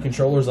pop the 2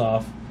 controllers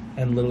off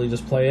and literally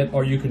just play it,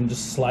 or you can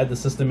just slide the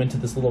system into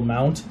this little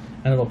mount,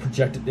 and it'll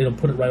project it. It'll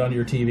put it right onto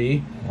your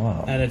TV.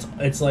 Wow! And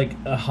it's like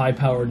a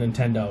high-powered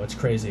Nintendo. It's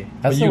crazy.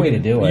 That's the way to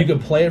do it. You can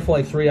play it for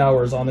like 3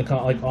 hours on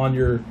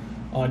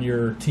on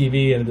your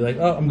TV and be like,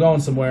 oh, I'm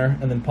going somewhere,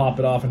 and then pop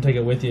it off and take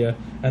it with you,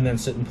 and then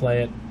sit and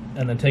play it,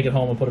 and then take it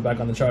home and put it back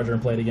on the charger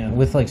and play it again.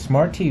 With like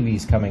smart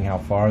TVs coming how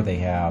far they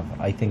have,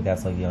 I think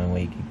that's like the only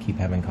way you can keep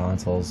having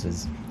consoles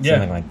is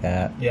something like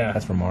that. Yeah,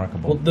 that's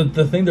remarkable. Well,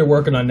 the thing they're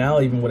working on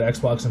now, even with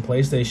Xbox and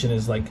PlayStation,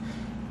 is like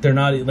they're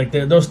not like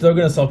they're still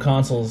going to sell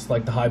consoles,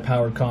 like the high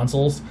powered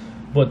consoles,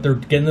 but they're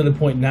getting to the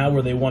point now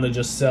where they want to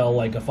just sell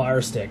like a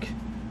Fire Stick,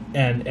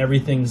 and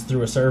everything's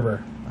through a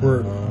server.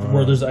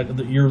 Where there's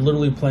you're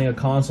literally playing a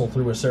console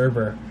through a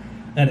server,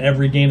 and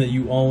every game that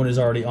you own is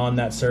already on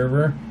that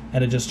server,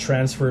 and it just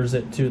transfers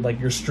it to like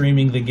you're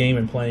streaming the game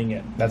and playing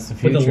it. That's the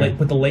future.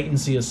 But the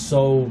latency is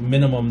so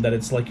minimum that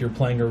it's like you're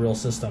playing a real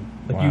system.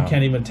 Like you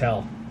can't even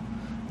tell.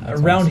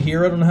 Around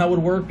here, I don't know how it would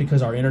work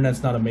because our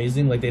internet's not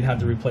amazing. Like they'd have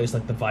to replace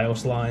like the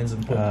Fios lines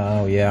and put.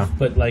 Oh yeah.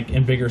 But like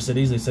in bigger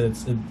cities, they said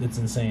it's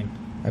insane.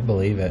 I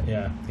believe it.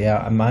 Yeah.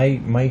 Yeah.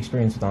 My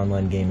experience with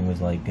online gaming was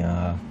like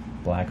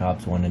Black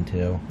Ops 1 and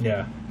 2.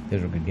 Yeah.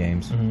 Those were good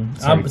games.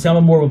 Mm-hmm.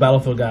 I'm more of a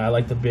Battlefield guy. I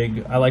like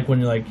I like when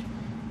you're like,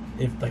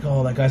 if like,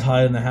 oh, that guy's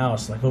hiding in the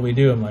house. Like, what do we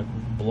do? I'm like,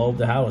 blow up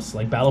the house.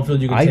 Like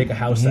Battlefield, you can take a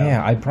house out.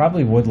 Yeah, I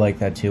probably would like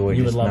that too. I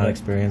you just would love not it.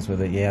 Experienced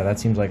with it. Yeah, that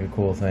seems like a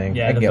cool thing.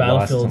 Yeah, I'd the get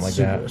lost in Battlefield's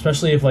something like that.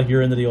 especially if like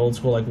you're into the old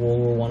school like World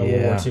War I or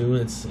World War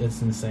II. It's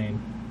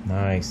insane.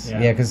 Nice.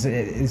 Yeah. Yeah,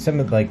 because some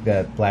of like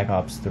that Black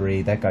Ops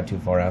 3 that got too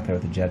far out there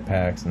with the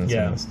jetpacks and some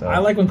of the stuff. I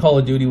like when Call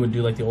of Duty would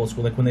do like the old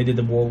school, like when they did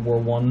the World War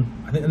One.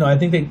 I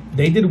think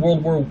they did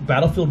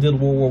Battlefield did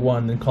World War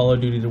One, and Call of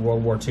Duty did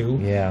World War Two.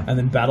 Yeah. And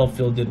then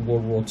Battlefield did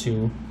World War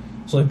Two.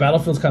 So like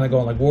Battlefield's kind of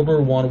going like World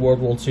War One, World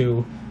War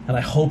Two, and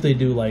I hope they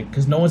do like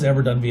because no one's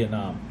ever done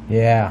Vietnam.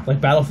 Yeah. Like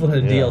Battlefield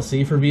had a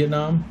DLC for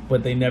Vietnam,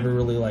 but they never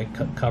really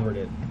like covered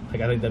it. Like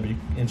I think that'd be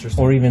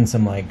interesting. Or even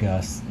some like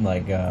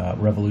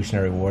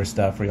Revolutionary War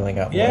stuff where you only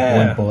got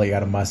one bullet, you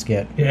got a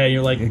musket. Yeah,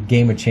 you're like the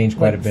game would change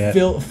quite a bit.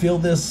 Fill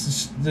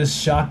this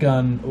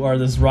shotgun or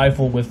this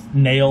rifle with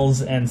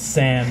nails and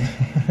sand.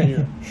 And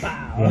you're,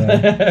 wow.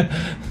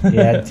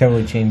 Yeah, it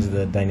totally changed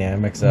the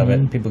dynamics of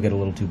it. People get a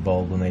little too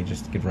bold when they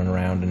just could run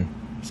around and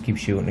just keep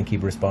shooting and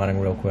keep responding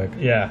real quick.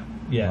 Yeah.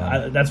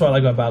 That's what I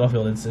like about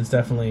Battlefield. It's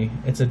definitely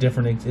a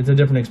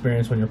different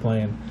experience when you're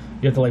playing.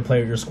 You have to like play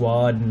with your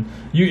squad, and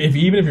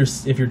even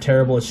if you're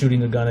terrible at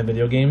shooting a gun in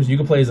video games, you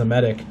can play as a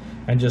medic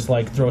and just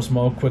like throw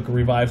smoke, quick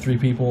revive 3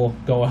 people,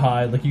 go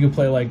hide. Like you could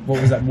play like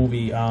what was that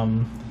movie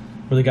where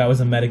the guy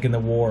was a medic in the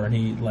war and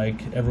he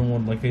like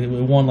everyone like it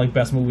won like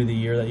best movie of the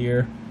year that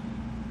year.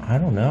 I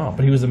don't know.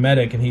 But he was a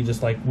medic, and he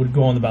just like would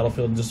go on the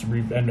battlefield and just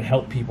and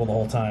help people the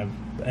whole time.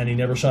 And he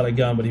never shot a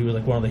gun, but he was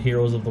like one of the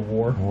heroes of the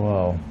war.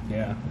 Whoa.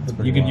 Yeah,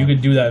 you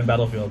could do that in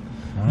Battlefield.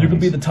 Nice. You could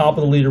be the top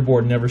of the leaderboard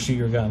and never shoot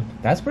your gun.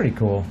 That's pretty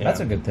cool. Yeah. That's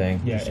a good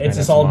thing. Yeah, it's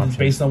just all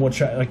based on what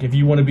like if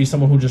you want to be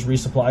someone who just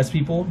resupplies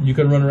people, you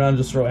can run around and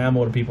just throw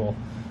ammo to people.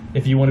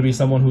 If you want to be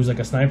someone who's like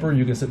a sniper,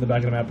 you can sit in the back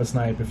of the map and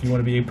snipe. If you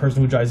want to be a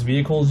person who drives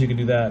vehicles, you can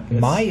do that.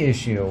 My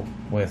issue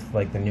with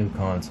like the new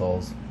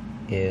consoles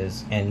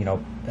is, and you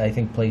know, I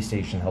think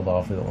PlayStation held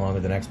off with it longer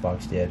than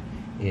Xbox did,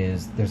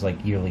 is there's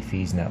like yearly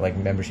fees now, like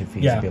membership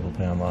fees to be able to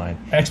play online.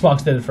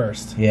 Xbox did it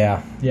first.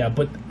 Yeah. Yeah,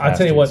 but I'll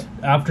tell you what,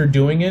 after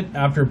doing it,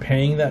 after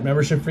paying that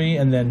membership fee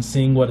and then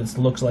seeing what it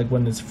looks like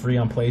when it's free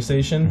on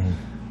PlayStation,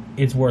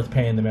 it's worth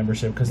paying the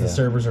membership because the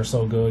servers are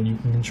so good. You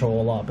can control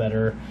a lot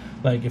better.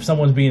 Like, if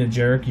someone's being a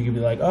jerk, you can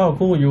be like, oh,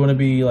 cool, you want to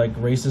be, like,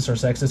 racist or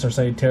sexist or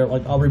say,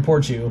 like, I'll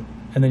report you.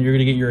 And then you're going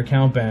to get your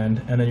account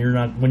banned. And then you're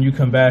not, when you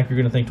come back, you're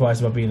going to think twice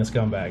about being a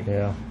scumbag.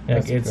 Yeah.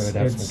 Like, it's good to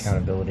have some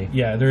accountability.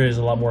 Yeah, there is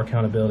a lot more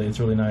accountability.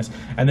 It's really nice.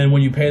 And then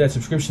when you pay that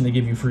subscription, they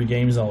give you free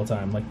games all the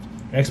time. Like,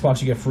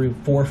 Xbox, you get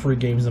 4 free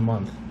games a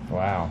month.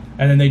 Wow.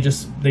 And then they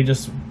just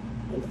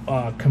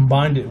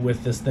combined it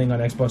with this thing on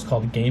Xbox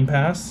called Game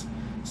Pass.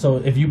 So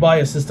if you buy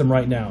a system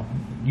right now,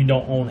 you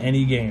don't own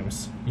any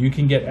games, you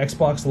can get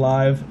Xbox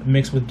Live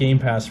mixed with Game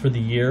Pass for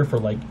the year for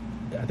like,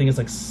 I think it's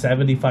like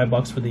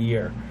 $75 for the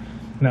year.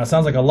 Now it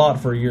sounds like a lot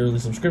for a yearly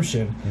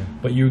subscription,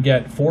 but you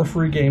get 4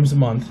 free games a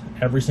month,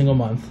 every single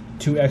month,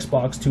 2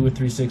 Xbox, 2 with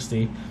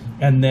 360,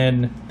 and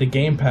then the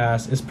Game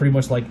Pass is pretty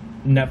much like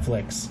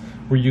Netflix,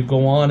 where you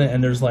go on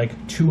and there's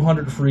like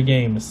 200 free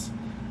games,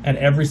 and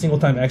every single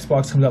time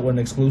Xbox comes out with an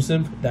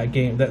exclusive, that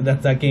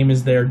game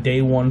is there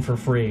day one for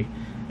free.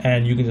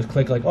 And you can just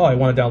click like, oh, I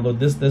want to download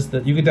this.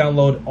 You can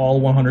download all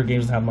 100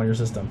 games and have them on your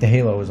system. The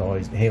Halo is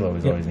always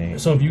neat.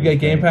 So if you get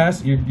Game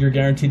Pass, you're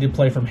guaranteed to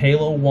play from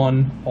Halo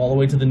 1 all the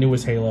way to the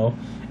newest Halo.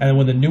 And then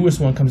when the newest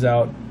one comes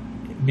out,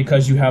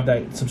 because you have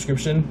that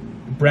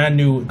subscription, brand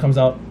new, it comes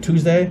out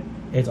Tuesday,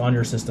 it's on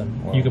your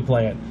system. Wow. You can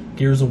play it.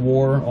 Gears of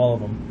War, all of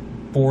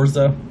them.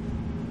 Forza,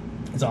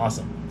 it's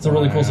awesome. It's a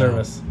really cool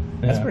service.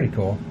 Yeah. That's pretty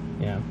cool.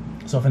 Yeah.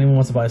 So if anyone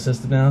wants to buy a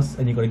system now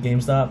and you go to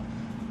GameStop,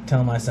 tell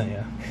them I sent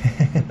you.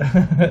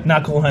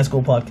 Not Cool in High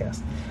School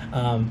podcast.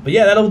 But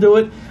yeah, that'll do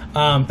it.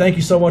 Thank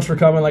you so much for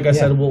coming. Like I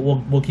said,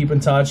 we'll keep in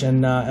touch,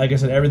 and like I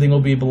said, everything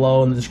will be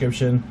below in the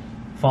description.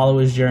 Follow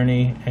his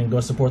journey and go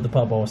support the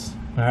puppos.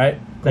 All right.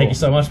 Cool. Thank you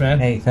so much, man.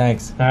 Hey,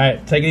 thanks. All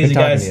right, take it easy,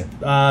 guys.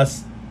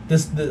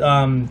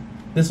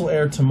 This will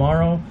air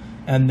tomorrow,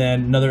 and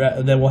then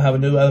we'll have a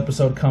new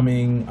episode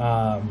coming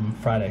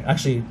Friday.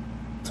 Actually,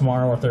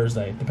 tomorrow or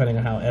Thursday, depending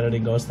on how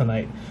editing goes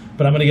tonight.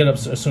 But I'm going to get up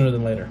sooner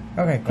than later.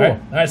 Okay, cool. All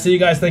right, see you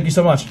guys. Thank you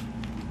so much.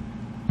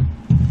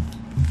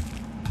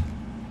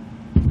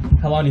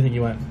 How long do you think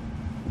you went?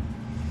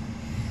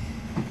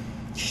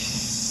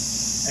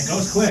 It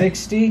goes quick.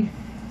 60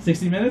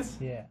 minutes?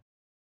 Yeah.